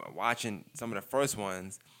watching some of the first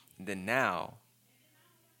ones, then now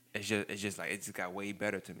it's just like it just got way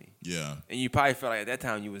better to me. Yeah, and you probably felt like at that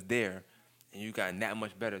time you was there, and you got that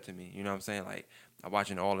much better to me. You know what I'm saying? Like I'm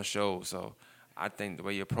watching all the shows, so I think the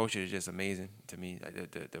way you approach it is just amazing to me.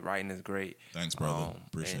 Like the writing is great. Thanks, brother.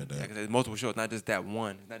 Appreciate that. Like I said, multiple shows, not just that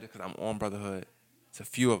one. It's not just because I'm on Brotherhood. It's a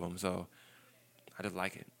few of them, so I just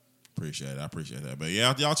like it. Appreciate it. I appreciate that. But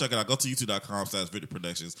yeah, y'all check it out. Go to youtube.com/Victory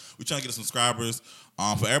Productions. We're trying to get some subscribers.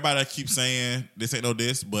 For everybody that keeps saying this ain't no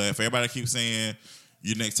diss, but for everybody that keeps saying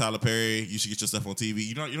you next Tyler Perry, you should get your stuff on TV.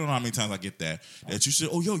 You don't know how many times I get that you should.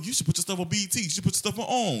 Oh, yo, you should put your stuff on BET. You should put your stuff on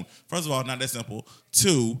OWN. First of all, not that simple.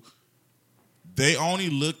 Two, they only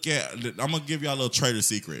look at. I'm gonna give y'all a little trader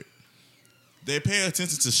secret. They pay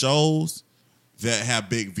attention to shows that have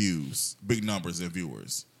big views, big numbers and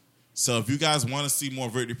viewers. So if you guys want to see more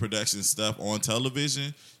Victory Production stuff on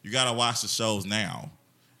television, you got to watch the shows now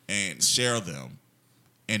and share them.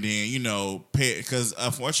 And then, pay it. Because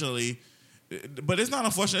unfortunately, but it's not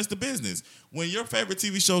unfortunate, it's the business. When your favorite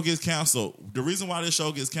TV show gets canceled, the reason why this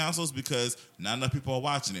show gets canceled is because not enough people are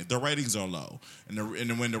watching it. The ratings are low.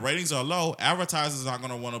 And when the ratings are low, advertisers aren't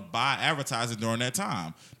going to want to buy advertising during that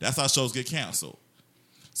time. That's how shows get canceled.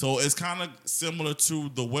 So it's kind of similar to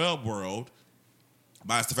the web world.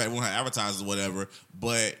 By the fact we don't have advertisers or whatever,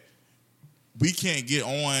 but we can't get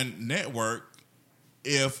on network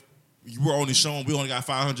if we're only showing we only got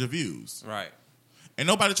 500 views. Right. And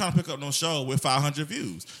nobody trying to pick up no show with 500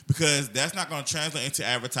 views because that's not going to translate into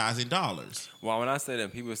advertising dollars. Well, when I say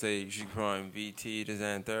that, people say you should put on VT, this,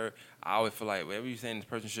 and third. I always feel like whatever you're saying this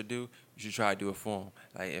person should do, you should try to do it for them.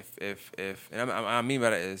 Like if and I mean by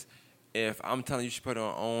that is, if I'm telling you should put it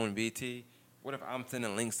on OWN VT, what if I'm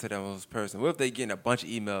sending links to those person? What if they getting a bunch of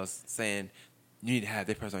emails saying you need to have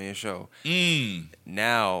this person on your show?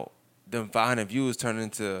 Now, them 500 views turn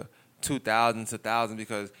into 2,000 to 1,000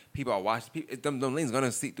 because people are watching. Them links going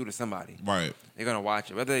to seep through to somebody. Right. They're going to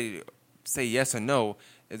watch it. Whether they say yes or no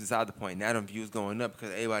is beside the point. Now them views going up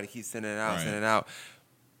because everybody keeps sending it out, sending it out.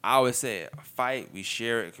 I always say, a fight, we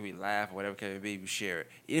share it. Can we laugh or whatever it can be, we share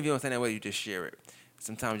it. Even if you don't say that way, you just share it.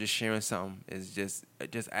 Sometimes just sharing something is just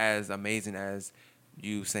as amazing as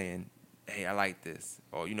you saying, hey, I like this.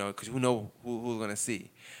 Or, because who know who's going to see.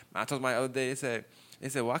 I told my other day, they said,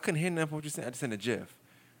 well, I couldn't hear nothing from what you said. I just sent a GIF.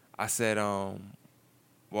 I said, I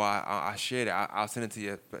shared it. I'll send it to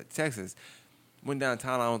you. Texas. Went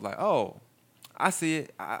downtown. I was like, oh, I see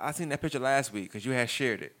it. I seen that picture last week because you had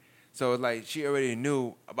shared it. So it's like she already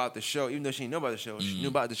knew about the show. Even though she didn't know about the show, she knew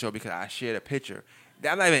about the show because I shared a picture.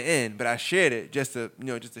 I'm not even in, but I shared it just to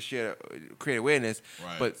share, create awareness.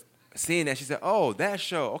 Right. But seeing that, she said, "Oh, that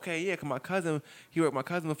show. Okay, yeah, because my cousin, he worked with my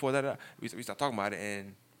cousin before that." We started talking about it,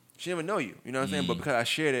 and she didn't even know you. You know what I'm saying? But because I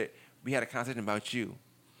shared it, we had a conversation about you.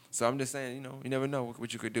 So I'm just saying, you never know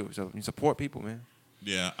what you could do. So you support people, man.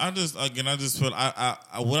 Yeah, I just feel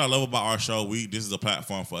what I love about our show. This is a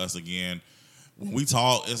platform for us again. When we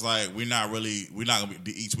talk, it's like we're not gonna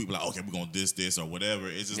be each week like, okay, we're gonna this or whatever.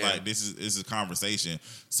 It's just like this is a conversation.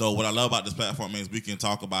 So what I love about this platform is we can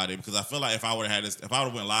talk about it because I feel like if I would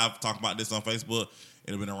have went live talking about this on Facebook,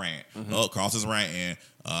 it'd have been a rant. Oh, Cross is ranting.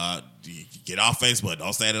 Get off Facebook.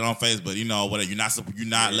 Don't say that on Facebook. Whatever. You're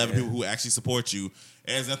not loving people who actually support you.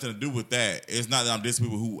 It has nothing to do with that. It's not that I'm dissing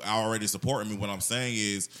people who are already supporting me. What I'm saying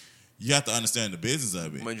is, you have to understand the business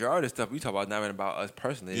of it. Majority of stuff we talk about not even about us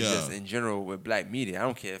personally. It's just in general with black media. I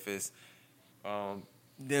don't care if it's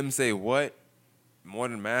them say what, More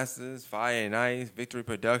Than Masters, Fire and Ice, Victory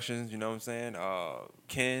Productions, you know what I'm saying?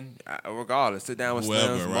 Ken, regardless, sit down with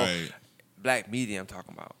whoever, Slim, right. Black media I'm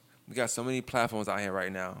talking about. We got so many platforms out here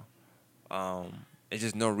right now. It's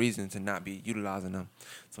just no reason to not be utilizing them.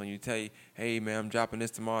 So when you tell you, hey, man, I'm dropping this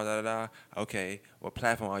tomorrow, da-da-da, okay, what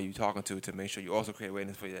platform are you talking to make sure you also create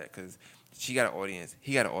awareness for that? Because she got an audience,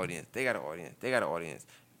 he got an audience, they got an audience, they got an audience.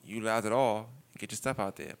 Utilize it all, get your stuff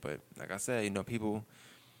out there. But like I said, people,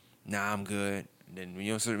 I'm good. And then when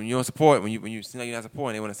you don't support, when you seem like you're not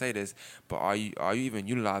supporting, they want to say this, but are you even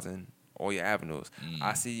utilizing all your avenues?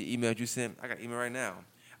 I see your email you sent. I got an email right now.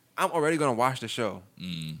 I'm already going to watch the show.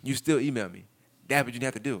 You still email me. That's what you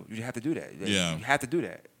have to do. You have to do that. Yeah. You have to do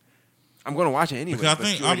that. I'm going to watch it anyway. Because I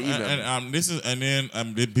think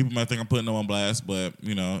people might think I'm putting them on blast, but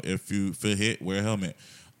if you feel hit, wear a helmet.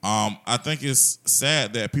 I think it's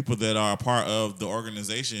sad that people that are a part of the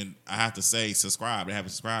organization, I have to say, subscribe. They haven't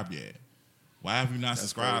subscribed yet. Why have you not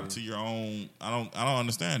subscribed to your own? I don't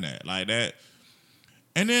understand that. Like that.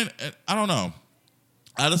 And then I don't know.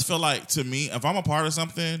 I just feel like, to me, if I'm a part of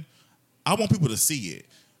something, I want people to see it.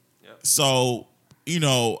 Yep. So,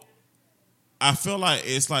 I feel like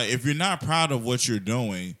it's like, if you're not proud of what you're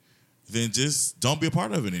doing, then just don't be a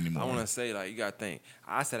part of it anymore. I want to say, like, you got to think.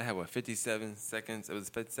 I said I had, 57 seconds? It was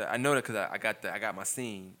 57. I know that because I got my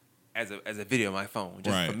scene as a video on my phone,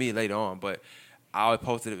 just for me later on. But I always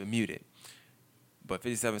posted it and muted. But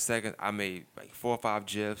 57 seconds, I made like 4 or 5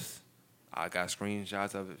 GIFs. I got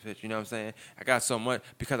screenshots of it. You know what I'm saying? I got so much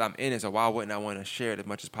because I'm in it. So why wouldn't I want to share it as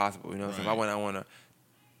much as possible? You know what I'm saying? Why wouldn't I want to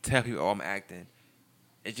tell people, I'm acting?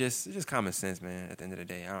 It's just common sense, man. At the end of the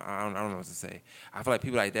day, I don't know what to say. I feel like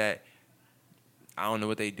people like that, I don't know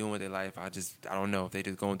what they doing with their life. I don't know if they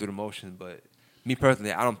just going through the motions. But me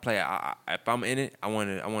personally, I don't play. If I'm in it, I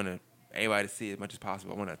want everybody to see it as much as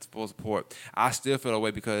possible. I want that full support. I still feel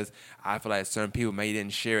away because I feel like certain people maybe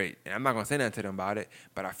didn't share it, and I'm not gonna say nothing to them about it.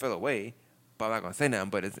 But I feel away. But I'm not gonna say nothing.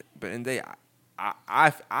 But in the day,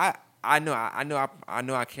 I know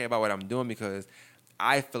I care about what I'm doing because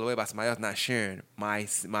I feel away about somebody else not sharing my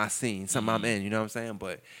scene, something I'm in. You know what I'm saying?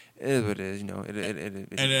 But it is what it is. And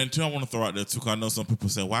then too, I want to throw out there too, because I know some people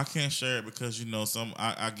say, "Well, I can't share it because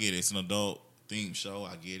I get it. It's an adult themed show.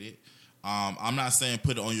 I get it." I'm not saying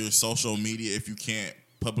put it on your social media if you can't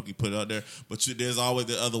publicly put it out there, but there's always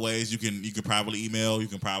the other ways you can privately email, you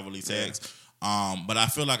can privately text. But I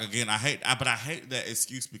feel like, again, I hate that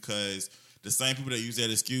excuse because the same people that use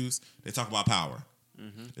that excuse, they talk about Power.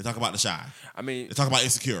 Mm-hmm. They talk about The Chi. I mean, they talk about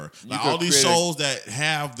Insecure. Like all these shows that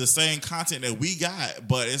have the same content that we got,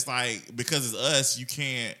 but it's like because it's us, you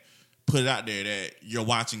can't put it out there that you're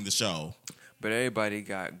watching the show. But everybody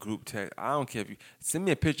got group text. I don't care if you send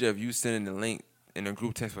me a picture of you sending the link in a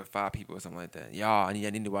group text with 5 people or something like that. Y'all, I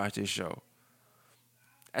need to watch this show.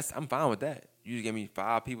 I'm fine with that. You just give me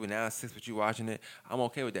 5 people, now 6 with you watching it. I'm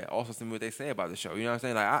okay with that. Also, send me what they say about the show. You know what I'm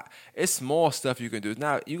saying? Like, it's small stuff you can do. It's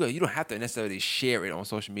not you don't have to necessarily share it on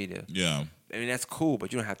social media. Yeah. I mean, that's cool,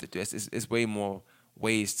 but you don't have to do it. It's way more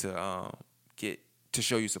ways to get to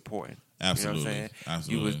show you supporting. Absolutely. You know what I'm saying?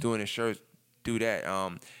 Absolutely. You was doing a shirt, do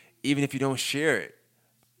that. Even if you don't share it,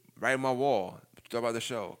 write on my wall. Talk about the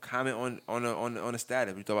show. Comment on the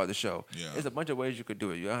status. We talk about the show. Yeah. There's a bunch of ways you could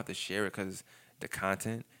do it. You don't have to share it because the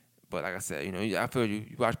content. But like I said, I feel you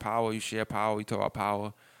watch Power, you share Power, you talk about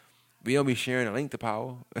Power. We don't be sharing a link to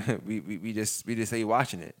Power. we just say you're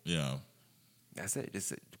watching it. Yeah. That's it.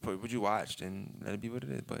 Just put what you watched and let it be what it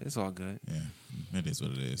is. But it's all good. Yeah, it is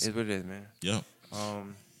what it is. It's what it is, man. Yep.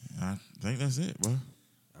 I think that's it, bro.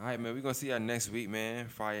 All right, man. We're going to see y'all next week, man.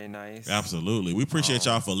 Friday nights. Absolutely. We appreciate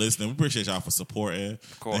y'all for listening. We appreciate y'all for supporting.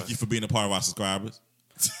 Of course. Thank you for being a part of our subscribers.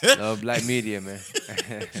 Love Black Media, man.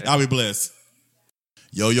 Y'all be blessed.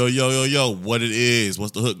 Yo. What it is.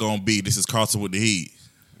 What's the hook going to be? This is Carlton with the Heat.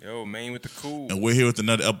 Yo, man with the cool. And we're here with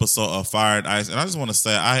another episode of Fire and Ice. And I just want to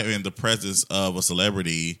say I am in the presence of a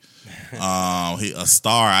celebrity, a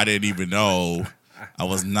star I didn't even know. I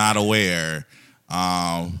was not aware.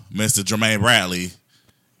 Mr. Jermaine Bradley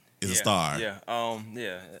is a star. Yeah.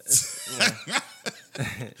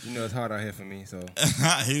 It's hard out here for me. So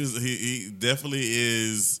he definitely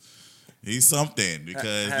is. He's something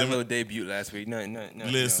because I had a little debut last week. No.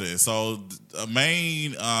 Listen, so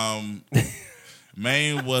Maine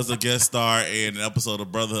was a guest star in an episode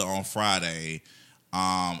of Brother on Friday.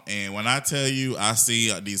 And when I tell you, I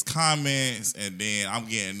see these comments, and then I'm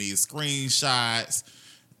getting these screenshots.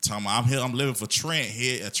 Talking about I'm living for Trent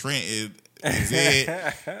here. Trent is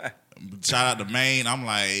it. Shout out to Maine. I'm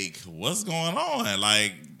like, what's going on?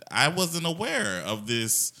 Like, I wasn't aware of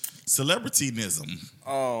this celebrityism.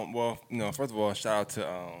 Well, first of all, shout out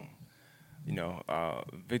to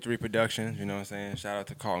Victory Productions. You know what I'm saying? Shout out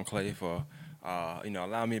to Carlton Clay for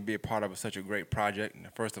allowing me to be a part of such a great project.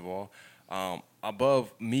 First of all,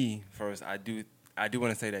 above me, first I do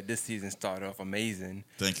want to say that this season started off amazing.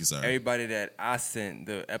 Thank you, sir. Everybody that I sent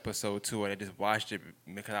the episode to or that just watched it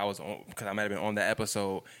because I might have been on that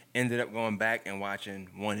episode ended up going back and watching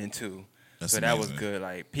 1 and 2. That's so amazing. That was good.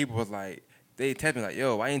 Like people was like, they text me like,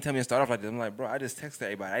 yo, why you didn't tell me to start off like this? I'm like, bro, I just texted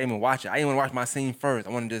everybody. I didn't even watch it. I didn't even watch my scene first.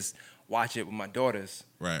 I want to just watch it with my daughters.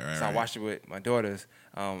 Right. So I watched it with my daughters.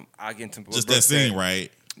 I get into just that scene,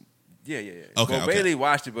 right? Yeah. Okay. Well, Bailey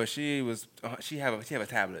watched it, but she have a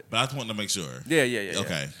tablet. But I just wanted to make sure. Yeah.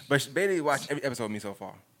 Okay. But Bailey watched every episode with me so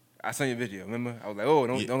far. I saw your video. Remember? I was like, oh,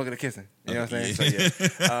 don't look at the kissing. You know what I'm saying?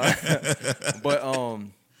 Yeah. So but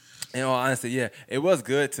in all honesty, it was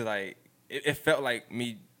good to like. It felt like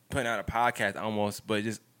me putting out a podcast almost, but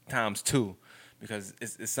just times 2 because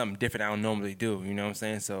it's something different I don't normally do. You know what I'm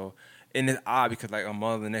saying? So. And it's odd because like my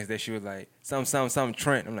mother the next day she was like some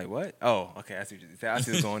Trent. I'm like, what? Oh, okay, I see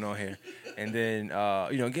what's going on here. And then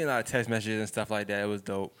getting a lot of text messages and stuff like that. It was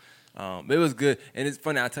dope. But it was good. And it's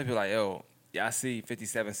funny. I tell people like, yo, yeah, I see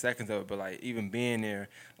 57 seconds of it, but like even being there,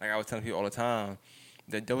 like I was telling people all the time,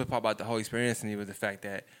 the dopest part about the whole experience to me was the fact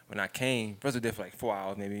that when I came, first we did for like 4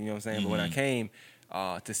 hours maybe, you know what I'm saying? Mm-hmm. But when I came,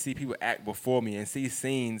 to see people act before me and see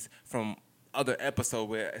scenes from other episode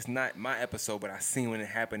where it's not my episode, but I seen when it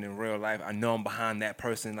happened in real life. I know I'm behind that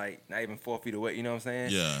person, like not even 4 feet away. You know what I'm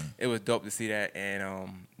saying? Yeah. It was dope to see that,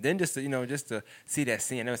 and then just to see that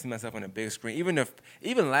scene. I never seen myself on a big screen.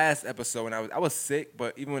 Even last episode when I was sick,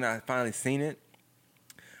 but even when I finally seen it,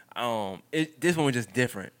 this one was just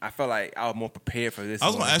different. I felt like I was more prepared for this. I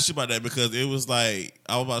was going to ask you about that because it was like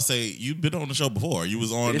I was about to say you've been on the show before. You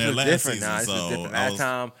was on there last season. This was different. Last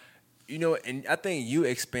time, and I think you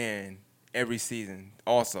expand every season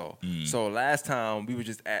also. So last time we were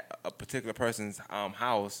just at a particular person's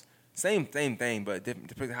house, same thing, but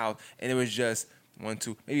different house, and it was just 1,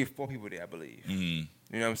 2, maybe 4 people there, I believe. You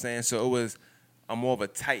know what I'm saying? So it was a more of a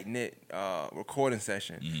tight knit recording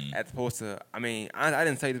session, as opposed to. I mean, I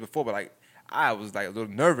didn't say this before, but like I was like a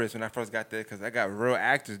little nervous when I first got there because I got real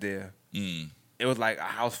actors there. It was like a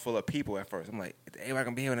house full of people at first. I'm like, is everybody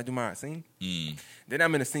gonna be here when I do my scene? Then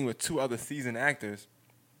I'm in a scene with 2 other seasoned actors.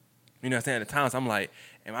 You know what I'm saying? At the time, so I'm like,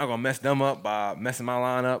 am I going to mess them up by messing my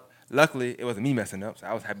line up? Luckily, it wasn't me messing up, so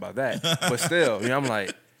I was happy about that. But still, I'm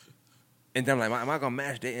like, and then I'm like, am I going to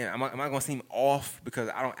match dating? Am I going to seem off because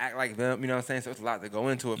I don't act like them? You know what I'm saying? So it's a lot to go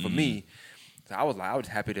into it for me. So I was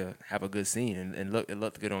happy to have a good scene and it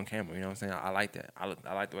looked good on camera. You know what I'm saying? I like that. I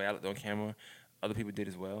like the way I looked on camera. Other people did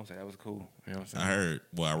as well, so that was cool. You know what I'm saying? I heard.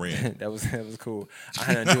 Well, I read. that was cool. I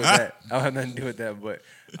had nothing to do with that. I had nothing to do with that, but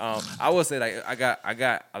I will say like I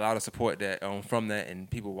got a lot of support that from that, and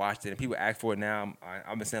people watched it and people asked for it now.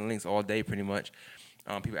 I've been sending links all day pretty much.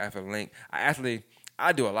 People ask for the link.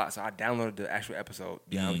 I do a lot, so I downloaded the actual episode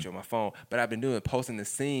with you on my phone. But I've been posting the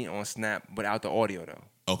scene on Snap without the audio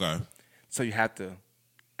though. Okay. So you have to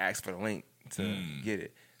ask for the link to get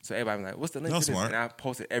it. So everybody be like, what's the link That's to this? smart. And I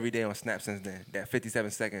posted every day on Snap since then. That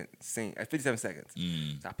 57-second scene, 57 seconds.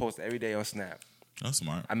 So I posted every day on Snap. That's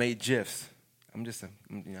smart. I made GIFs. I'm just, the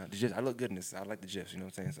GIFs. I look good in this. I like the GIFs. You know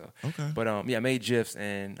what I'm saying? So Okay. But I made GIFs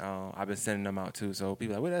and I've been sending them out too. So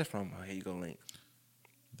people are like, where that's from? Oh, here you go, link.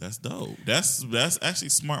 That's dope. That's actually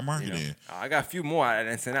smart marketing. I got a few more I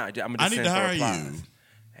didn't send out. I need to hire you.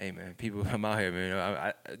 Hey man, people, I'm out here,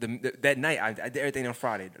 man. That night I did everything on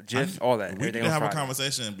Friday, GIFs, all that. We need everything to on have a Friday.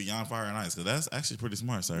 conversation beyond Fire and Ice because that's actually pretty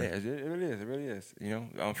smart, sir. Yeah, it really is. It really is.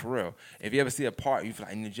 For real. If you ever see a part, you feel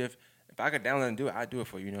like I need a GIF. If I could download and do it, I'd do it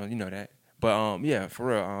for you. You know that. But yeah, for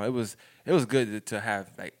real. It was good to have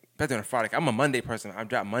like better on Friday. I'm a Monday person. I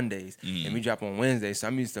drop Mondays and we drop on Wednesdays. So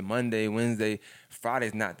I'm used to Monday, Wednesday.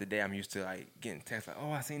 Friday's not the day I'm used to like getting texts like,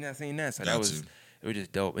 oh, I seen that. So that was. It was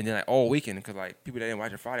just dope. And then like all weekend, because like people that didn't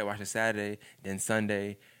watch it Friday watched it Saturday, then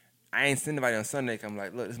Sunday. I ain't seen nobody on Sunday. I'm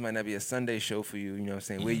like, look, this might not be a Sunday show for you. You know what I'm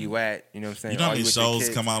saying? Where you at? You know what I'm saying? You know how Are many with your shows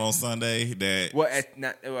kids? come out on Sunday that Well,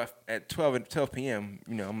 at 12 p.m.,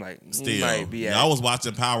 I'm like, still. might be at. I was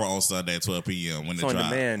watching Power on Sunday at 12 p.m. when it on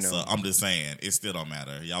dropped. demand, though. So I'm just saying, it still don't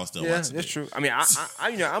matter. Y'all still Yeah, watching that's it. true. I mean,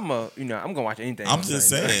 I'm gonna watch anything. I'm on just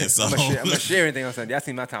Sunday. saying, so- I'm gonna share anything on Sunday. I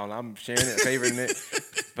see my timeline. I'm sharing it, favoriting it.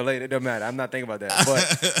 But later, it doesn't matter. I'm not thinking about that. But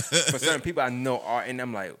for certain people I know are, and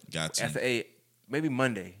I'm like, Gotcha. after 8, maybe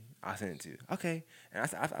Monday, I'll send it to you. Okay. And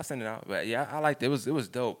I send it out. But yeah, I liked it. It was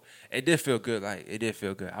dope. It did feel good. It did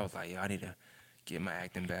feel good. I was like, yo, I need to get my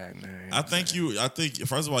acting back, man. I think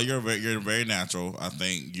first of all, you're very natural. I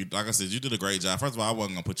think you, like I said, you did a great job. First of all, I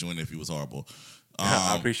wasn't gonna put you in if you was horrible.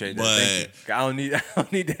 I appreciate that. Thank you. I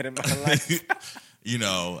don't need that in my life.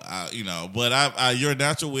 But you're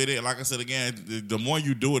natural with it. Like I said again, the more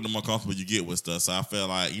you do it, the more comfortable you get with stuff. So I feel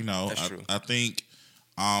like That's true. I think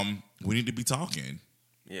we need to be talking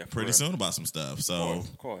Yeah, for pretty real. soon about some stuff. So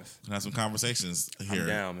Of course. we can have some conversations here I'm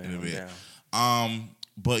down, man. in a I'm bit. down.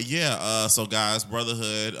 But yeah, so guys,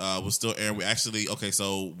 Brotherhood was still airing. We actually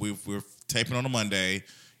so we're taping on a Monday.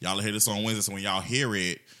 Y'all will hear this on Wednesday. So when y'all hear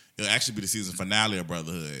it, it'll actually be the season finale of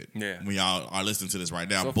Brotherhood. Yeah. When y'all are listening to this right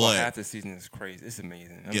now. So far, half the season is crazy. It's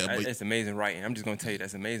amazing. It's amazing writing. I'm just gonna tell you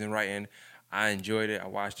that's amazing writing. I enjoyed it. I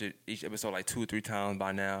watched it each episode like 2 or 3 times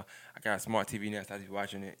by now. I got a smart TV now, so I be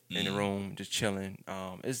watching it in the room, just chilling.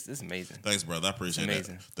 It's amazing. Thanks, brother. I appreciate it.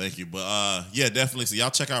 Amazing. Thank you. But yeah, definitely. So y'all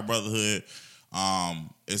check out Brotherhood.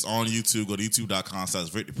 It's on YouTube. Go to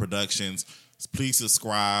youtube.com/Victory Productions. Please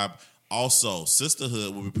subscribe. Also,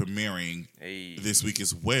 Sisterhood will be premiering this week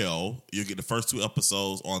as well. You'll get the first 2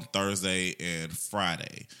 episodes on Thursday and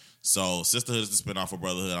Friday. So, Sisterhood is the spinoff of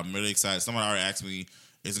Brotherhood. I'm really excited. Somebody already asked me,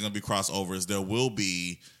 is it going to be crossovers? There will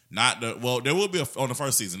be there will be on the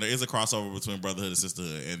first season. There is a crossover between Brotherhood and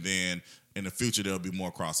Sisterhood, and then in the future there'll be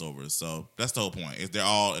more crossovers. So that's the whole point. Is they're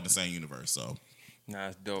all in the same universe. So, nah,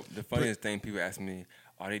 it's dope. The funniest thing, people ask me,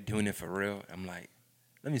 are they doing it for real? I'm like,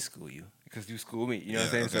 let me school you. Because you school me, you know what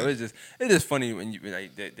I'm saying? Okay. So it's just funny when you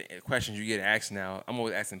like the questions you get asked now. I'm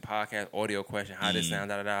always asking podcast audio question, how this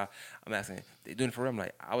sound, I'm asking, they doing it for real? I'm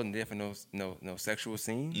like, I wasn't there for no sexual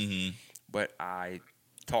scenes, but I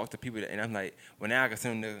talk to people and I'm like, well now I can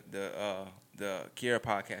send them the Kiera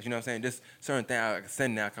podcast. You know what I'm saying? Just certain thing I can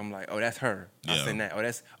send now. I'm like, oh, that's her. I send that.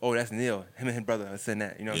 That's Neil. Him and his brother. I send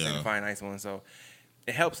that. You know what I'm saying? Find a nice one. So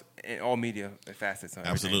it helps in all media facets.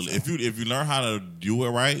 Absolutely. So. If you learn how to do it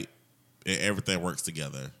right, everything works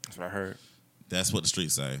together. That's what I heard. That's what the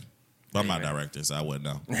streets say. But I'm not a director, so I wouldn't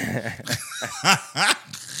know.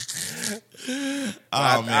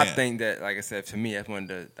 I think that, like I said, for me, that's one of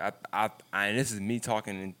the. And this is me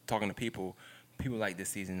talking to people. People like this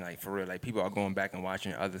season, like for real. Like people are going back and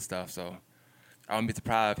watching other stuff. So I wouldn't be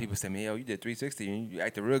surprised if people say, "Man, yo, you did 360 and you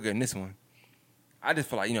acted real good in this one." I just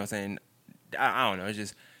feel like, you know what I'm saying. I don't know. It's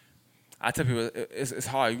just. I tell people it's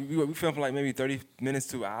hard. We film for like maybe 30 minutes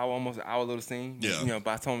to an hour, almost an hour little scene. Yeah. You know,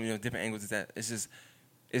 by the time, different angles is that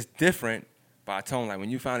it's different. But I told him, like,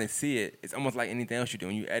 when you finally see it, it's almost like anything else you do.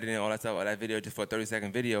 When you edit in all that stuff, or that video just for a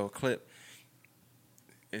 30-second video clip,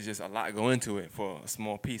 it's just a lot go into it for a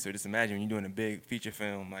small piece. So just imagine when you're doing a big feature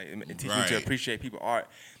film, like it teaches you to appreciate people's art.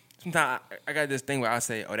 Sometimes I got this thing where I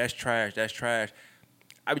say, oh, that's trash.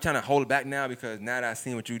 I be trying to hold it back now because now that I've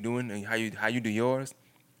seen what you're doing and how you do yours,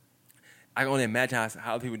 I can only imagine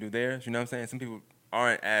how other people do theirs. You know what I'm saying? Some people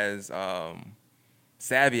aren't as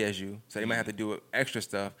savvy as you, so they might have to do extra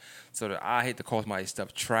stuff. So I hate to call my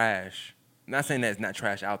stuff trash. I'm not saying that it's not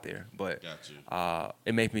trash out there, but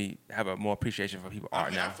it makes me have a more appreciation for people's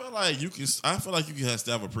art now. I feel like you can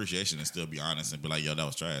still have appreciation and still be honest and be like, yo, that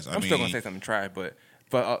was trash. I'm still gonna say something trash, but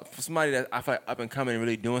for somebody that I feel like up and coming and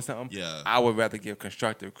really doing something, I would rather give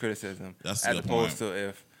constructive criticism as opposed to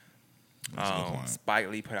if Spike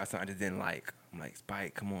Lee put out something I just didn't like. I'm like,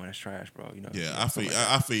 Spike, come on, that's trash, bro. You know? Yeah, I feel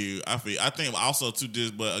you. I think also too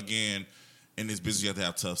this, but again, in this business you have to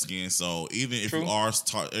have tough skin. So even if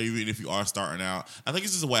you are starting out, I think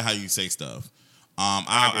it's just the way how you say stuff.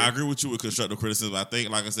 I agree with you with constructive criticism. I think,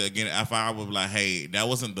 like I said again, if I would be like, hey, that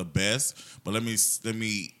wasn't the best, but let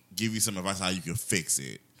me give you some advice on how you can fix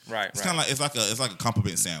it. Right. It's kind of like it's like a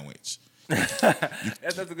compliment sandwich.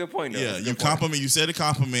 That's a good point, though. Yeah, you compliment. You say the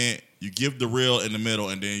compliment. You give the real in the middle,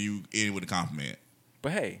 and then you end with a compliment.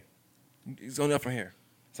 But hey, it's only up from here.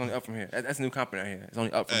 That's a new compliment right here. It's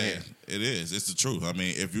only up from here. It is. It's the truth. I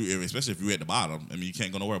mean, especially if you're at the bottom, I mean, you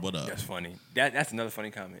can't go nowhere but up. That's funny. That's another funny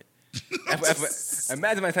comment.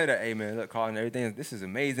 Imagine I tell you that, hey man, look, Carl, everything. This is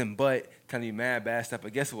amazing, but telling you mad bad stuff.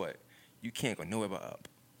 But guess what? You can't go nowhere but up.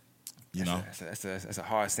 You know, that's a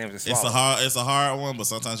hard sandwich to swallow. It's a hard one, but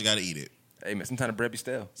sometimes you got to eat it. Hey man, sometimes the bread be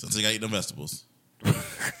stale. Sometimes you got to eat the vegetables.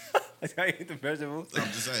 I eat the vegetables. I'm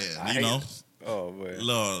just saying, you know. Oh man.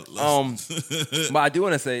 Lord, but I do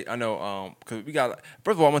want to say, I know, because we got.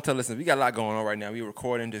 First of all, I'm gonna tell listeners, we got a lot going on right now. We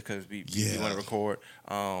recording just because we want to record.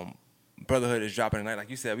 Brotherhood is dropping tonight, like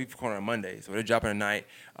you said. We recording on Monday, so they're dropping tonight.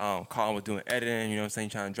 Colin was doing editing, you know what I'm saying,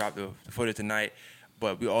 trying to drop the footage tonight.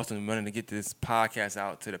 But we also wanted to get this podcast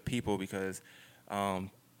out to the people because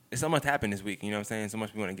so much happened this week. You know what I'm saying? So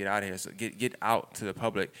much we want to get out of here. So get out to the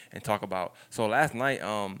public and talk about. So last night,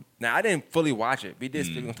 now I didn't fully watch it. We did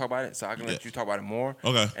speak and talk about it, so I can let you talk about it more.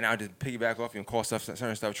 Okay. And I'll just piggyback off you and call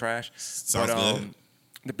certain stuff trash. Sounds good.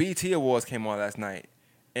 The BET Awards came on last night,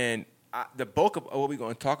 and the bulk of what we're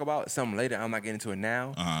going to talk about is something later. I'm not getting into it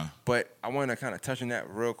now, but I want to kind of touch on that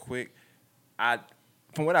real quick.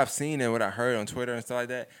 From what I've seen and what I heard on Twitter and stuff like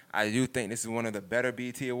that, I do think this is one of the better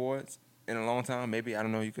BET Awards in a long time. Maybe, I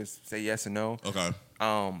don't know, you could say yes or no. Okay.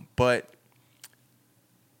 But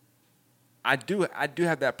I do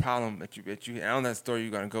have that problem that you I don't know that story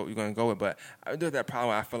you're gonna go with, but I do have that problem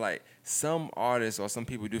where I feel like some artists or some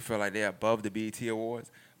people do feel like they're above the BET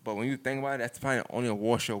Awards. But when you think about it, that's probably the only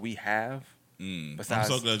award show we have. Besides I'm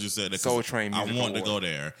so glad you said that. Soul Train Music I wanted to Award. go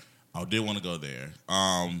there. I did want to go there.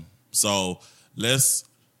 So let's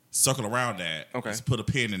circle around that. Okay. Let's put a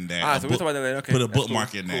pin in that. All right, so we'll talk about that later. Okay. Put a That's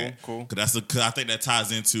bookmark cool. in that. Cool. Because I think that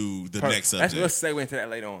ties into the next subject. Let's segue into that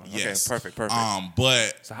later on. Yes. Okay, perfect.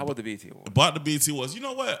 But So how about the BET Awards? But the BET was, you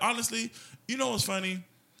know what? Honestly, you know what's funny?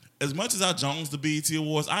 as much as I jones the BET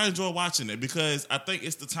Awards, I enjoy watching it because I think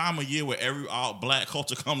it's the time of year where every all black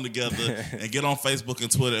culture come together and get on Facebook and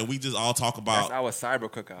Twitter, and we just all talk about. That's our cyber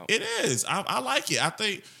cookout. It is. I like it. I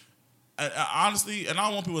think. Honestly, and I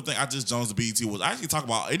don't want people to think I just jones the BET Awards. I actually talk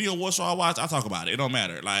about any award show I watch. I talk about it. It don't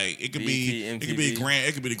matter. Like it could be, BET, it could be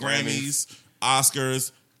it could be the Grammys,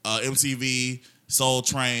 Oscars, MTV, Soul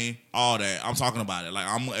Train, all that. I'm talking about it. Like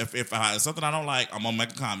if it's something I don't like, I'm gonna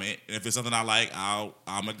make a comment. And if it's something I like, I'll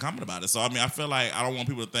make a comment about it. So I mean, I feel like I don't want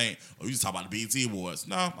people to think, oh, you just talk about the BET Awards.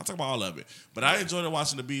 No, I talk about all of it. But I enjoyed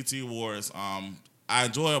watching the BET Awards. I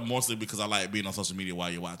enjoy it mostly because I like being on social media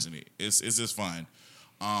while you're watching it. It's just fun.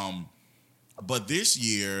 But this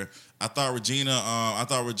year, I thought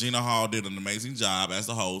Regina Hall did an amazing job as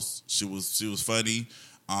the host. She was funny.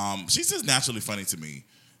 She's just naturally funny to me.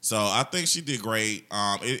 So I think she did great.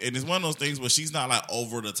 And it's one of those things where she's not like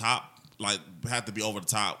over the top, like have to be over the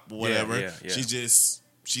top, whatever. Yeah. She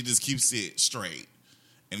just keeps it straight,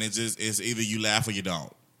 and it's either you laugh or you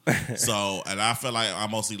don't. So, and I felt like I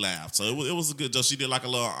mostly laughed. So it was a good job. She did like a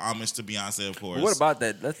little homage to Beyonce, of course. What about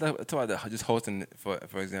that? Let's talk about just hosting, for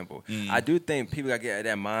example. I do think people gotta get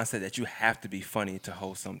that mindset that you have to be funny to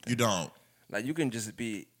host something. You don't. Like you can just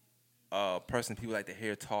be a person people like to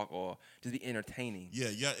hear talk or just be entertaining. Yeah.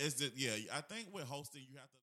 I think with hosting, you have to.